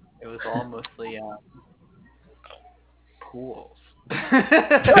 It was all mostly pools.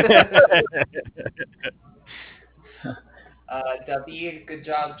 David, good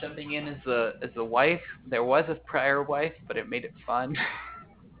job jumping in as the wife. There was a prior wife, but it made it fun.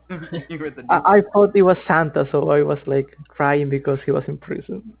 You were the I thought it was Santa, so I was like crying because he was in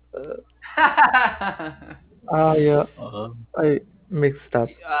prison. Yeah, I mixed up.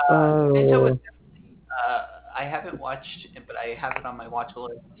 Santa was I haven't watched it, but I have it on my watch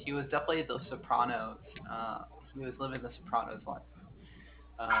list. He was definitely the Sopranos. He was living the Sopranos life,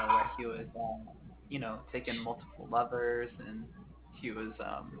 where he was, taking multiple lovers, and he was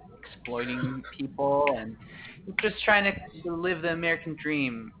exploiting people, and just trying to live the American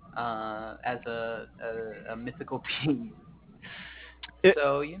dream as a mythical being.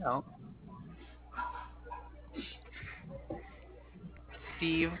 So,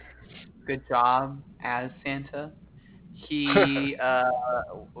 Steve, good job as Santa. He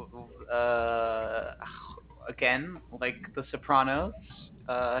again, like The Sopranos,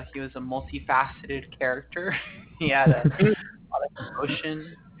 he was a multifaceted character. He had a lot of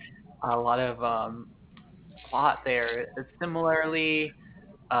emotion, a lot of plot there. Similarly,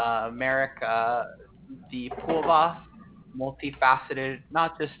 Merrick, the pool boss, multifaceted,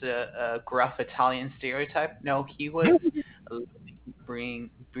 not just a gruff Italian stereotype. No, he was a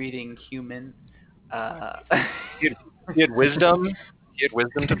breathing human. He had wisdom. He had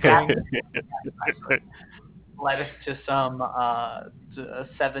wisdom to bring. Led us to some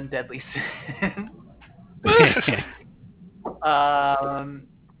 7 deadly sins.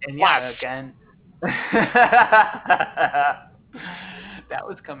 And yeah, again, that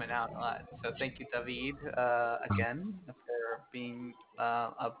was coming out a lot. So thank you, David, again for being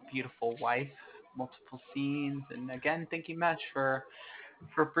a beautiful wife, multiple scenes, and again, thank you, Mesh, for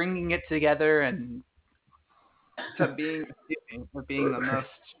bringing it together and to being the most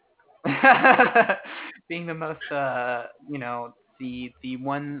being the most the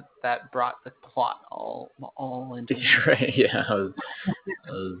one that brought the plot all into Right, yeah. I was,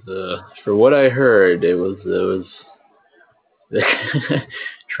 for what I heard, it was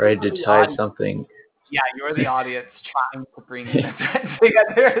tried to tie something. Yeah, you're the audience trying to bring it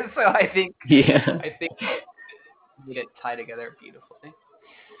together. So I think you made it tie together beautifully.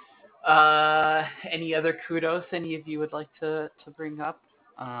 Any other kudos any of you would like to bring up?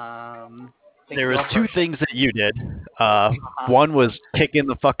 There was 2 things that you did. One was kicking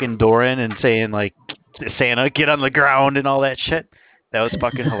the fucking door in and saying like, "Santa, get on the ground" and all that shit. That was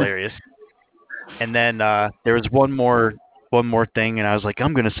fucking hilarious. And then there was one more one more thing, and I was like,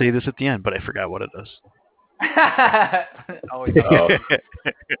 I'm going to say this at the end, but I forgot what it is. Always.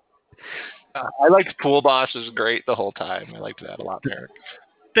 I liked Pool Boss was great the whole time. I liked that a lot, Merrick.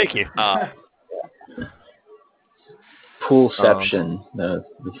 Thank you. Poolception.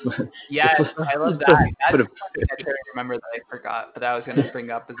 Yes, I love that. That's something I try to remember that I forgot, but I was going to bring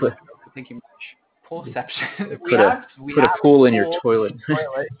up as well. Thank you much. Poolception. Put a pool in your toilet.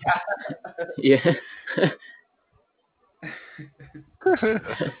 Yeah.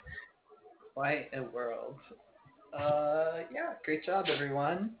 Quite a world. Yeah, great job,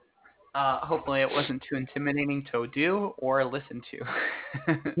 everyone. Hopefully it wasn't too intimidating to do or listen to.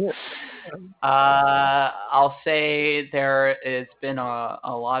 I'll say there has been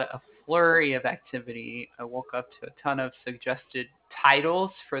a flurry of activity. I woke up to a ton of suggested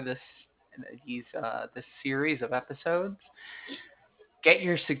titles for this series of episodes. Get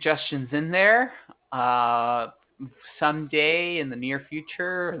your suggestions in there. Someday in the near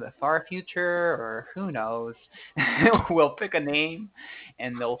future or the far future, or who knows, we'll pick a name,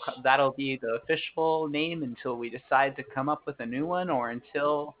 and that'll be the official name until we decide to come up with a new one, or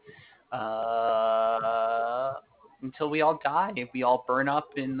until we all die. We all burn up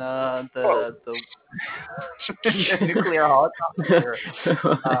in the nuclear holocaust.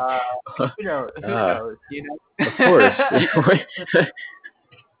 Who knows? You know. Of course.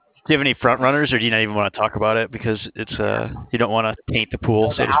 Do you have any front runners, or do you not even want to talk about it because it's you don't want to taint the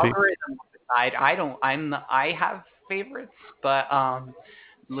pool, so to speak? Algorithm side, I have favorites, but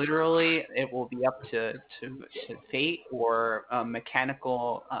literally it will be up to fate or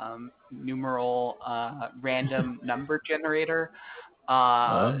mechanical numeral random number generator.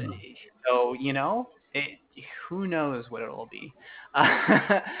 So who knows what it'll be.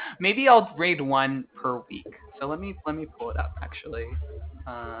 Maybe I'll raid one per week. So let me pull it up actually.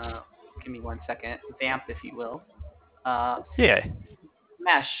 Give me 1 second. Vamp, if you will. Yeah.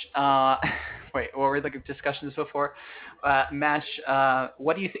 Mesh. Wait, what were the discussions before? Mesh.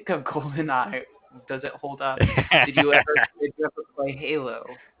 What do you think of GoldenEye? Does it hold up? Did you ever play Halo?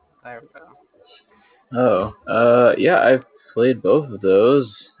 There we go. Yeah, I've played both of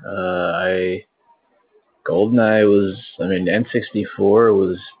those. GoldenEye was, N64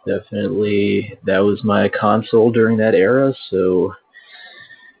 was definitely, that was my console during that era, so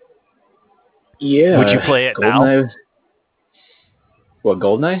yeah. Would you play it GoldenEye, now? What,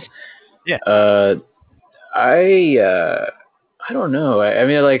 GoldenEye? Yeah. I don't know. I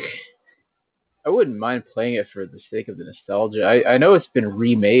wouldn't mind playing it for the sake of the nostalgia. I know it's been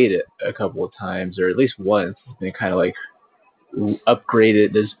remade a couple of times, or at least once. It's been kind of like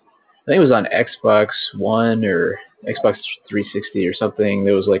upgraded. I think it was on Xbox One or Xbox 360 or something.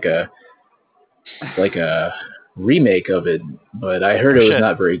 There was like a remake of it, but I heard it was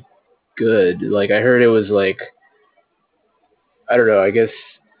not very good. Like, I heard it was like, I don't know. I guess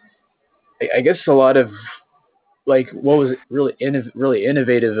a lot of, like, what was really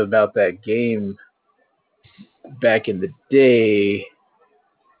innovative about that game back in the day,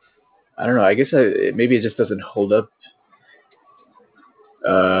 I don't know. I guess maybe it just doesn't hold up.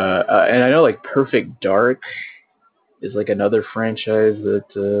 And I know, like, Perfect Dark is like another franchise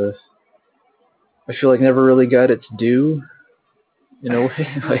that I feel like never really got its due in a way.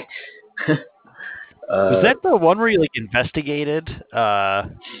 Like, was that the one where you like investigated?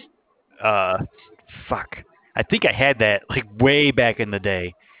 Fuck. I think I had that like way back in the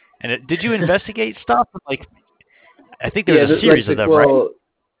day. And did you investigate stuff? Like, I think there was a series of them, right?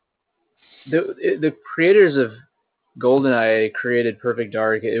 The creators of GoldenEye created Perfect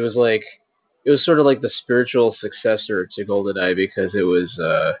Dark. It was sort of like the spiritual successor to GoldenEye, because it was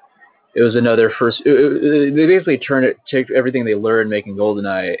another first. They basically took everything they learned making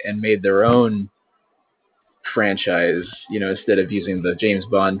GoldenEye and made their own franchise. Instead of using the James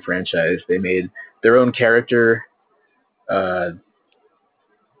Bond franchise, they made their own character, and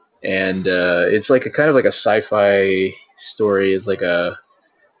it's like a kind of like a sci-fi story. It's like a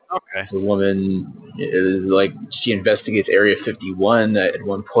woman, like, she investigates Area 51 at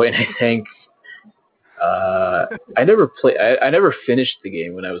one point, I think. I never finished the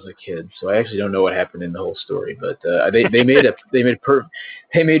game when I was a kid, so I actually don't know what happened in the whole story. But they made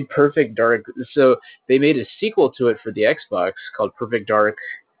Perfect Dark. So they made a sequel to it for the Xbox called Perfect Dark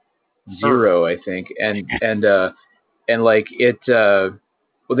Zero, I think, and like it.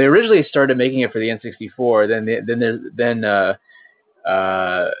 Well, they originally started making it for the N64.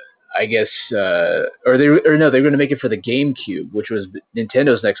 I guess, they were going to make it for the GameCube, which was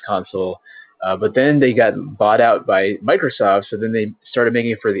Nintendo's next console. But then they got bought out by Microsoft, so then they started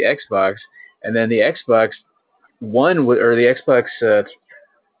making it for the Xbox, and then the Xbox One, or the Xbox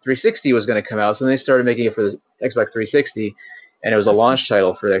 360 was going to come out, so then they started making it for the Xbox 360, and it was a launch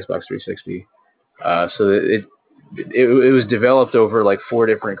title for the Xbox 360. So it was developed over like 4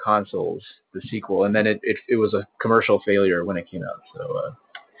 different consoles, the sequel, and then it was a commercial failure when it came out. So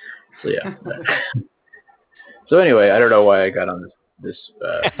yeah. So anyway, I don't know why I got on this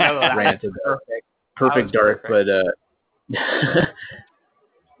rant about Perfect Dark, but yeah,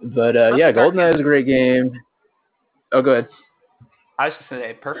 GoldenEye is a great game. Oh, go ahead. I was just gonna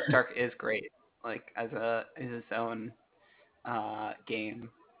say, Perfect Dark is great, like as its own game.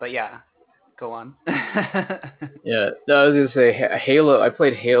 But yeah, go on. Yeah, no, I was gonna say Halo. I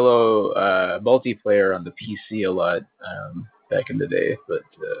played Halo multiplayer on the PC a lot back in the day, but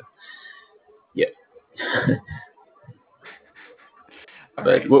yeah. But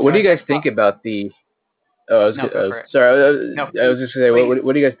right, what do you guys think about the? Oh, I was just gonna say,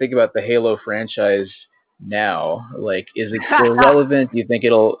 what do you guys think about the Halo franchise now? Like, is it still relevant? Do you think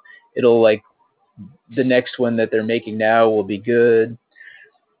it'll like the next one that they're making now will be good?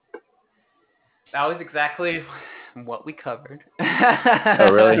 That was exactly what we covered.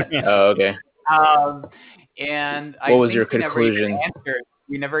 Oh, really? Oh, okay. And what was your conclusion?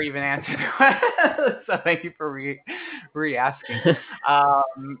 We never even answered. So thank you for re-asking.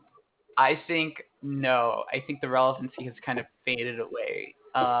 I think no. I think the relevancy has kind of faded away.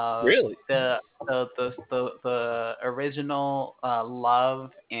 Really? The original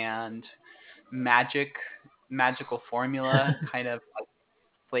love and magical formula kind of like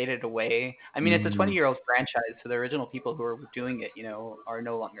faded away. I mean, it's a 20-year-old franchise, so the original people who are doing it, are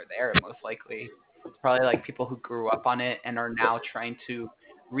no longer there, most likely. It's probably like people who grew up on it and are now trying to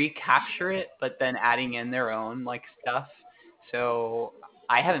recapture it, but then adding in their own like stuff. So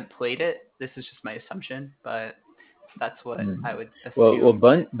I haven't played it. This is just my assumption, but that's what I would assume. Well,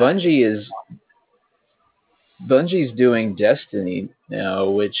 Bungie's doing Destiny now,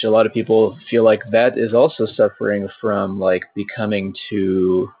 which a lot of people feel like that is also suffering from like becoming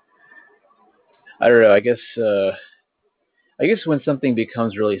too. I don't know. I guess when something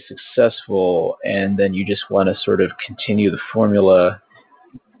becomes really successful and then you just want to sort of continue the formula,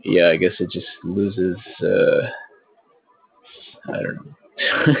 yeah, I guess it just loses. I don't know.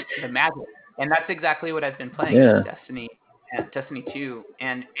 The magic, and that's exactly what I've been playing. Yeah. Destiny 2,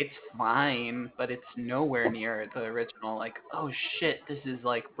 and it's fine, but it's nowhere near the original. Like, oh shit, this is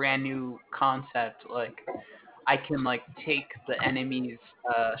like brand new concept. Like, I can like take the enemy's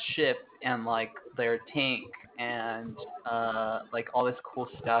ship and like their tank and like all this cool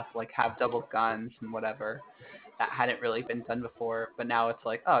stuff, like have double guns and whatever. That hadn't really been done before, but now it's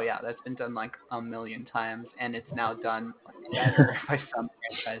like, oh yeah, that's been done like a million times, and it's now done like, better by some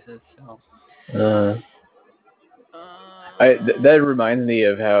franchises. So. That reminds me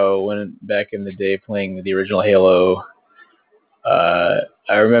of how when back in the day playing the original Halo, I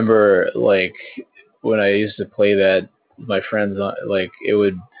remember like when I used to play that with my friends, like it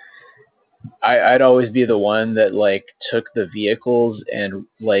would. I'd always be the one that like took the vehicles and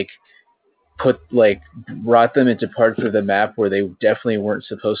like brought them into parts of the map where they definitely weren't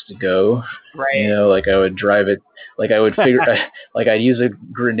supposed to go. Right. Like I would drive it, like I would figure, like I'd use a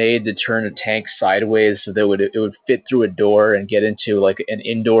grenade to turn a tank sideways so that it would fit through a door and get into like an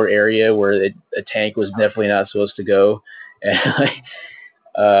indoor area where a tank was definitely not supposed to go, and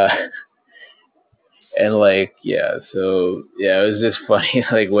yeah, so yeah, it was just funny.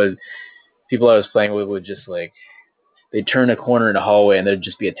 Like when people I was playing with would just like. They'd turn a corner in a hallway and there'd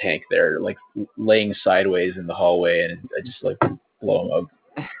just be a tank there, like laying sideways in the hallway, and I just like blow them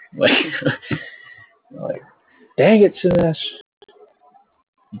up, like, dang it, Sinesh,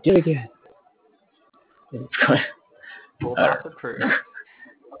 you did it again. Full box approved.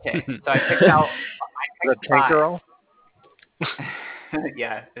 Okay, so I picked out. The tank girl.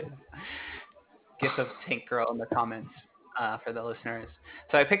 Yeah, gift of tank girl in the comments for the listeners.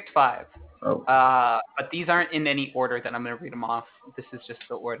 So I picked 5. Oh. But these aren't in any order that I'm going to read them off. This is just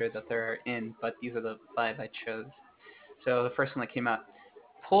the order that they're in, but these are the 5 I chose. So the first one that came out,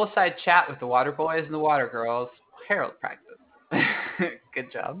 poolside chat with the water boys and the water girls, Herald practice.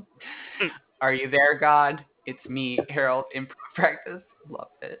 Good job. Are you there, God? It's me, Herald, improv practice. Love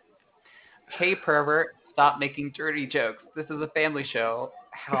it. Hey, pervert, stop making dirty jokes. This is a family show.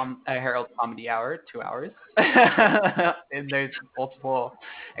 A Herald Comedy Hour, 2 hours. And there's multiple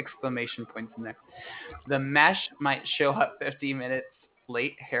exclamation points in there. The mesh might show up 50 minutes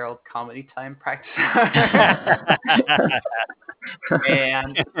late, Herald Comedy Time practice.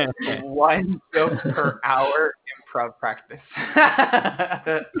 And 1 joke per hour improv practice.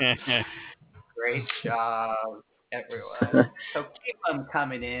 Great job, everyone. So keep them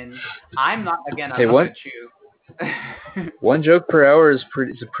coming in. I'm not going to choose. 1 joke per hour is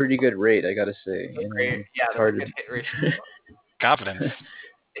a pretty good rate, I gotta say. Great. Yeah, that's a good hit ratio. Confidence.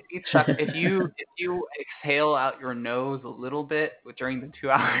 If you exhale out your nose a little bit during the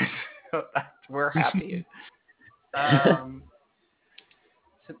 2 hours, we're happy. So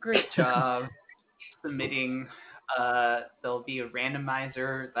great job submitting. There'll be a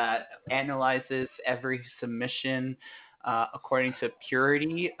randomizer that analyzes every submission according to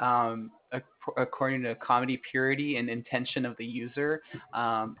purity, according to comedy purity and intention of the user.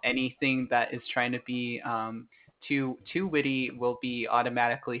 Anything that is trying to be too witty will be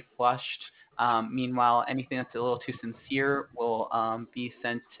automatically flushed. Meanwhile, anything that's a little too sincere will be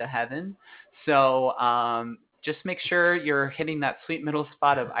sent to heaven. So just make sure you're hitting that sweet middle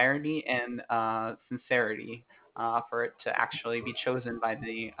spot of irony and sincerity for it to actually be chosen by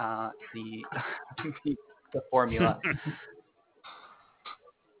the the formula.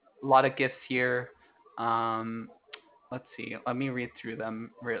 A lot of gifts here. Let's see. Let me read through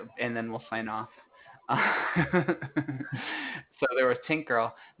them, and then we'll sign off. So there was Tink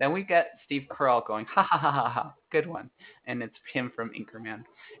Girl. Then we get Steve Carell going, ha ha ha ha ha, good one. And it's him from Anchorman.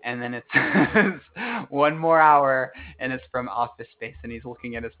 And then it says 1 more hour, and it's from Office Space, and he's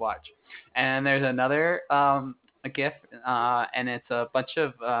looking at his watch. And there's another a GIF, and it's a bunch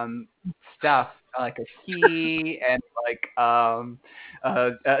of stuff like a key and like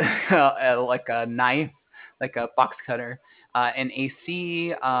like a knife, like a box cutter, an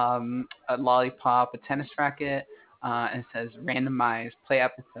AC, a lollipop, a tennis racket, and it says randomized play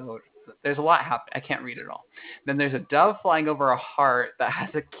episode. There's a lot happening. I can't read it all. Then there's a dove flying over a heart that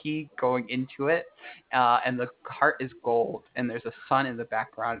has a key going into it, and the heart is gold, and there's a sun in the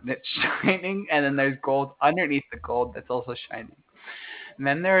background, and it's shining, and then there's gold underneath the gold that's also shining. And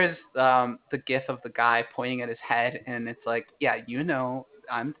then there's the gif of the guy pointing at his head, and it's like, yeah,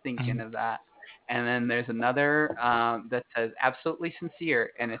 I'm thinking of that. And then there's another that says absolutely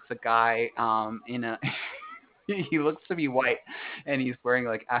sincere, and it's a guy in a he looks to be white, and he's wearing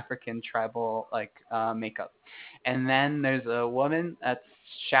like African tribal like makeup. And then there's a woman that's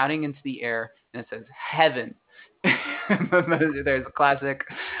shouting into the air, and it says heaven. There's a classic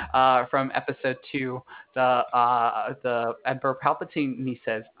from episode 2. The Emperor Palpatine, and he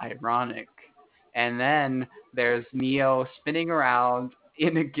says ironic. And then there's Neo spinning around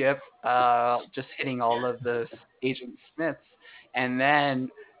in a GIF, just hitting all of the Agent Smiths. And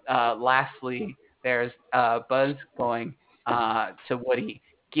then lastly, there's Buzz going to Woody,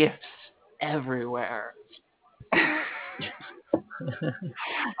 gifts everywhere. That's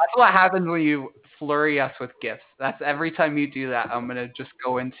what happens when you flurry us with gifts. That's every time you do that, I'm gonna just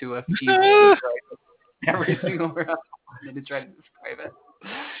go into a feed every single round to try to describe it.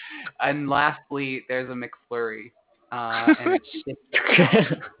 And lastly, there's a McFlurry, and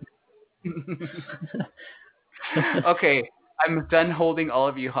it's okay. I'm done holding all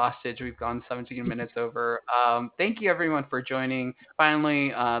of you hostage. We've gone 17 minutes over. Thank you everyone for joining. Finally,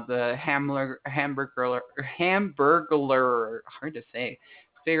 the Hamburglar, hard to say.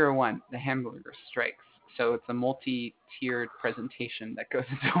 Figure 1, the Hamburger strikes. So it's a multi-tiered presentation that goes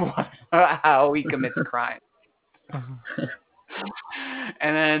into how he commits crime. And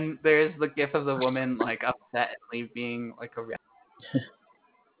then there's the gif of the woman like upset and being like a.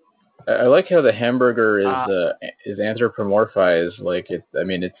 I like how the hamburger is anthropomorphized. Like it's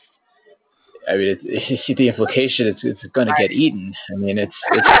you see the implication. It's going to get eaten. I mean, it's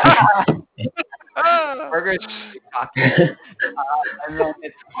Burger's talking, and then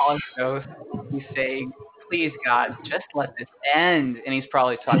it's Colin Jost. He's saying, "Please God, just let this end." And he's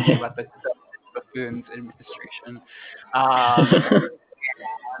probably talking about the buffoons administration.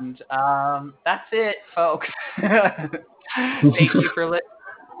 And that's it, folks. Thank you for listening.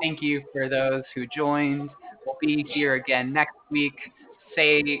 Thank you for those who joined. We'll be here again next week.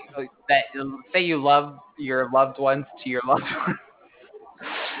 Say you love your loved ones to your loved ones.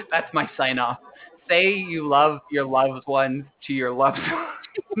 That's my sign off. Say you love your loved ones to your loved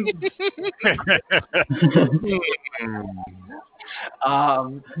ones. All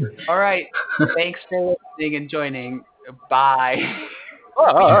right. Thanks for listening and joining. Bye.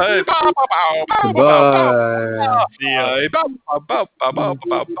 Bye. Goodbye. See ya. Bye.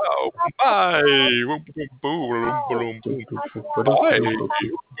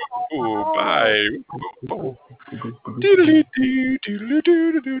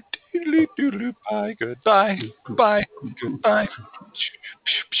 Goodbye. Bye. Goodbye.